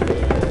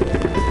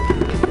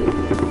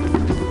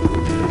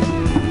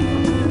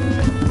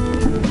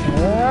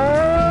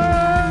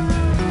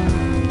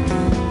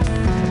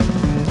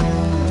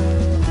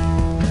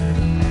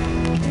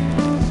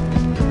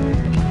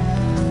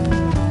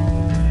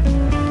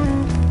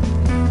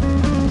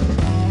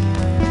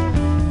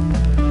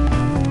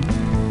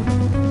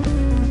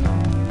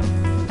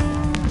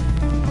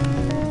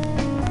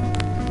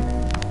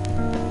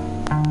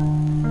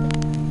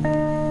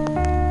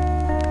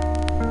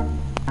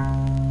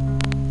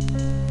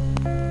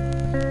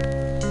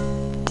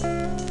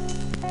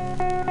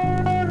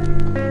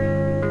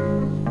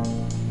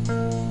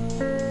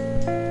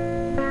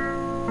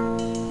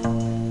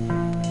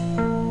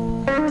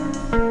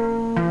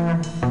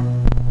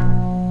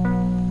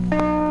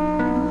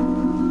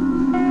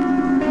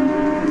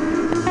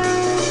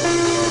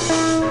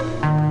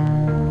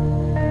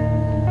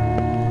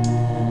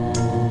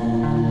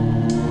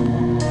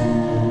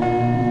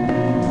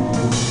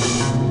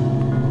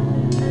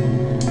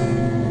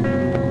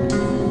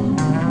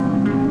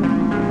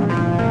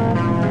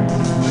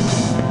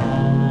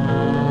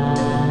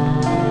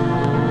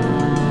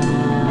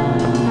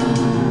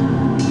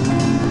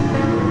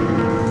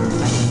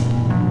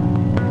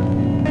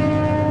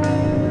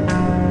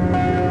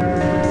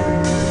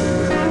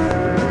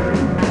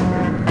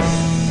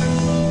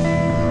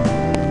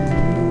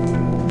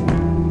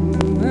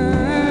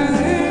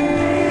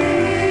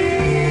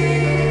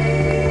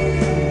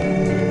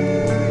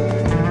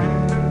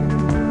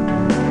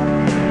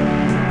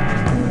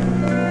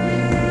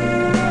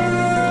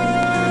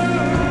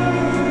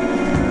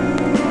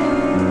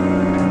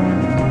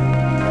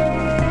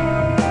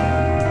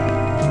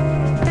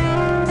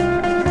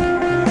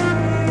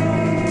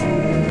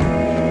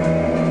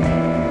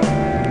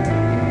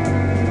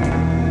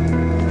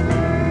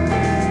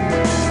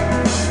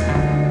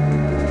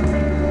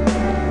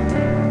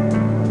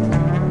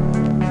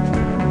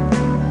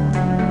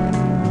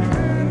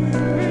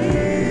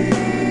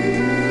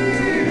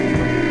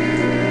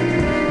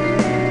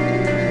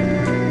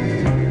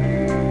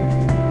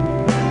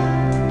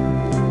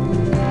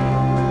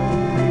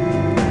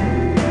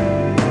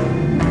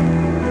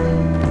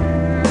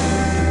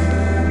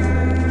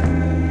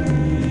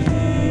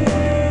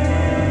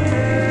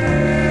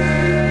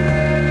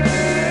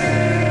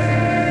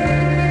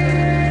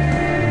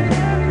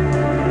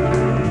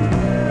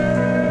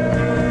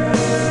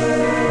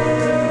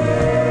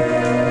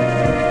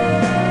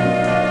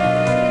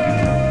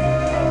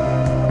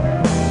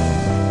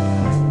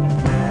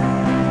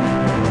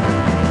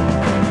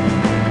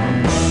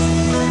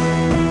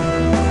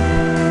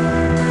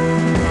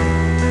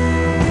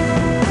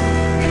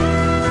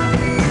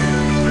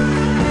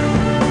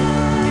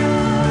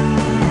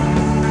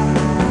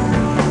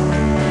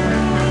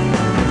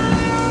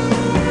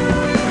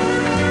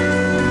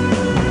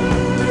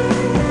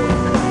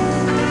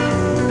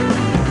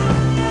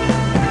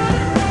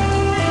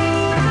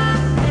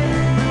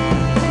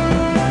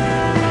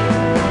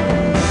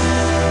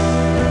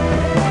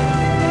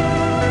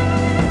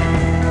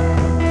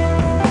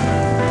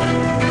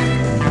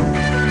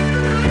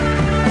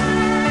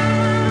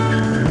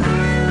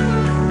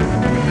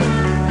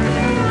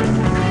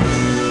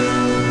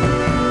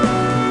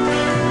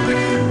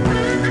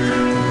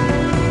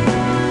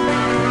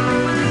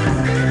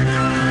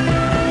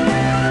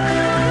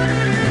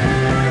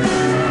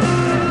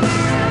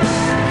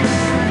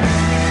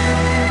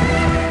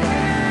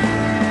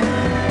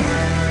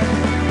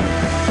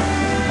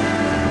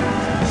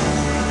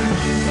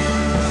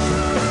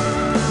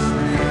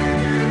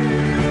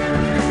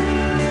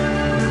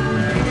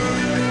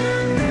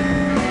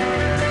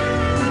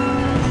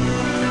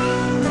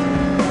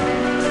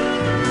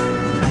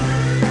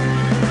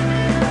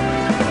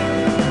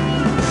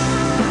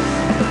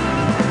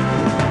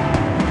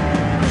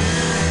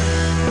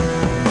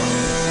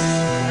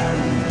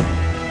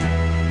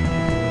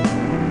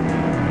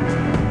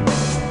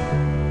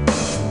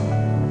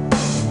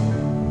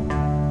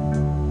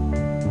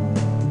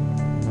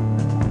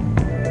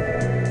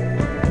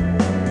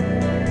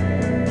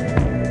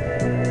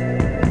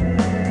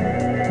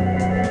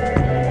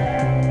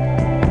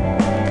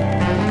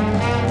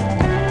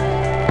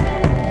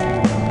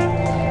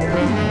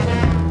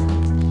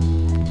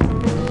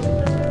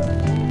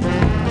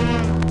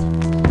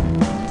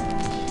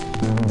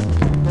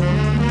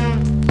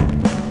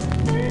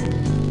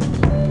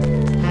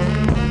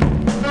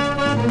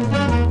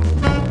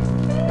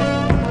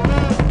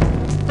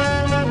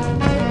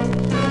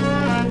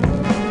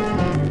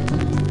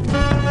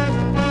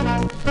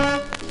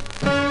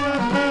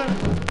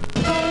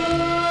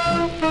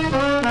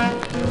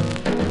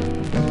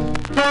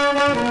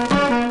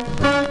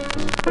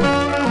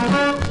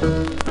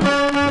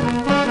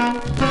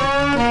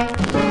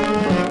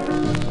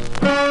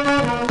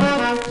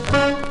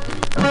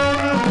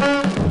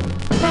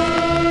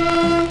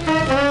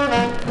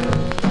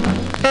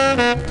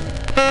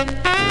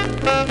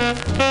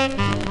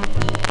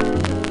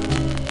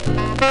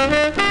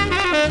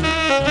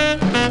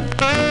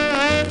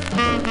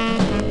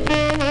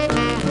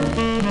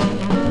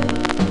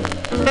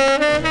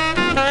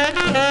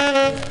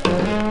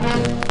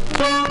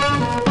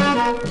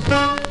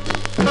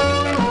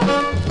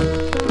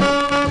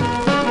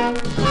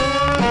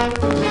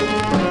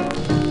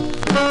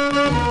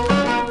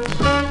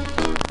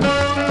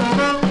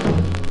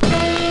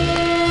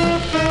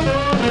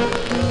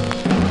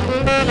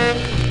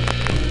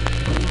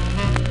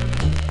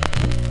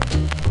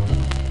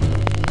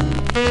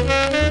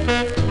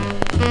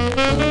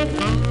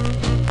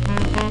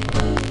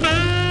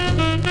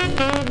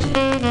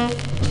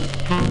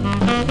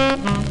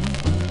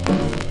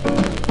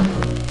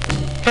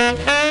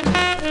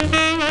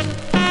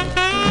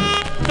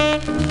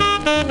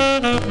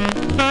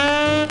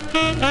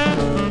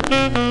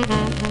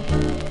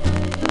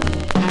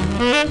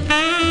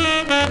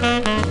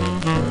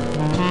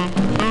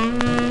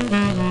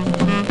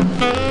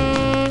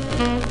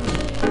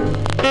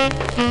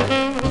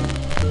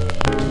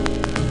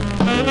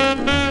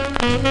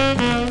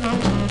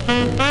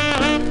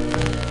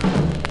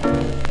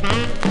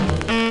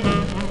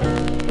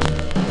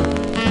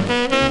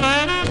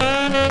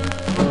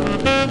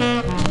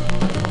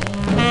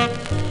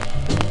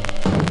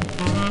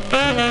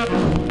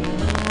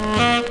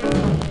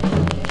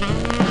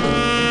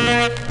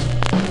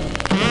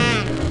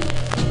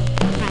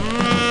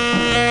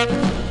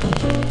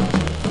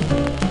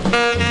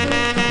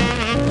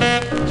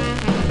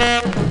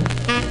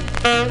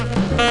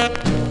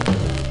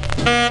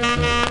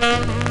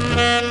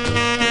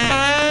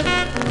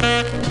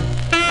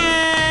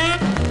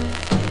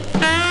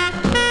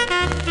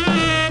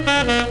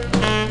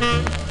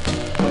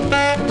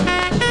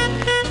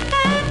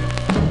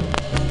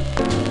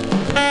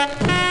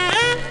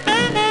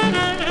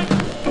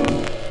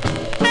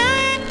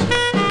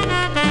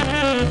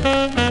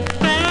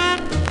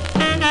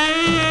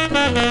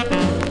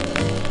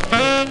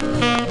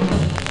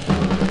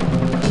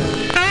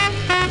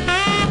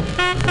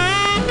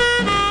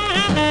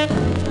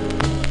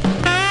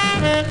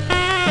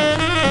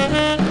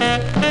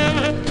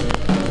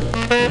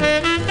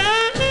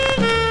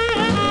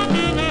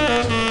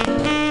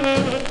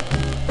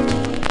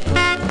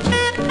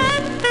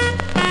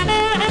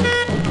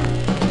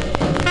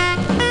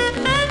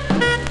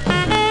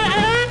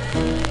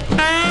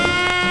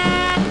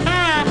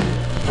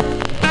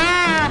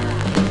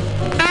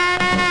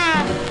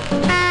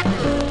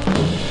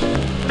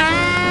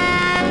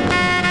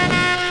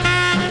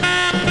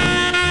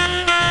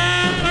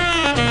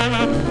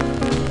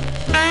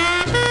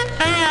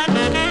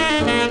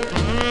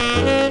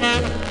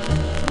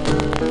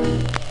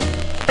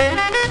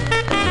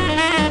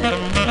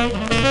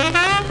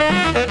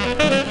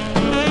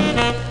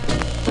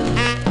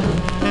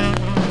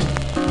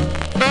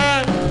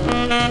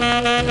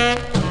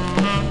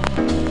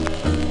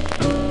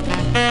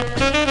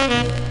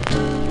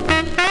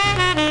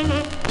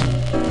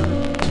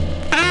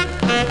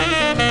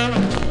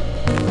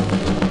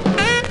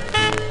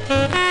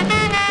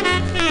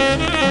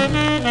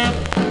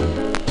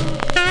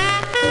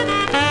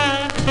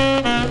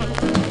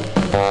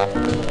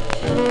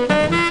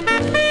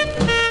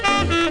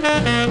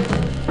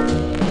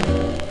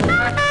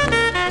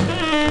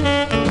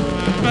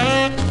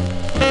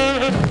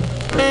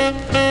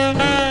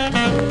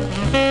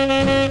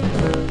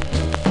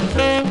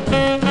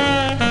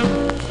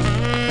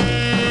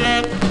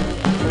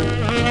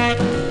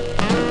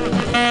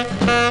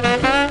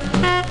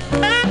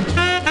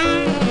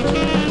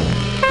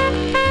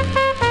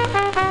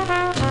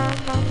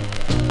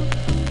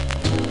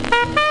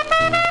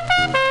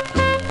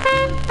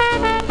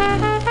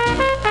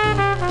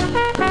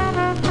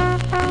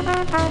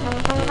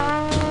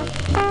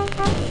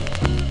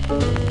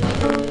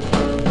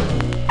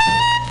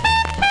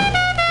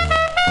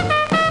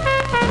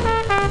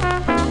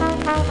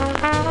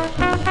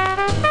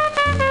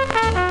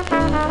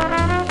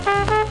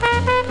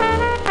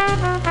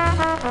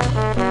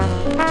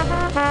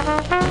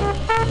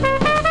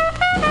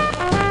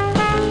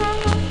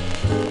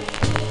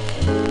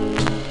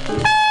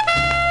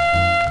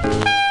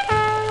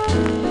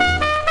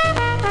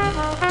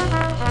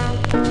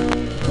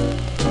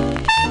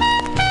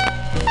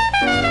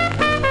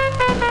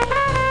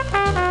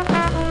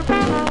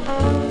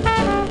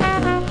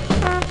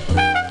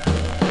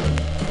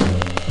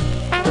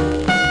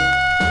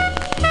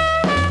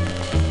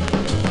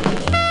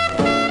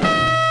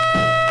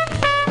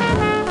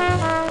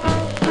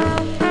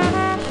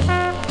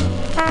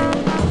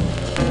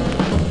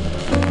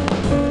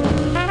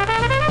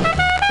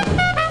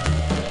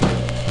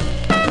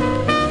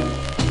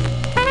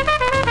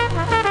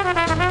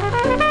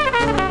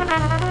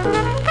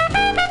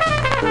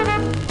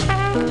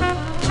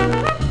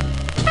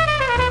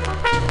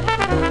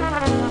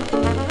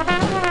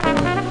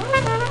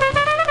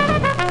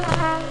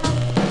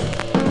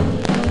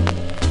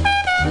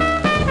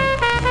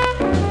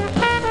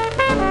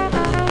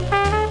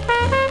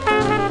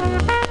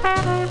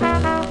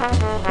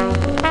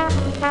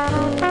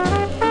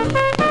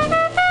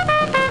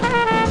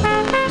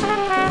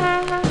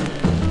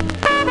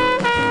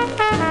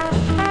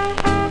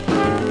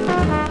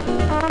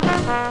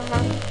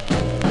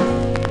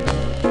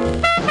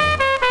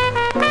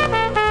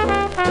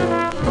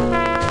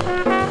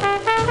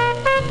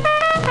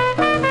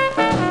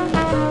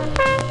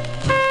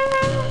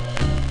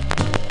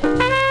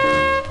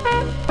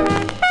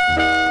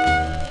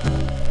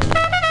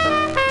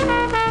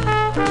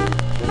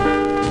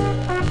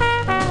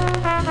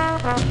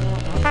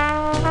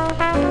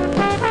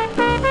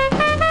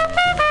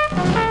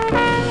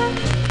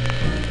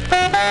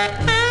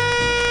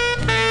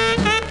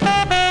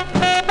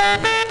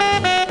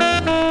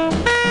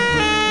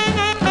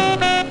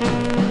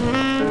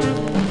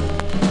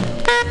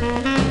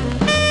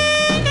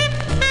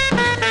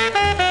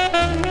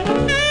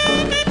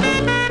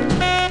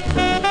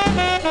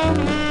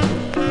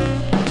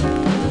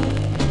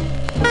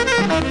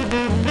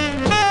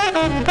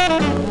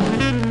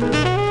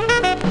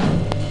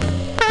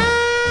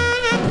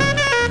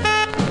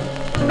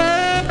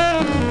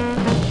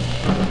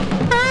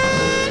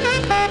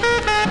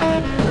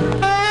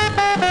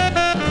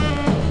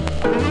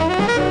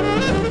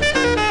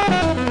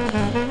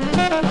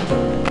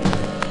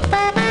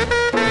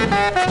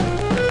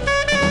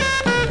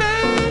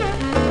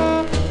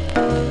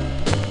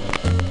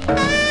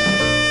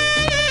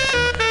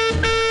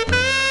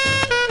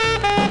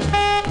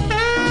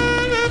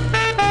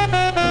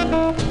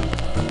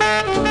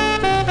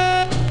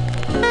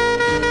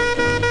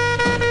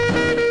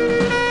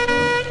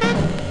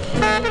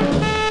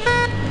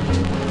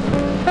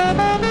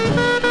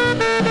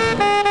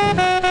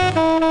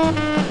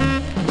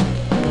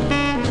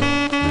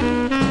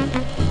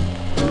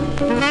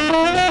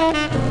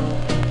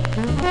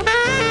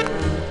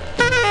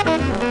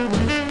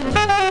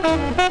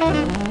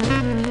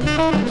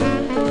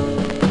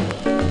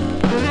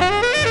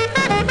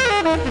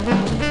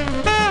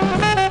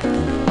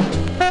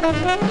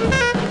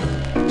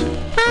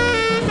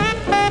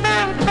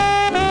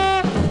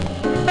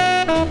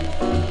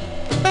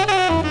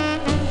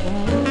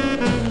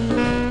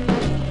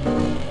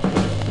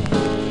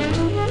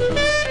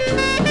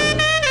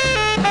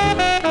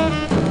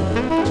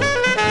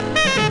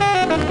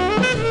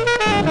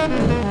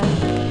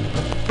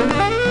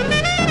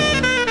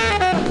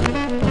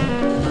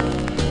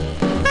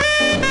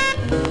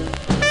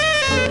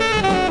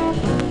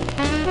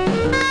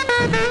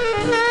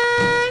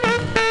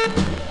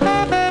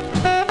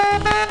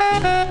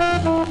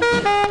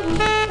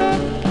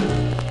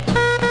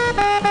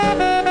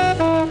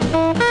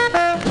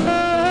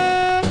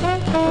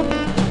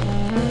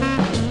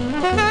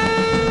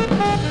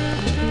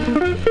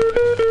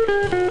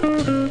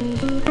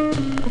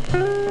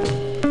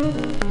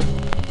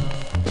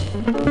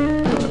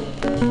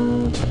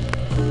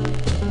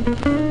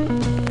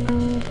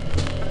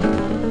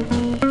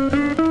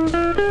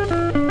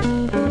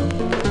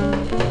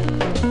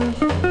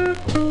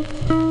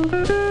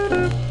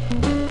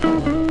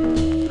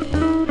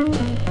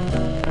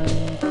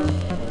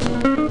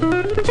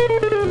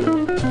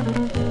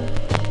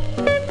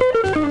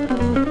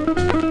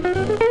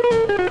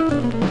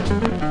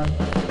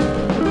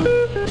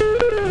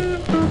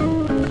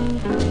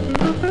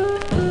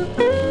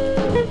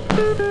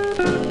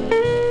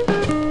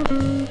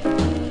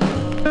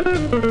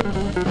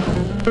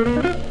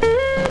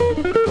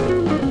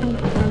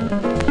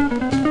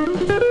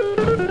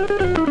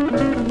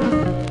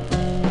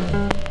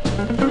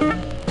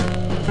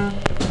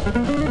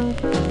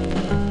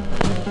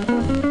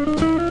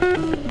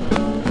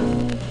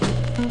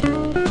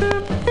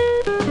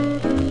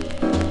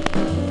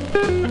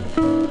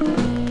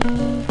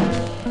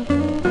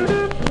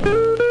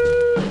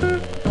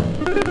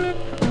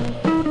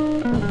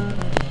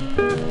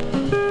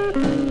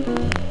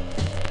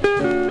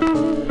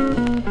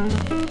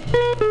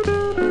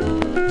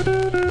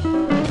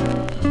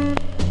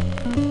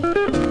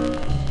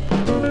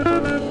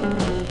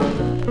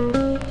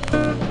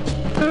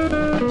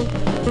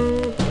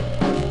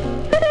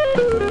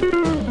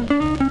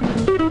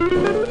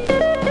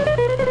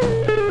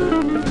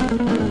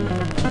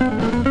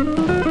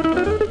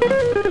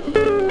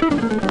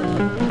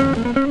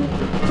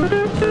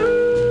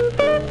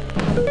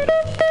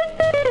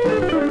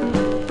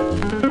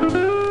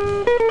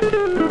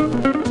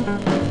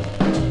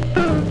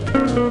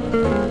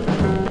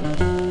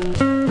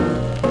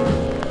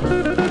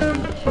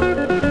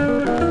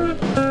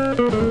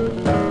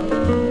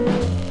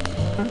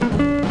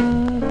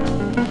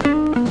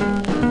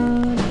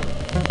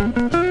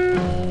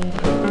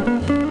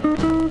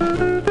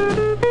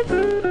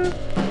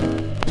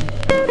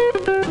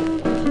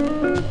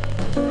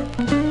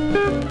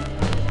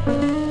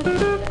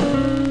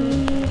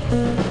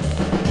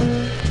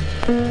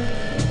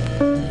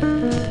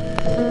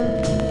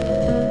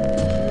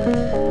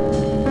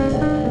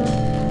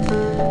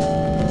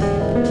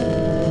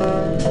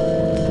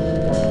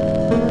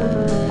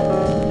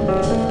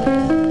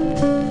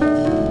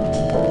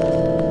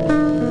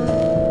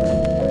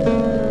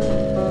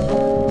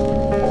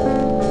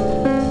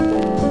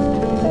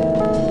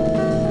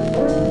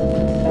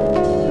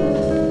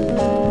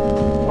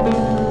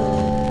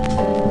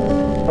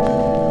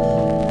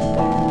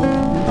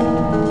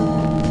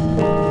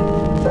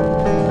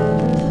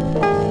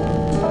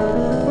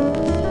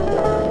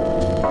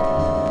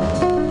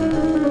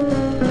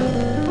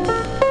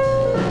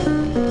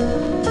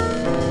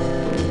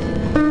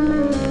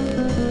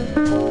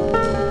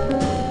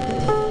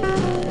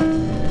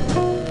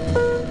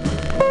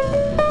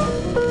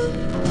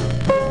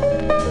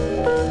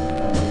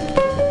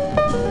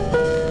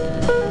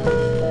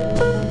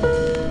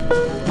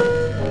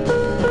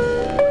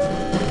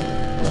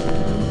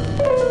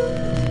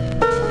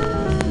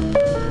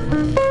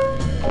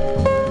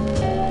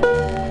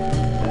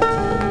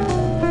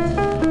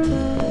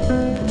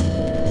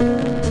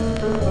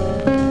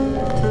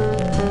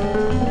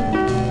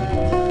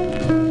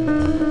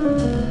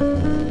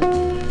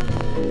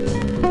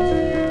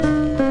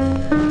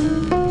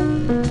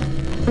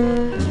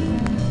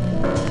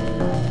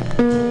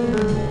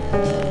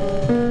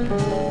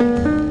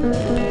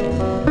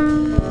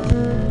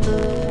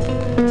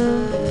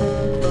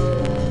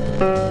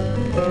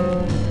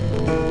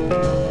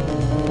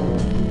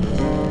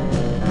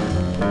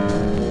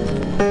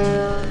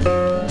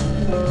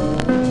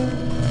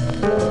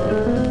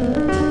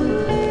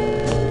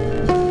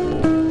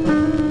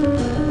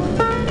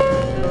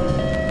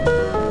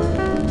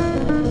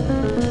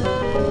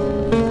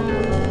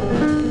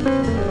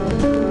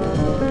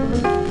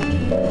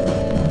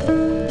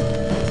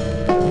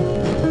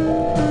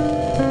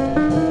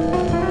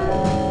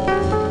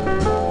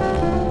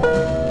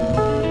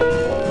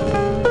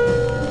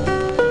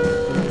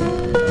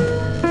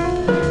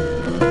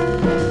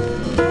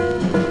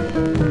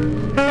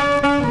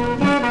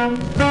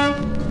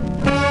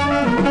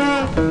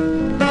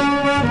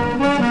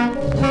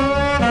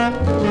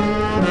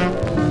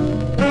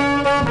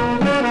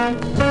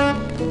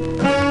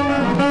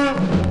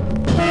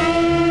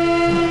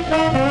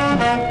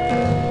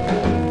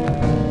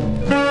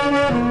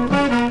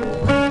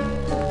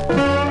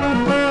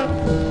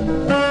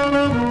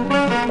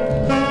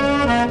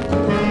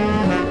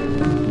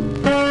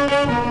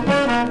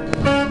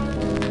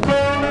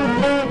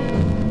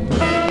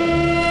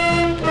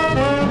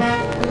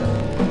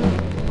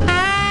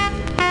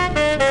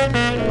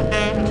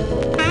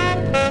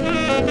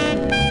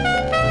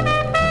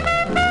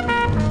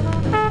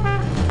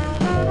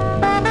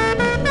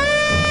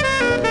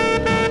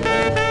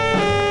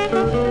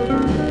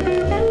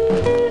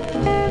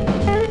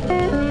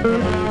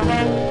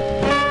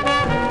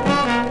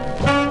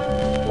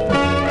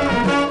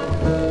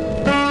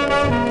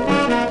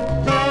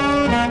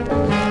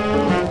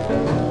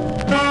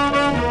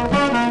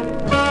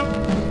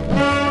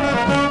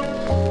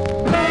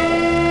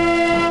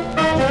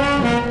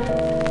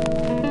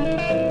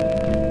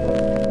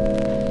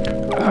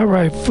 All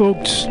right,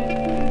 folks.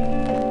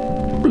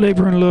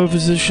 Labor and Love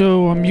is the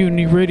show on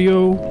Mutiny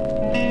Radio.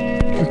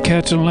 You're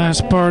catching the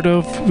last part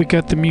of. We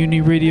got the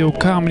Mutiny Radio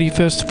Comedy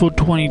Festival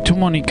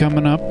 2020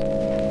 coming up.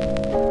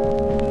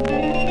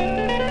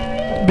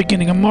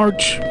 Beginning of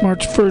March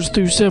 1st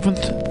through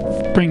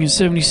 7th, bringing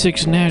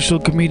 76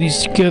 national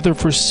comedians together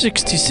for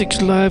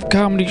 66 live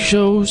comedy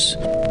shows,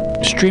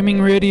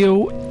 streaming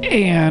radio,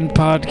 and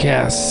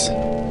podcasts.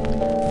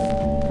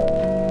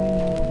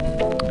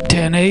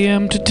 10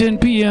 a.m. to 10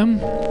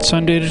 p.m.,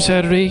 Sunday to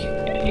Saturday,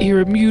 here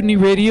at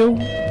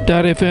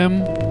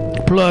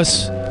MutinyRadio.fm,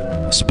 plus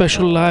a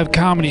special live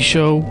comedy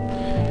show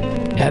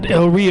at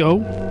El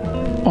Rio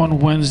on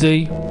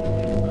Wednesday,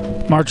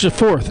 March the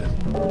 4th.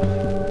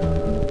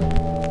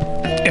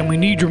 And we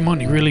need your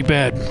money really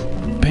bad.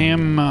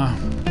 Pam,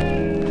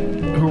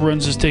 who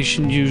runs the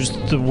station,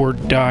 used the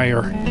word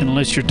dire,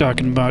 unless you're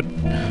talking about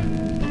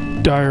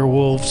Dire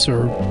Wolves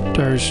or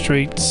Dire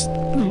Straits,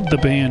 the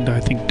band, I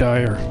think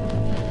dire.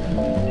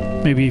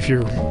 Maybe if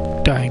you're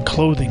dyeing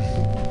clothing.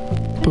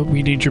 But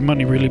we need your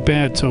money really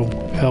bad, so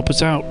help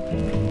us out.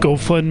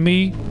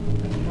 GoFundMe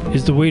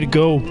is the way to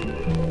go.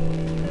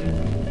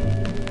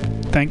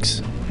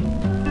 Thanks.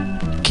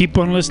 Keep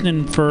on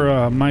listening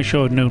for my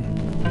show at noon.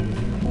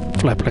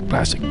 Flat Black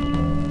Classic.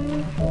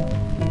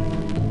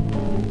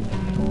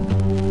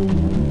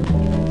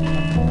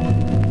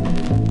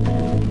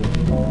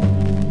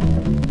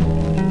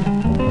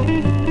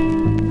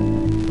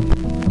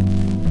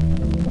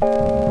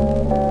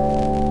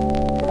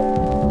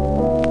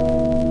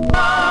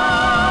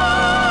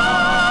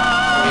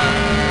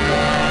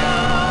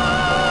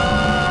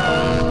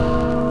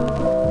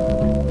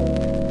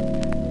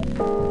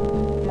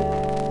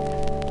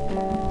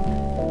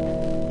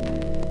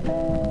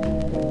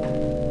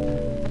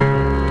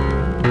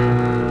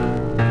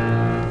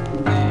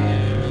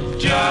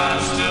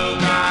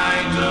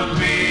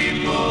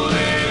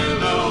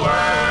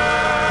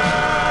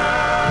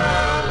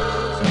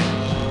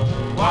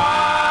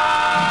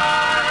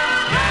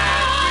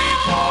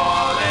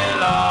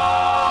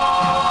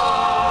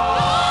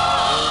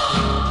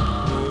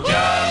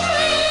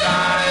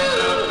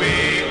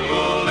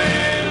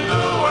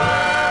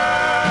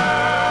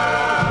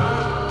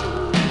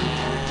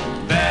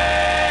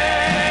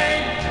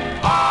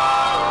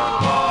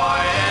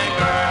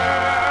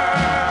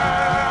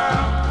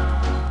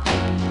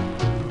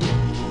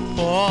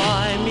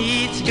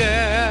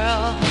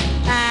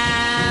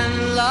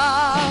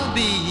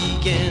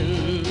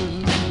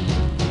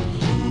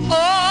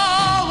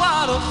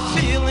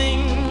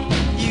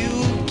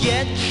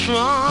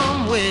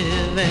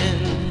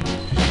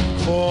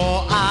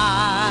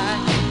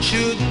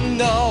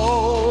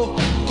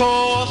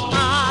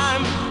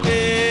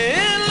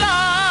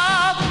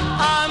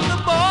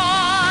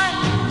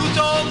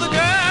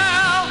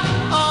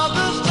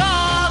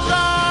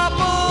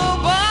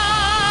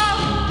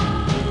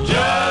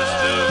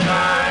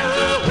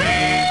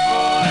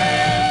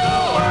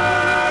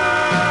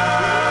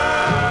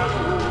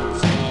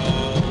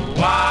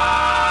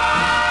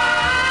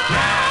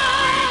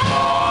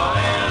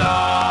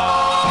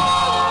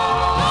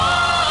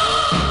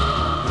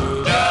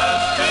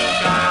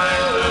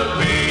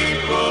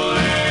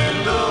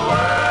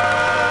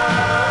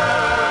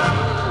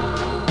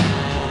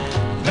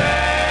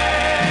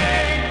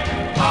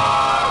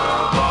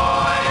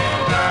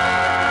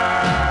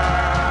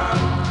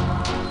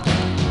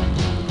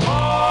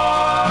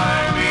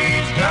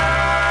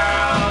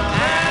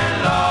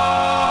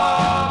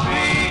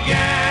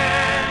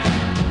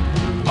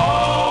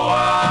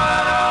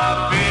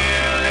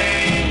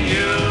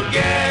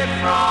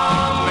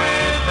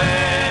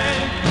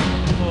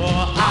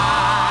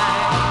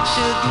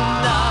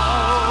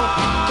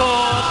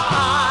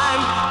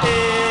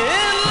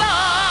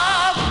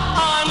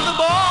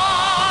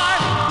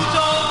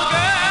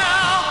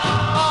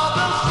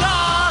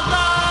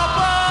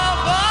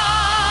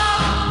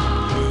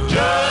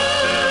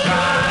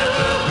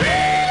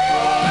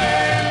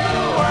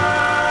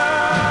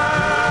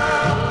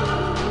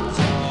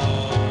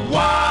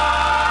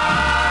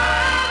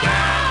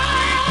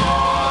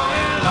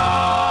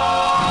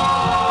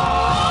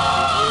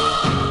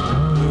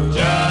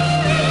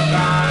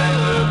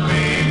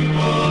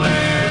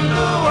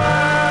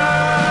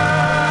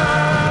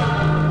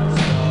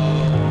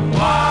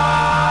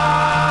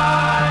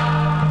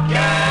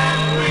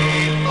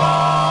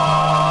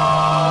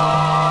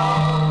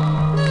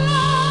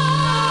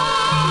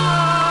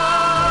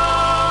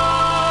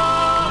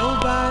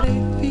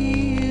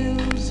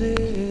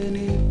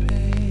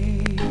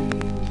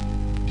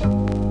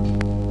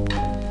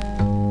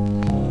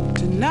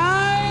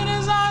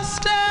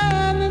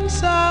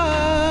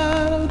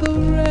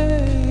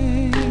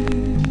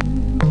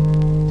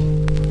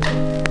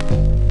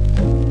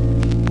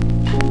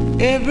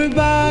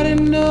 Everybody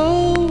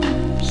knows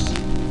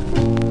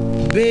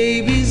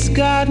baby's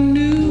got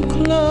new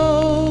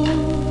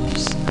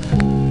clothes.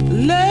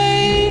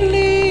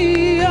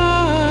 Lately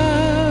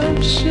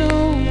I've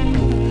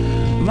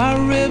shown my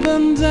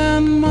ribbons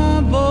and my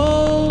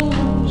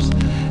bows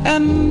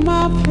and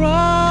my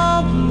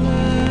problems.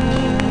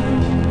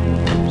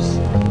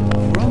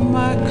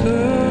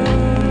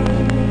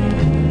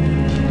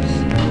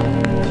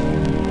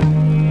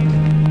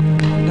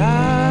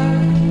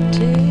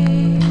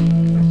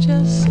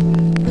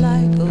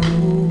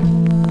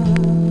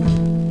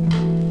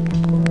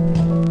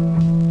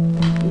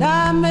 And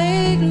I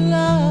make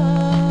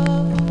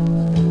love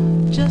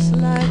just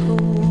like a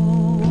woman.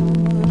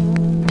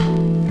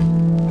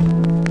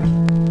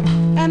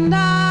 And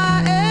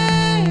I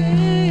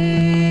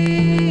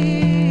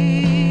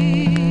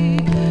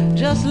ache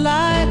just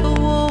like a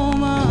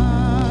woman.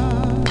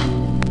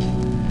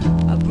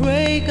 I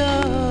break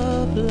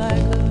up like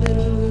a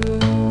little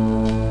girl.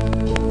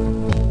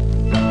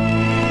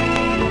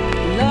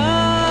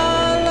 La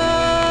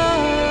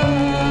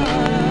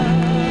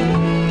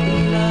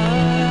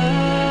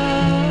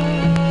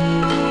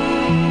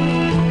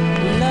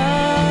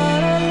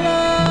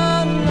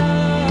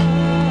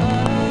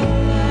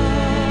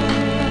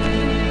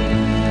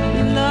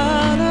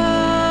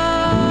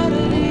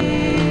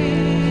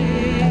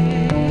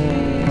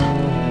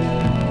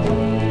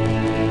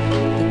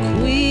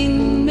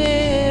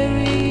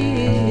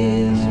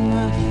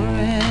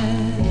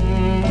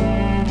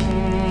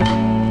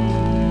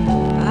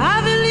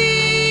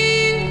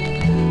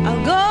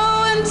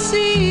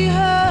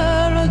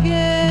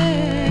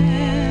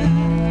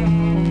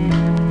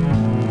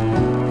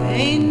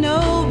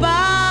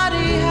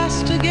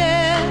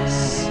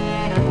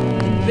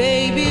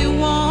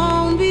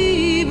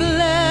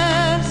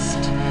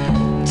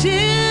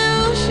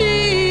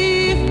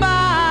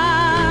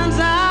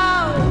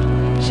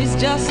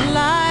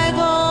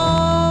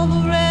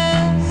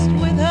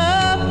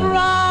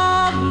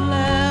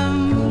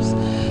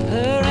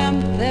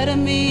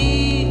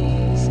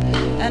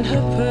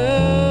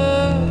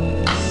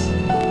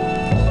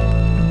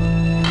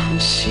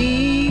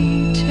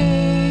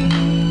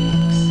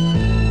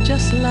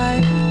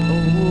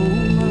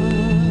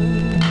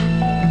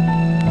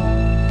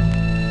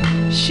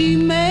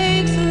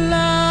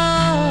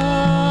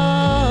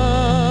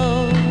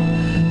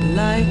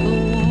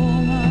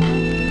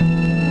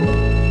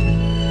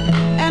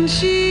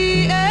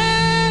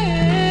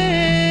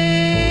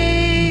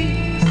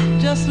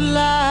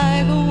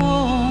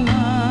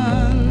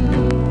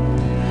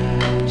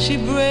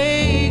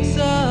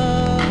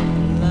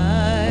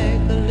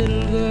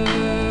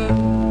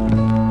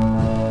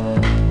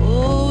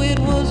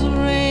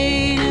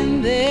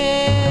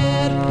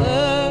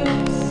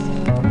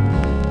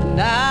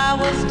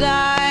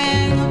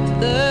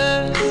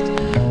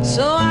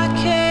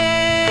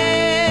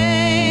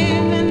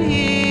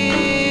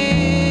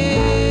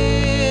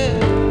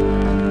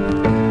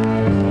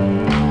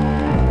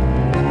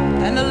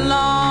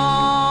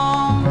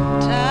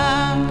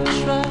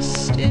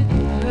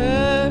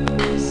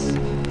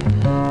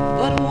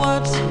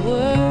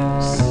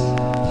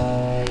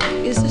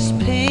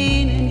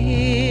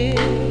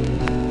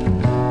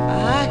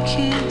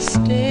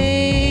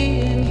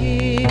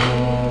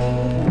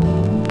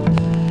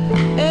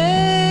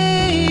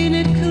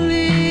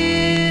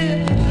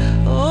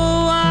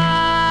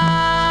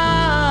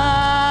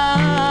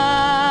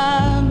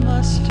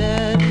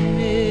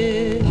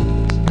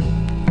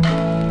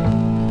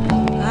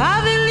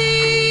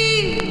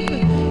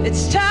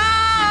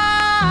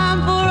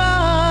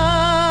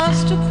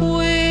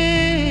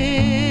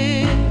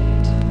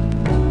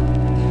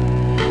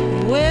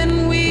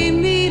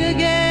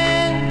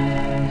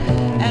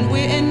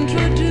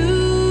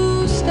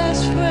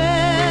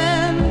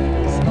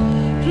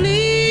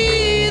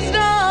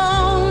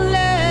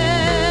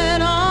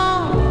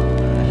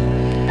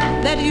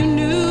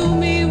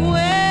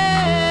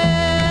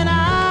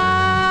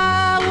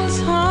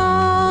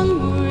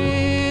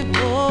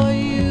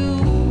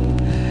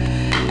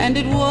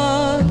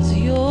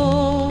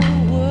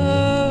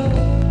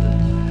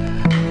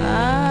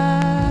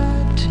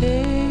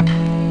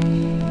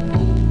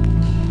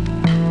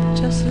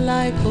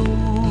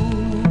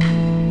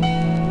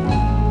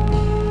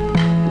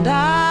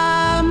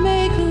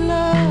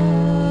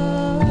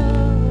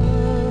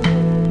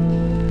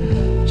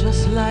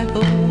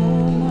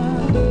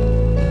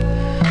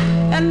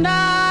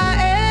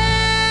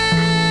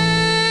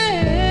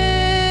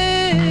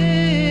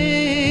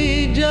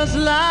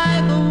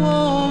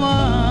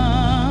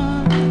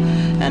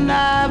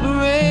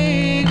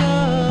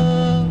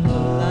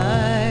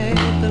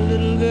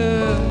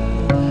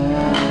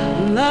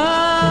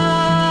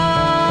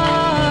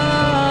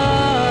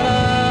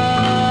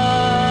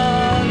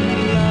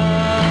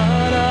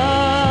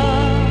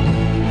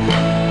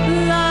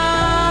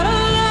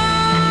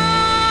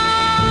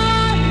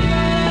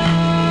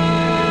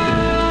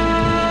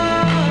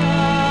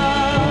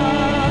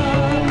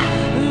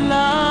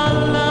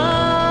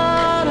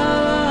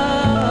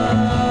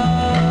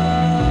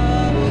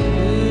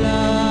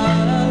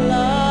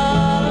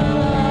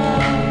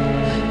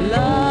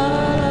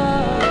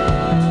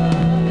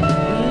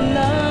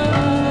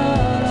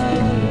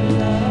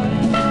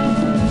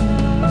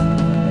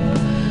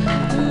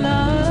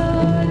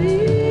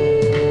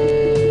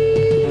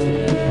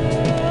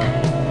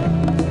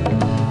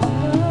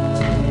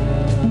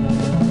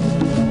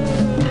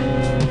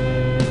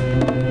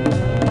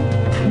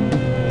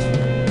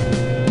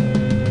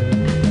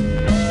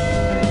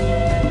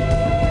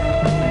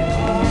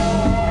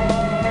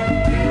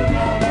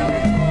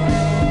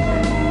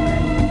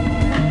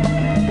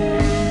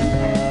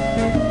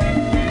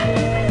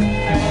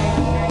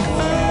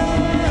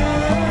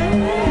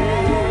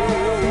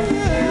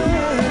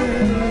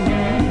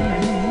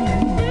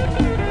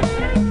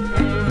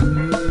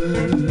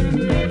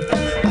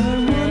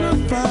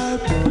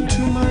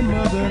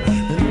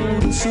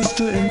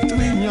sister and 3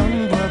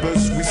 young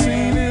brothers. We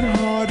seen it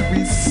hard,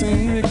 we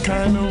seen it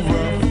kind of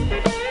rough.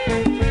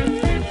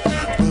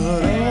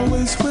 But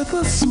always with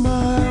a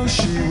smile,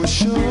 she was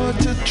sure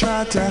to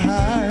try to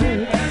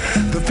hide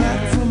the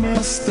fact from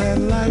us that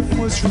life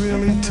was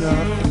really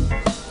tough.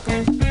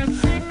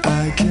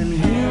 I can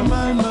hear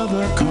my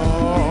mother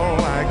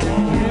call, I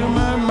can hear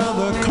my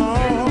mother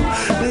call.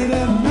 Late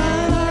at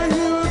night I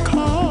hear a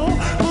call,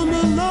 on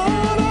the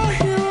Lord I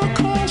hear a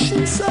call.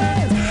 She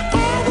says,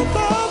 Father,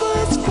 Father,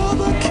 it's for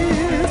the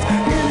kids.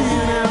 Any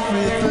and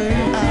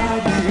everything I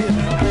did,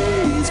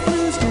 please,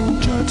 please don't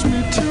judge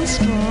me too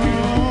strong.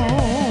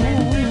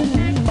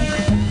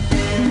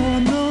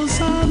 Lord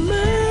knows I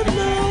made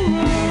no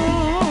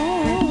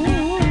wrong.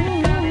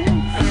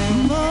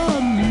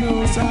 Lord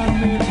knows I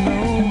made no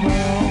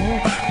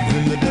wrong.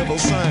 Then the devil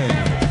sang,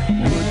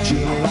 would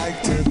you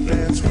like to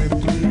dance with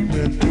me?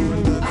 We're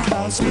doing the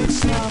cosmic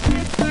slop.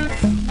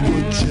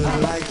 Would you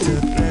like to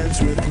dance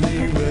with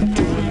me? We're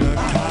doing the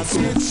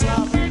cosmic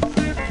slop.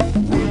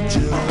 Would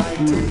you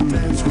like to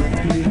dance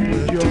with me?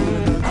 We're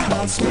doing the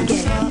cosmic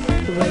slop.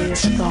 The way it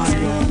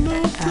started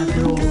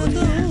after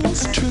all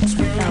Those tricks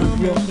we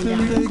come and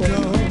then they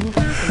go.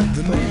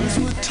 The neighbors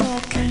were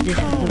talking,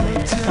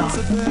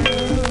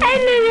 Hey,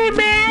 Lily,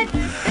 man!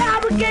 The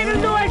alligator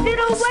noise, they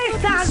don't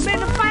waste time, man.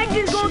 The fight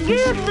is gonna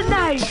give us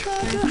tonight.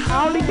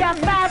 I only got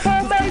 5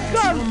 homemade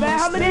guns, man.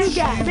 How many you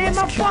got? Man,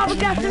 my father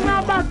got some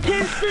around about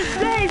 10, 6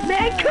 days,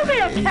 man. Come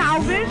here,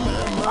 Calvin.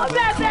 All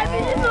right, baby,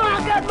 you know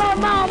I got my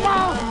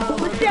mama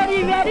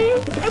machete ready.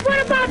 And what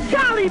about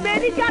Charlie,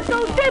 man? He got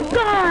those zip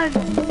guns.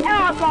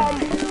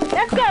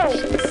 Let's go.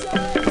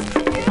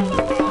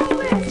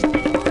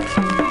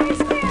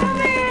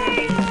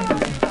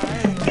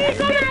 He's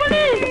on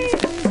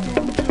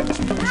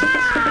the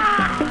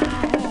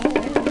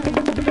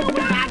police.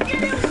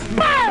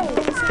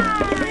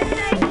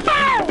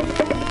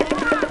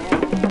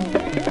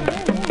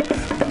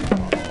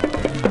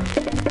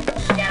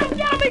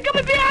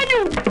 Coming behind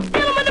you!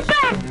 Get him in the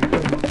back!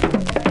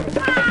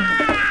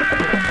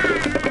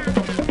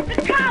 The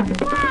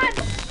cops run!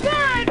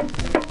 Run!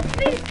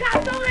 These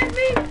cops don't let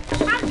me!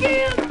 I'll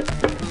kill!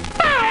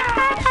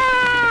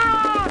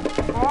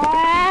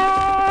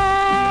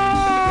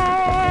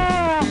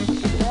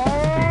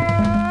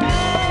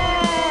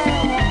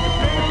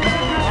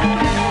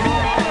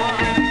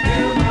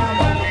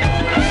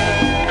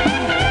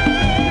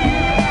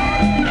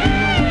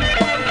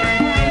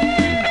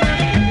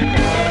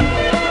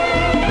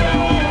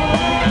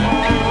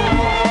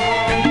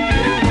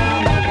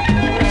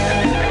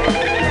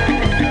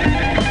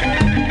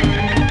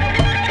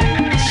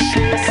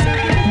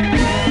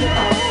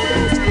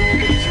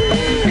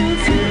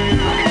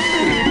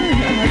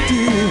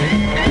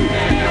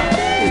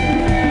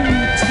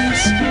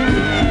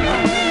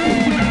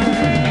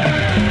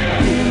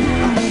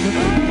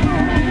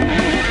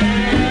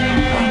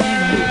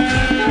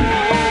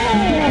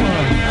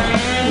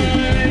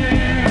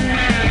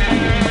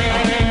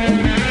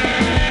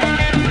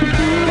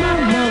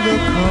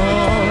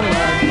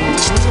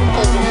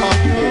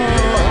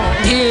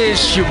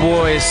 It's your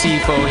boy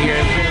CFO here.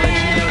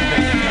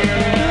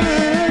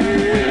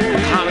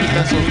 Comedy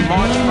Festival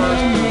March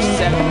 1st through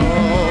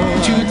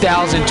 7th,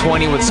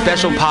 2020 with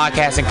special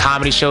podcasts and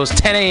comedy shows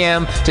 10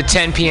 a.m. to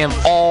 10 p.m.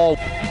 all.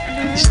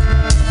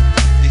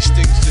 These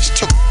things just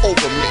took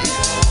over me.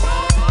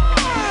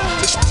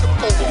 Just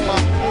took over my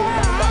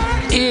whole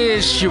life.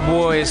 It's your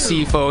boy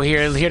CFO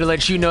here to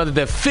let you know that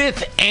the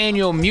 5th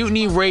annual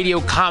Mutiny Radio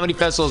Comedy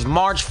Festival is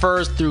March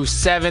 1st through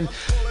 7th.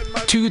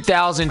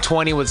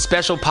 2020 with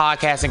special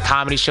podcasts and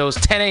comedy shows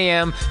 10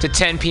 a.m. to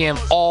 10 p.m.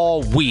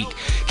 all week.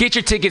 Get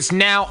your tickets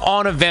now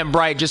on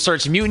Eventbrite. Just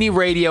search Mutiny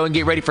Radio and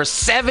get ready for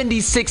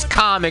 76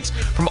 comics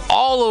from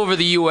all over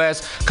the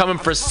U.S. coming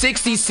for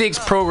 66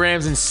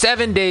 programs in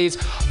 7 days,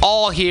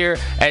 all here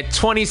at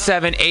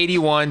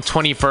 2781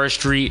 21st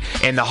Street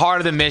in the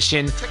heart of the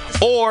Mission.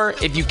 Or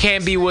if you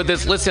can't be with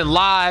us, listen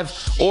live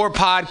or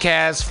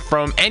podcast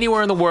from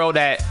anywhere in the world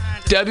at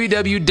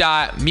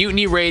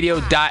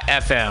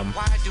www.mutinyradio.fm.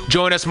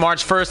 Join us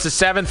March 1st to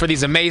 7th for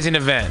these amazing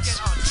events.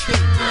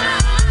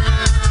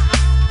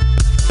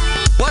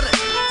 What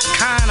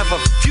kind of a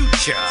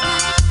future?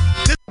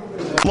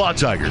 Law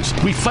Tigers,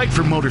 we fight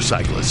for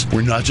motorcyclists.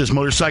 We're not just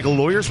motorcycle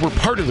lawyers, we're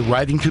part of the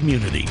riding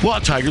community. Law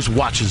Tigers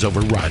watches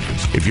over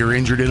riders. If you're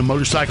injured in a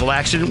motorcycle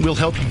accident, we'll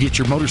help you get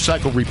your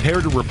motorcycle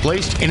repaired or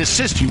replaced and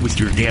assist you with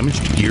your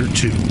damaged gear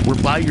too.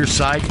 We're by your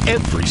side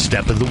every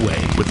step of the way.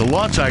 With the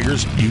Law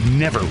Tigers, you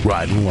never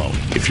ride alone.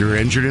 If you're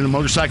injured in a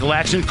motorcycle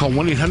accident, call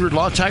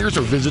 1-800-LAW-TIGERS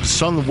or visit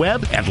us on the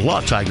web at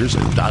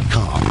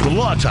lawtigers.com. The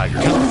Law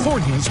Tiger,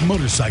 California's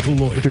motorcycle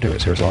lawyer. Richard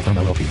Harris, Harris Law Firm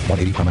LLP,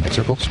 180 Promenade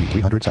Circle, Suite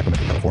 300,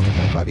 Sacramento, California,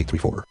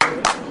 95834.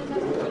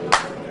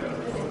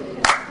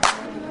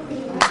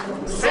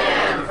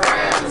 San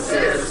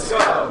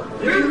Francisco,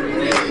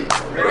 Mutiny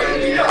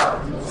Radio.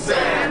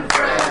 San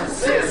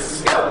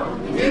Francisco,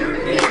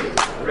 Mutiny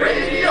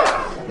Radio.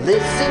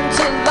 Listen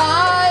to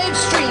live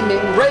streaming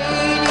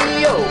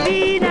radio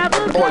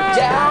or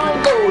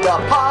download a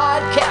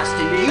podcast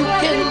and you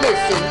can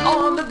listen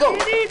on the go.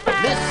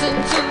 Listen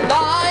to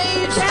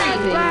live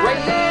streaming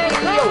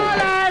radio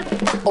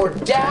or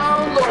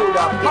download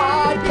our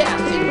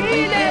podcast and you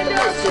can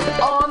listen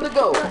on the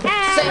go.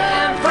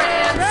 San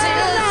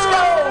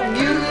Francisco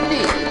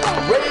Mutiny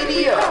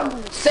Radio.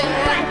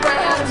 San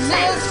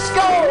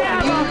Francisco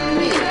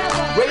Mutiny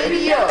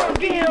Radio.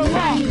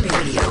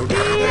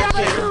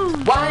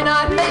 Why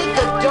not make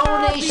a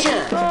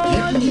donation?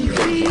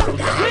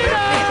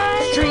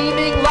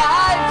 Streaming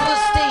live the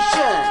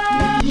station.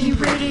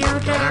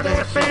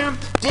 MutinyRadio.fm.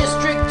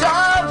 District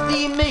of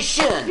the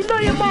Mission.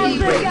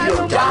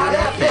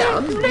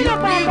 MutinyRadio.fm.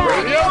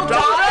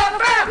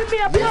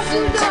 MutinyRadio.fm.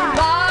 Listen to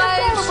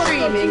live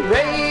streaming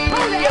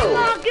radio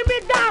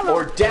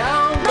or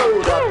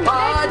download a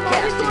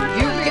podcast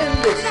and you can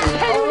listen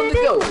on the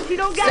go.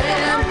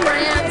 San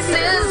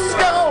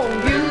Francisco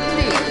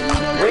Mutiny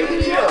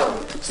Radio.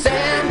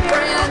 San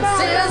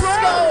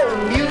Francisco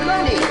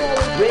Mutiny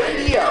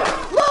Radio.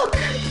 Look,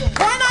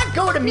 why not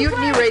go to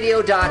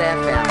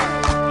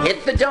MutinyRadio.fm?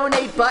 Hit the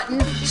donate button,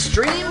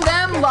 stream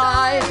them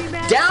live,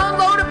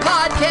 download a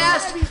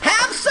podcast,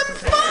 have some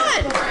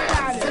fun!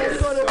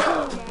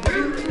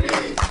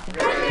 Mutiny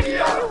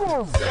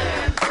Radio.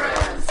 San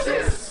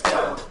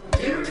Francisco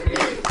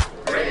Mutiny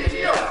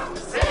Radio.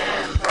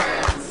 San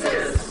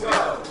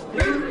Francisco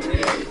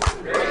Mutiny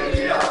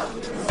Radio.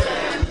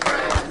 San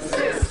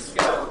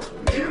Francisco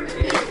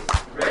Mutiny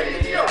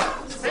Radio.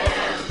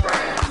 San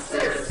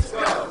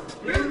Francisco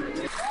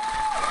Mutiny.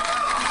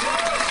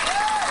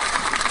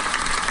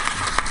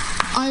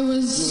 I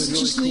was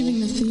just leaving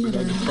the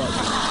theater.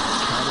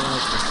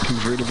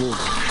 Convertible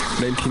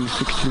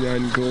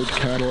 1969 gold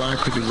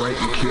Cadillac with the white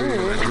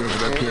interior. I drove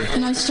it up here.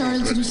 And I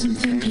started to do some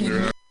thinking.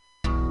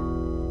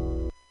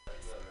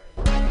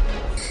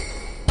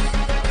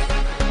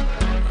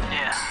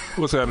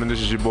 What's happening?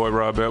 This is your boy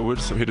Rob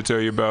Edwards. I'm here to tell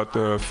you about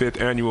the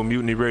 5th Annual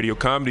Mutiny Radio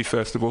Comedy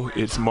Festival.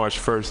 It's March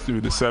 1st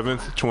through the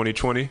 7th,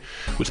 2020,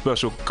 with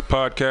special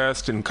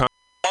podcasts and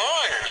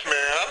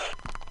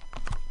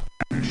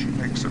You should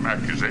make some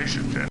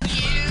accusations then.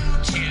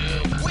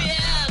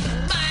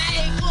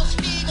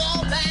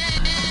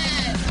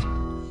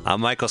 I'm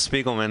Michael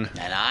Spiegelman.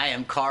 And I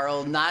am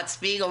Carl Not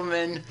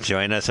Spiegelman.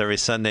 Join us every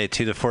Sunday,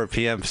 2 to 4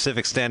 p.m.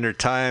 Pacific Standard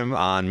Time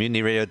on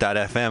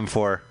MutinyRadio.fm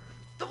for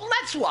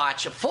Let's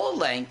watch a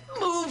full-length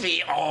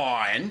movie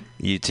on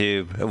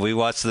YouTube. We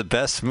watch the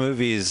best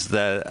movies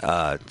that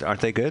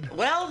aren't they good?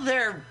 Well,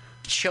 they're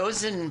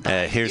chosen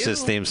by Here's you.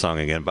 his theme song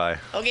again. Bye.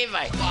 Okay,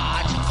 bye.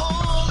 Watch a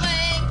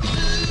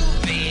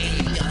full-length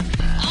movie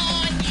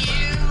on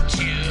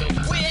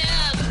YouTube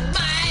with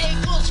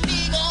Michael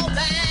Spiegelman.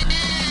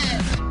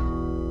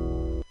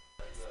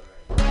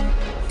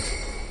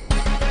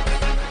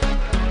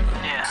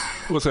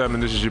 What's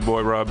happening? This is your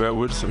boy Rob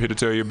Edwards. I'm here to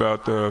tell you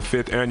about the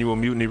 5th Annual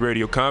Mutiny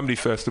Radio Comedy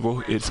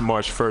Festival. It's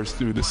March 1st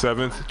through the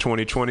 7th,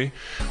 2020,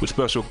 with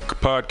special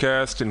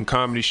podcasts and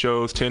comedy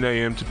shows 10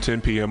 a.m. to 10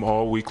 p.m.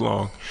 all week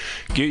long.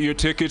 Get your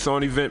tickets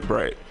on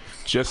Eventbrite.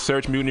 Just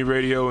search Mutiny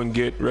Radio and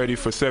get ready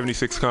for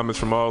 76 comics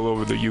from all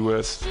over the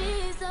U.S.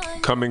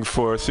 coming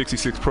for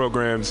 66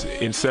 programs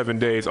in 7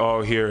 days,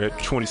 all here at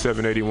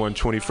 2781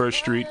 21st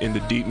Street in the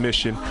Deep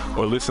Mission,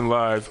 or listen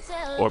live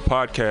or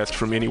podcast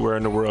from anywhere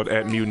in the world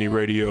at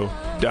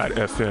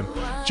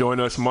MutinyRadio.fm. Join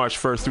us March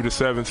 1st through the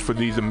 7th for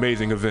these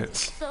amazing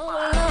events.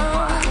 What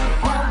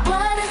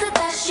is it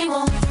that she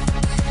wants?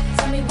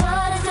 Tell me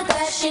what is it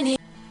that she needs?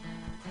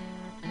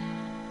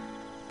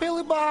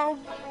 Billy Bob,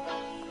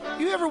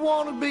 you ever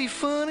want to be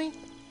funny?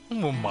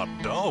 Well, my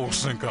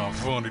dogs think I'm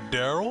funny,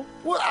 Daryl.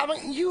 Well, I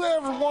mean, you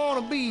ever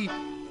want to be,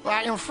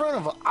 like, in front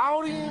of an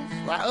audience?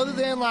 Like, other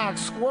than, like,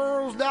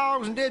 squirrels,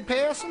 dogs, and dead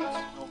peasants?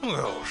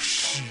 Oh,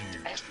 shit.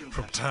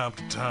 From time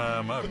to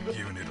time, I've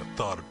given it a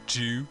thought or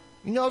two.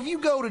 You know, if you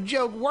go to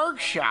Joke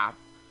Workshop,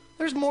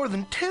 there's more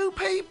than 2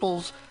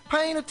 peoples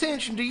paying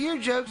attention to your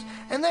jokes,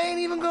 and they ain't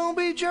even gonna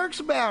be jerks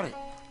about it.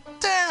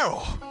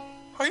 Daryl,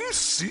 are you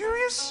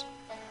serious?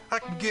 I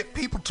can get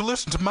people to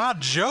listen to my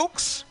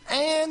jokes?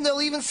 And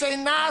they'll even say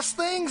nice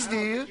things to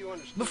you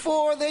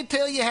before they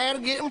tell you how to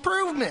get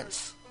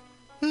improvements.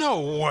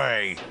 No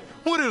way.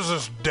 What is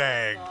this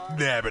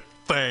dag-nabbit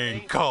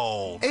thing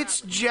called?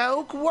 It's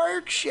Joke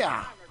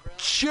Workshop.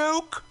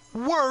 Joke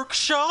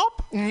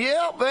Workshop?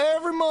 Yep,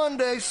 every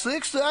Monday,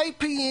 6 to 8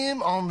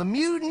 p.m. on the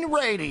Mutiny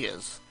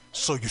Radios.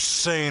 So you're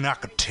saying I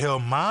could tell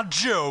my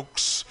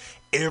jokes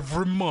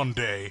every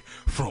Monday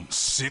from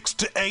 6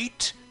 to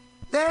 8?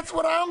 That's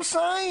what I'm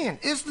saying.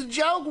 It's the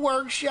Joke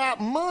Workshop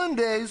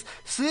Mondays,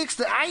 6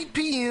 to 8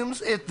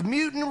 p.m.s at the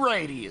Mutiny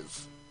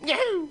Radios.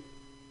 Yahoo!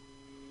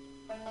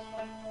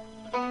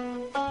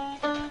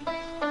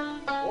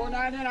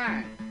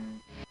 $4.99.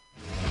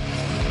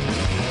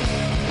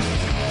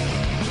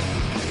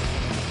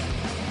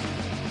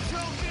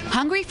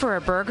 Hungry for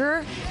a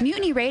burger?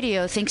 Mutiny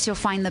Radio thinks you'll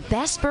find the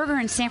best burger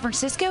in San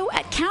Francisco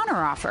at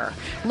Counteroffer,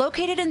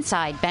 located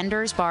inside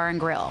Bender's Bar and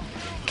Grill.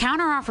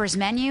 Counteroffer's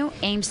menu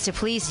aims to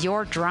please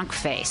your drunk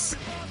face.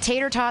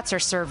 Tater tots are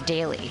served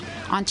daily.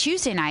 On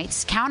Tuesday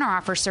nights,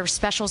 Counteroffer serves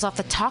specials off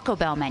the Taco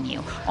Bell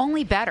menu,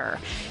 only better.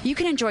 You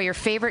can enjoy your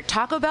favorite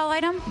Taco Bell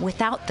item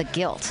without the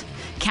guilt.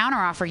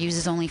 Counteroffer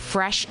uses only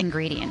fresh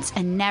ingredients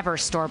and never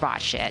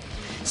store-bought shit.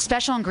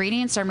 Special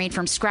ingredients are made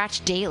from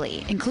scratch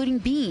daily, including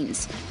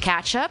beans,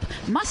 ketchup,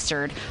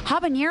 mustard,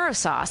 habanero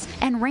sauce,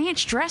 and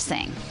ranch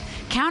dressing.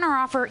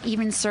 Counteroffer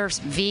even serves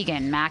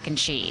vegan mac and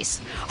cheese.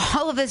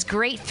 All of this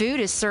great food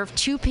is served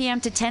 2 p.m.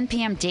 to 10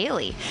 p.m.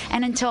 daily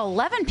and until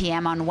 11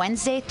 p.m. on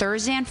Wednesday,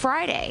 Thursday, and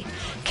Friday.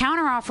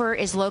 Counteroffer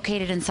is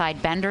located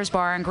inside Bender's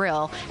Bar and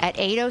Grill at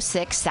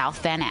 806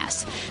 South Van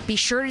Ness. Be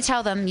sure to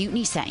tell them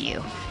Mutiny sent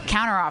you.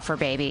 Counteroffer,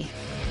 baby.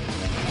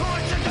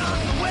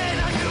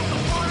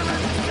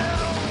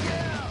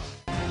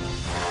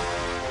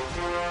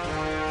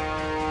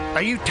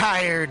 Are you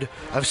tired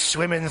of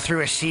swimming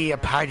through a sea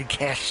of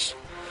podcasts?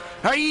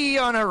 Are ye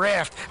on a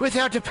raft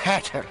without a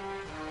paddle?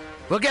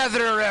 Well,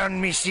 gather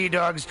around me, sea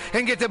dogs,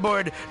 and get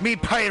aboard me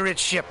pirate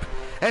ship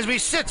as we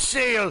set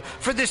sail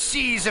for the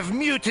seas of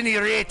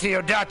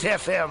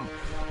MutinyRadio.fm.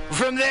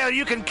 From there,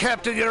 you can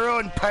captain your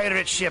own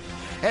pirate ship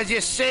as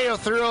you sail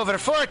through over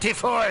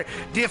 44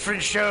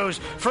 different shows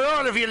for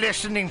all of your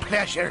listening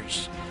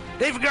pleasures.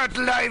 They've got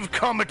live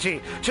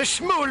comedy to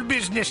small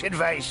business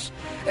advice,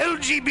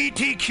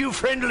 LGBTQ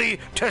friendly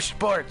to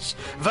sports,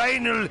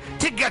 vinyl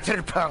to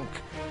gutter punk.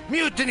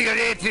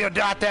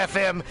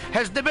 MutinyRadio.fm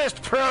has the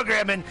best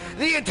programming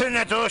the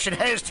internet ocean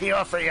has to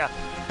offer you.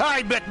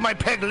 I bet my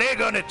peg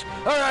leg on it,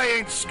 or I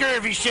ain't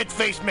scurvy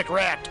shit-faced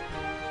McRat.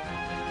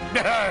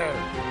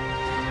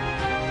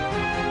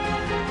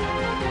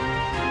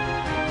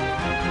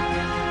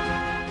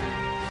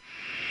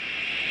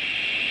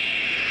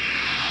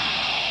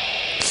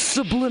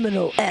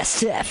 Subliminal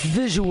SF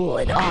visual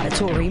and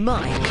auditory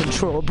mind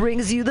control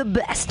brings you the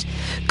best,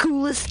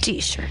 coolest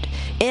t-shirt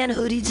and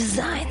hoodie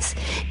designs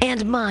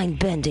and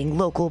mind-bending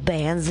local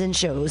bands and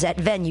shows at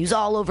venues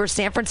all over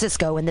San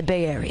Francisco and the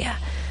Bay Area.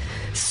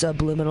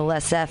 Subliminal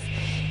SF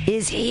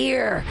is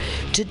here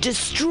to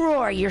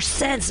destroy your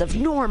sense of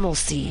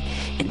normalcy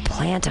and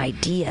plant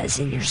ideas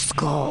in your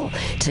skull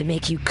to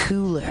make you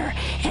cooler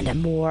and a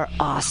more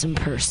awesome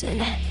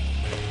person.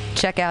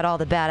 Check out all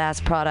the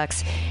badass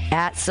products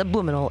at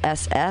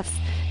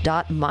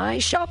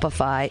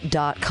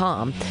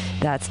subliminalsf.myshopify.com.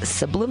 That's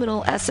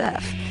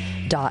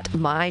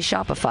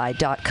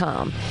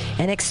subliminalsf.myshopify.com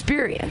and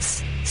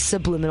experience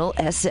Subliminal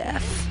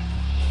SF.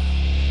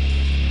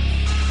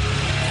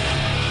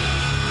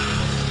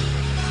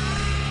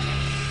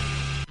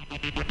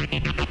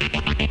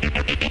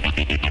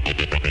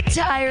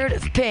 Tired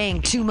of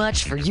paying too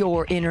much for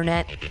your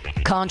internet?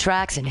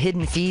 Contracts and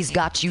hidden fees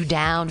got you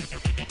down?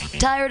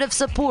 Tired of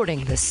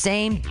supporting the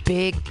same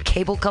big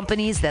cable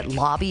companies that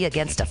lobby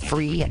against a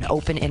free and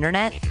open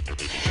internet?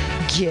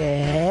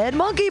 Get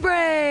Monkey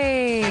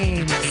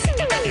Brains!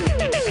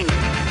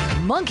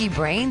 Monkey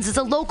Brains is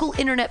a local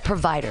internet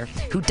provider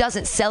who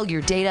doesn't sell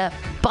your data,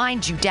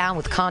 bind you down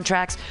with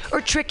contracts,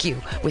 or trick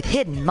you with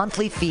hidden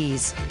monthly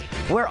fees.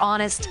 We're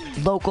honest,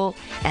 local,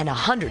 and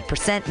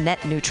 100%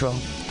 net neutral.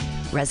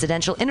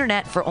 Residential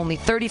internet for only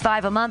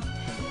 $35 a month,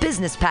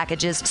 business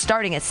packages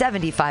starting at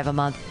 $75 a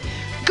month.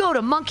 Go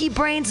to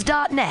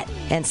monkeybrains.net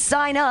and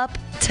sign up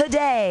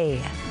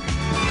today.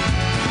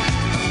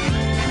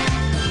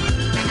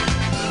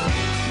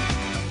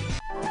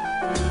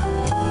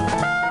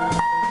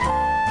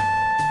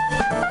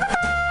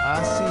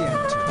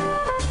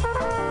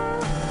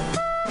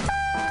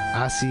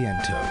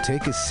 Asiento.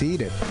 Take a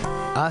seat at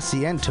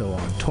Asiento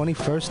on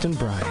 21st and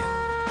Bryant.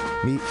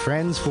 Meet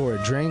friends for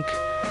a drink,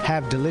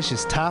 have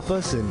delicious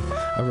tapas, and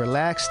a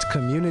relaxed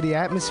community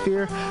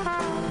atmosphere.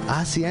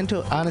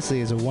 Asiento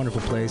honestly is a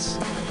wonderful place.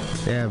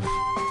 They have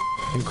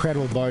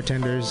incredible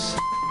bartenders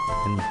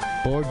and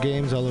board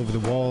games all over the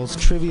walls,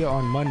 trivia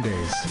on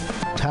Mondays,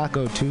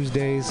 Taco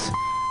Tuesdays,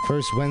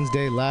 First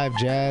Wednesday live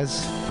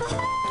jazz,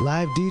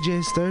 live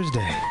DJs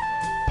Thursday,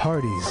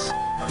 parties.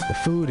 The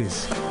food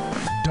is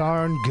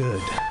darn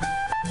good.